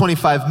was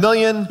 $25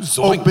 million.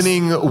 Zoinks.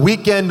 Opening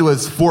weekend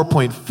was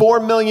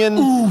 $4.4 million.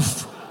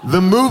 Oof.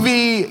 The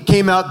movie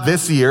came out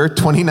this year,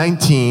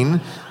 2019.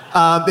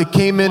 It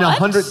came in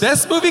 100.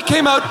 This movie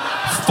came out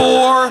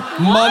 4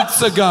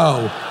 months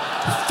ago.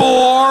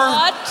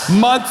 4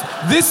 months.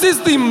 This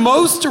is the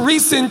most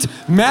recent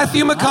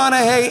Matthew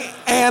McConaughey,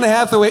 Anne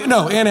Hathaway.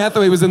 No, Anne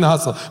Hathaway was in The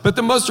Hustle, but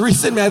the most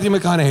recent Matthew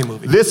McConaughey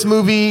movie. This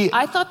movie.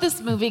 I thought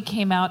this movie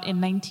came out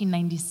in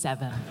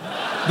 1997.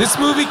 This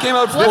movie came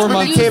out 4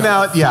 months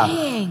ago.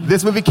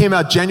 This movie came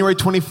out January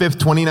 25th,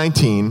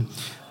 2019.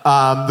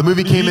 The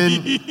movie came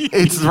in,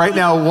 it's right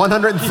now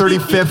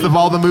 135th of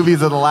all the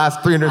movies of the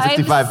last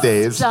 365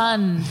 days.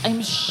 I'm stunned. I'm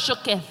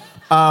shooketh.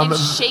 I'm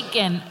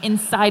shaken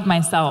inside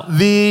myself.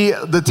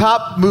 The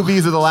top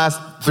movies of the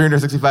last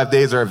 365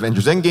 days are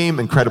Avengers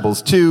Endgame,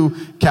 Incredibles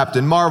 2,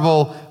 Captain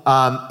Marvel.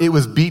 It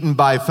was beaten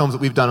by films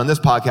that we've done on this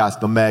podcast,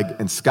 The Meg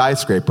and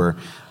Skyscraper.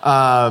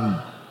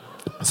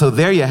 So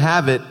there you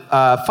have it.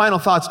 Final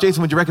thoughts.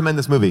 Jason, would you recommend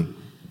this movie?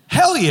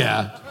 Hell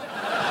yeah.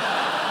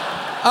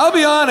 I'll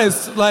be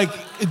honest, like,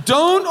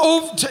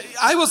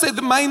 I will say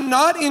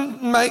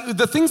that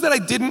the things that I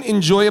didn't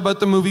enjoy about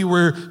the movie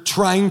were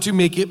trying to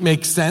make it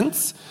make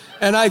sense.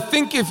 And I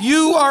think if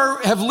you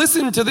have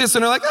listened to this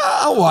and are like,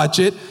 I'll watch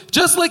it,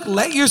 just like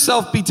let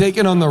yourself be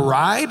taken on the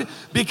ride,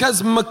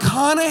 because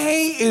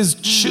McConaughey is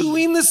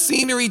chewing the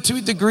scenery to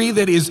a degree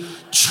that is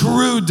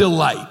true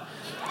delight.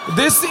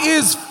 This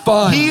is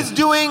fun. He's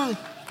doing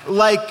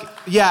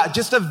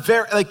just a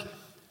very,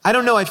 I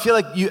don't know, I feel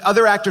like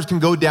other actors can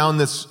go down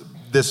this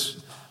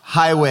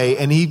highway,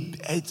 and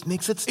it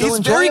makes it still enjoyable.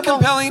 He's very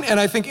compelling, and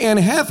I think Anne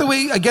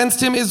Hathaway against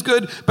him is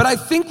good. But I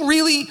think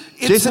really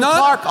it's Jason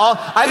not.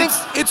 Clarke,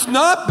 it's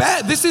not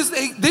bad. This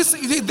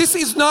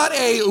is not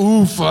a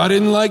oof. I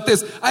didn't like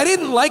this. I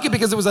didn't like it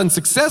because it was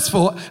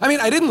unsuccessful. I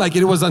mean, I didn't like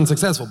it. It was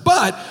unsuccessful,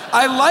 but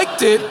I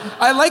liked it.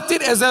 I liked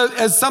it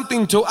as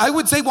something to. I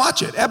would say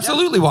watch it.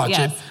 Absolutely watch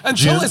it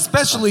until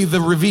especially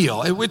the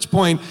reveal. At which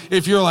point,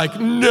 if you're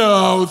like,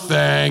 no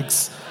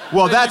thanks.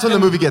 Well, that's when the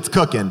movie gets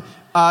cooking.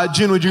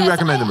 June, would you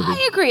recommend the movie?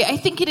 I agree. I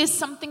think it is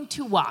something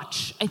to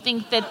watch. I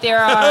think that there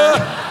are...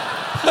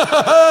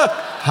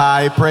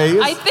 High praise.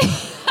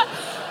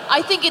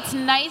 I think it's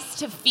nice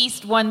to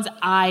feast one's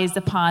eyes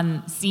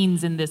upon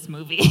scenes in this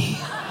movie.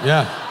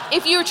 Yeah.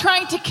 If you're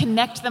trying to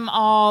connect them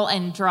all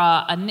and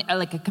draw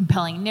a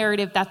compelling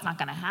narrative, that's not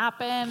going to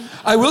happen.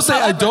 I will say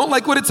I don't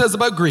like what it says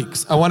about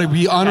Greeks. I want to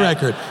be on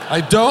record.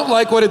 I don't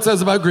like what it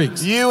says about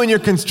Greeks. You and your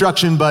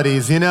construction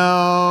buddies, you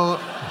know...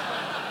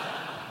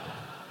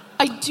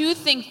 I do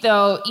think,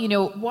 though,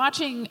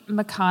 watching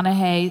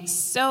McConaughey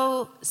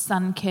so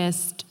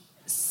sun-kissed,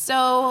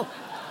 so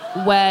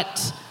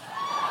wet,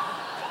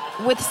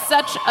 with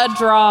such a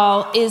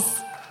drawl, it's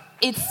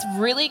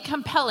really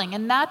compelling,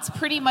 and that's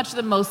pretty much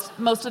the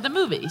most of the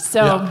movie.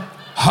 So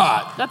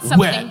hot, that's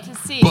something wet to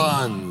see.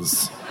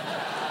 Buns.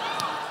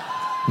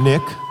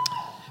 Nick,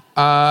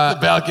 the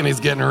balcony's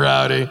getting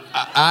rowdy.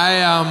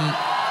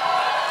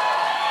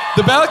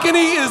 The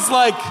balcony is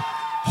like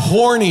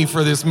horny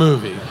for this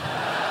movie.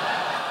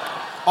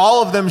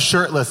 All of them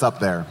shirtless up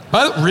there.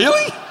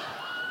 Really?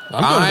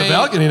 I'm going to the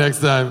balcony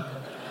next time.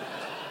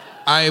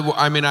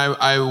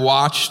 I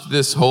watched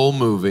this whole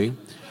movie,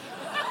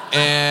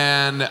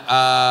 and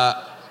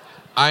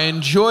I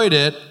enjoyed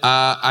it.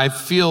 I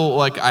feel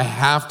like I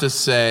have to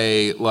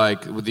say,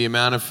 like, with the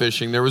amount of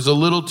fishing, there was a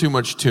little too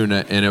much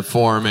tuna in it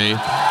for me.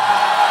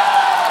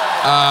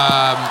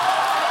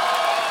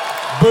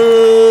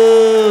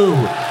 Boo!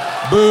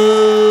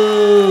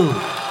 Boo!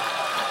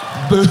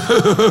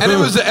 Boo! And it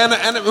was,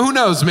 and who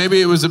knows?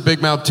 Maybe it was a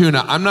big mouth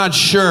tuna. I'm not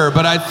sure,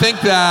 but I think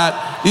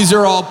that these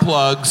are all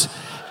plugs.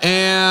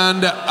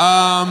 And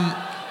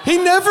he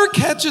never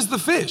catches the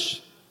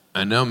fish.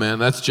 I know, man.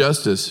 That's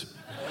justice.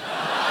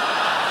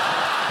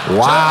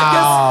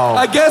 Wow.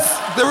 I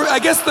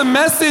guess the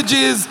message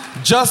is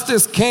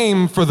justice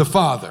came for the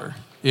father.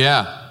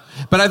 Yeah.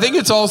 But I think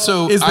it's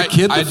also... Is the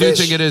kid the I fish?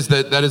 do think it is.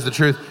 That is the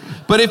truth.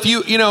 But if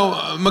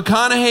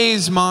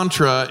McConaughey's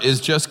mantra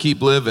is just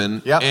keep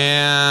living. Yep.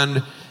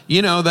 And,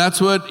 that's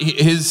what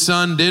his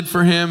son did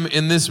for him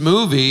in this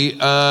movie.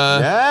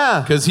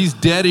 Yeah. Because he's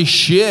dead as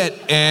shit.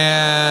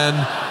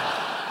 And...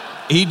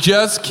 he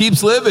just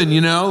keeps living,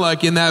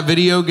 like in that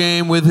video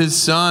game with his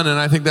son. And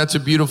I think that's a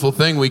beautiful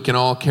thing we can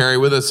all carry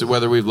with us,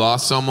 whether we've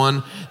lost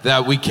someone,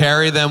 that we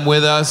carry them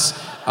with us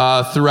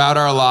throughout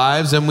our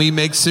lives. And we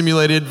make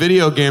simulated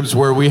video games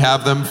where we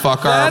have them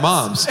fuck our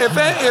moms. If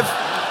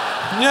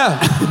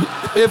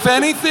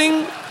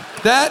anything,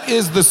 that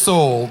is the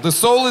soul. The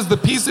soul is the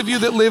piece of you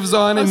that lives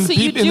on in so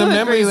you in do the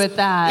memories. agree with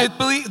that.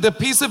 The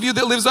piece of you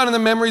that lives on in the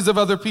memories of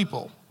other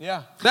people.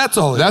 Yeah. That's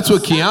all. That's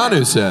what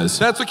Keanu says.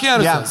 That's what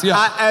Keanu says.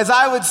 Yeah. As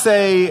I would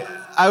say,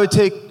 I would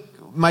take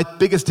my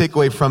biggest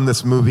takeaway from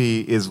this movie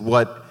is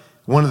what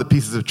one of the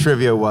pieces of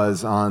trivia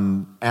was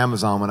on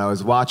Amazon when I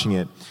was watching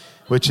it,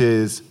 which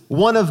is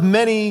one of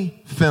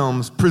many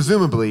films,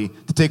 presumably,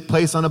 to take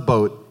place on a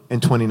boat in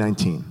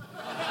 2019.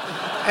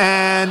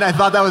 And I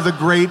thought that was a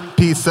great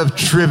piece of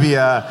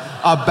trivia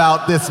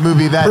about this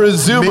movie. That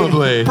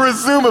presumably.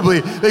 Presumably.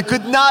 It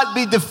could not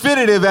be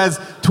definitive as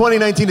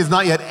 2019 has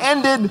not yet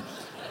ended.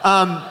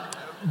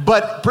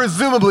 But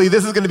presumably,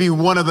 this is going to be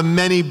one of the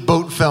many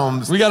boat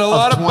films. We got a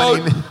lot of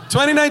boat.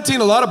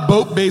 2019, a lot of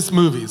boat-based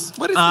movies.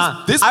 What is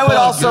this? I would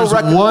also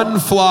recommend one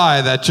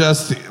fly that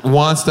just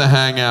wants to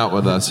hang out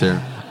with us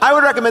here. I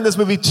would recommend this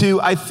movie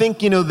too. I think,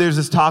 there's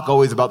this talk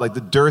always about like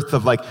the dearth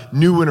of like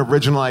new and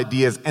original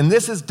ideas. And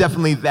this is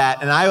definitely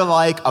that. And I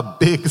like a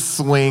big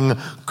swing,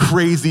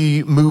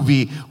 crazy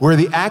movie where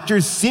the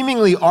actors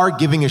seemingly are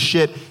giving a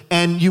shit.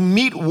 And you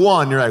meet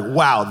one, you're like,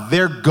 wow,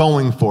 they're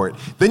going for it.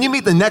 Then you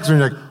meet the next one,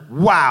 you're like,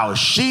 wow,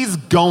 she's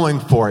going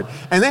for it.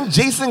 And then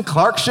Jason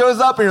Clarke shows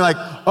up and you're like,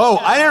 oh,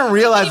 I didn't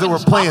realize that we're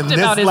playing this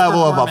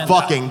level of a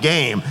fucking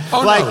game.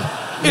 Oh, like, no.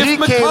 If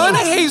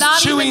McConaughey's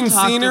chewing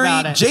scenery,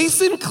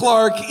 Jason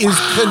Clarke is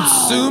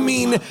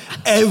consuming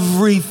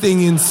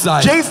everything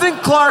inside. Jason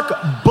Clarke,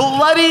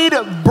 bloodied,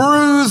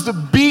 bruised,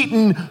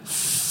 beaten,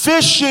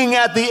 fishing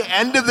at the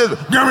end of the...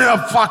 Give me the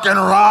fucking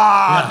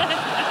rod!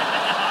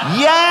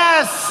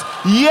 Yes,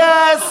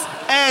 yes,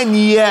 and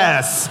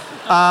yes.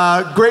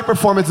 Great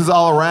performances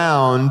all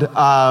around.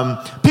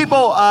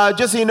 People,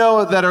 just so you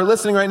know that are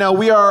listening right now,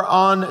 we are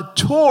on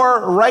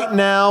tour right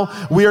now.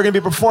 We are going to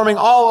be performing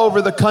all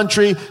over the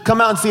country.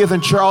 Come out and see us in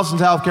Charleston,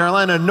 South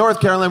Carolina, North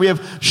Carolina. We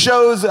have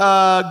shows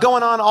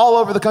going on all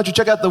over the country.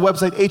 Check out the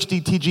website,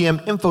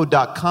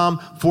 hdtgminfo.com,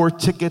 for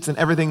tickets and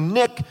everything.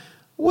 Nick,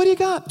 what do you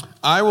got?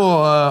 I will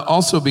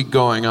also be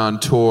going on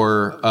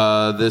tour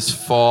this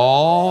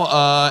fall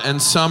and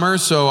summer,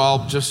 so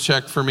I'll just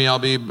check for me. I'll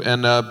be,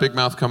 and Big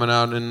Mouth coming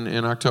out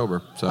in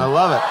October. So I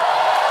love it.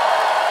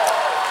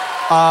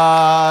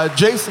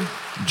 Jason,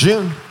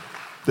 June,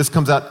 this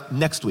comes out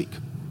next week.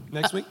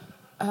 Next week?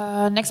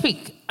 Next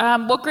week.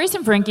 Well, Grace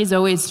and Frankie's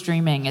always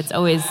streaming. It's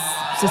always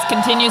just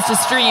continues to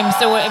stream.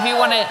 So if you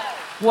want to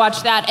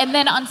watch that. And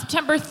then on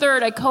September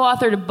 3rd, I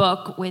co-authored a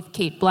book with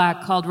Kate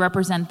Black called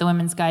Represent the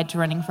Women's Guide to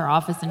Running for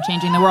Office and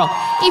Changing the World.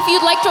 If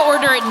you'd like to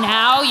order it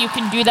now, you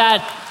can do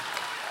that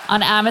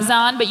on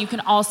Amazon, but you can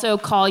also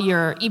call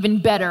your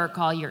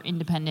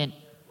independent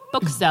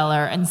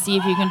bookseller and see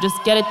if you can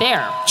just get it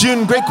there.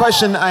 June, great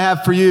question I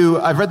have for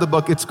you. I've read the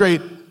book. It's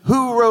great.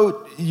 Who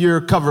wrote your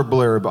cover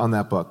blurb on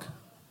that book?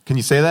 Can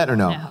you say that or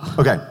no?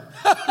 Okay.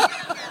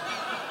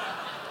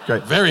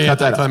 Great. Very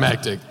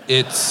anticlimactic.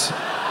 It's...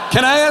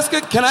 Can I ask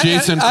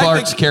Jason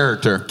Clarke's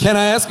character. Can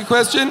I ask a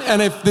question?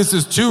 And if this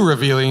is too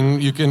revealing,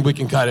 we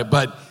can cut it.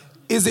 But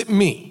is it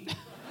me?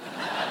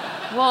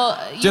 Well,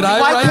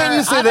 why can't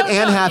you say that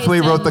Anne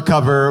Hathaway wrote the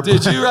cover?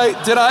 Did you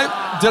write? Did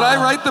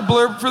I write the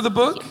blurb for the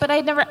book? But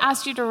I never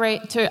asked you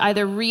to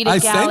either read a I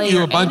galley sent you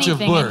or a bunch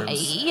anything. of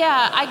blurbs.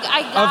 Yeah, I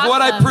got of what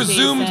them, I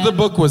presumed Jason. the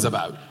book was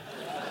about.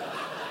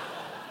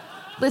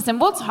 Listen,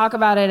 we'll talk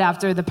about it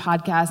after the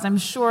podcast. I'm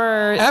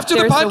sure. After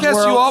the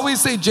podcast, you always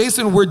say,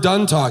 "Jason, we're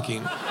done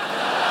talking."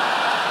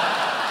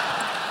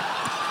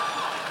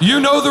 You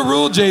know the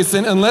rule,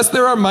 Jason. Unless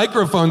there are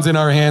microphones in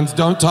our hands,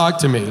 don't talk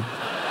to me.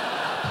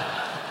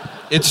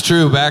 It's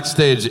true.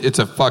 Backstage, it's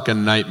a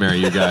fucking nightmare,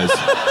 you guys.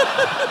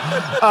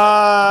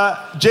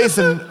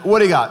 Jason, what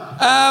do you got?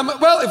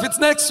 Well, if it's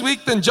next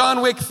week, then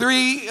John Wick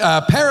 3,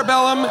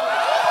 Parabellum,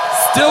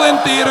 Still in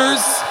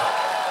theaters.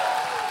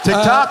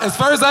 TikTok? As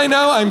far as I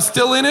know, I'm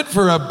still in it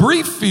for a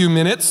brief few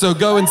minutes, so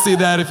go and see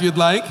that if you'd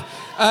like.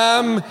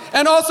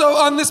 And also,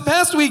 on this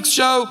past week's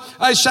show,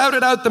 I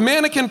shouted out the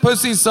Mannequin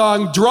Pussy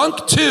song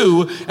Drunk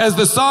 2 as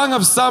the song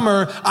of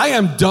summer. I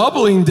am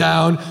doubling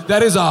down.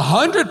 That is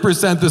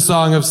 100% the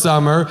song of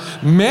summer.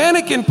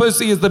 Mannequin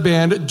Pussy is the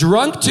band.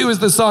 Drunk 2 is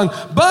the song.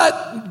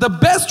 But the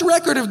best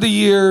record of the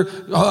year,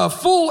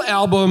 full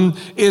album,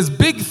 is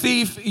Big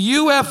Thief,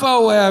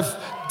 UFOF.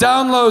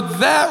 Download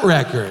that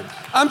record.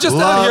 I'm just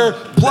out here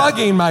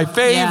plugging my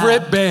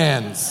favorite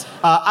bands.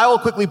 I will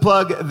quickly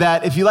plug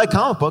that if you like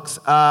comic books,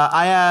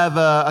 I have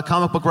a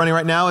comic book running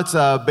right now. It's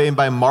made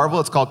by Marvel.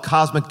 It's called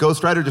Cosmic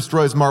Ghost Rider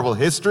Destroys Marvel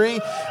History.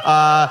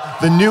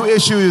 The new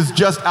issue is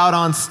just out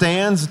on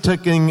stands,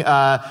 taking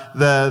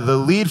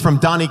the lead from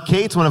Donnie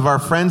Cates, one of our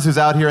friends who's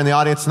out here in the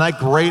audience tonight.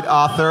 Great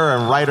author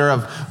and writer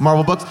of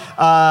Marvel books.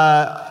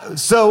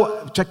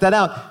 So check that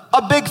out.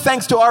 A big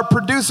thanks to our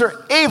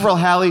producer, Avril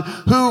Halley,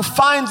 who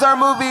finds our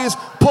movies,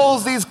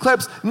 pulls these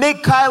clips,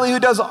 Nate Kiley, who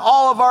does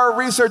all of our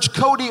research,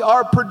 Cody,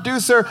 our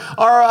producer,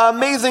 our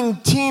amazing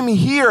team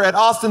here at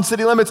Austin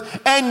City Limits,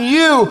 and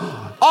you,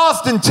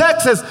 Austin,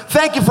 Texas,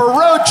 thank you for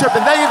road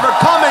tripping, thank you for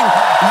coming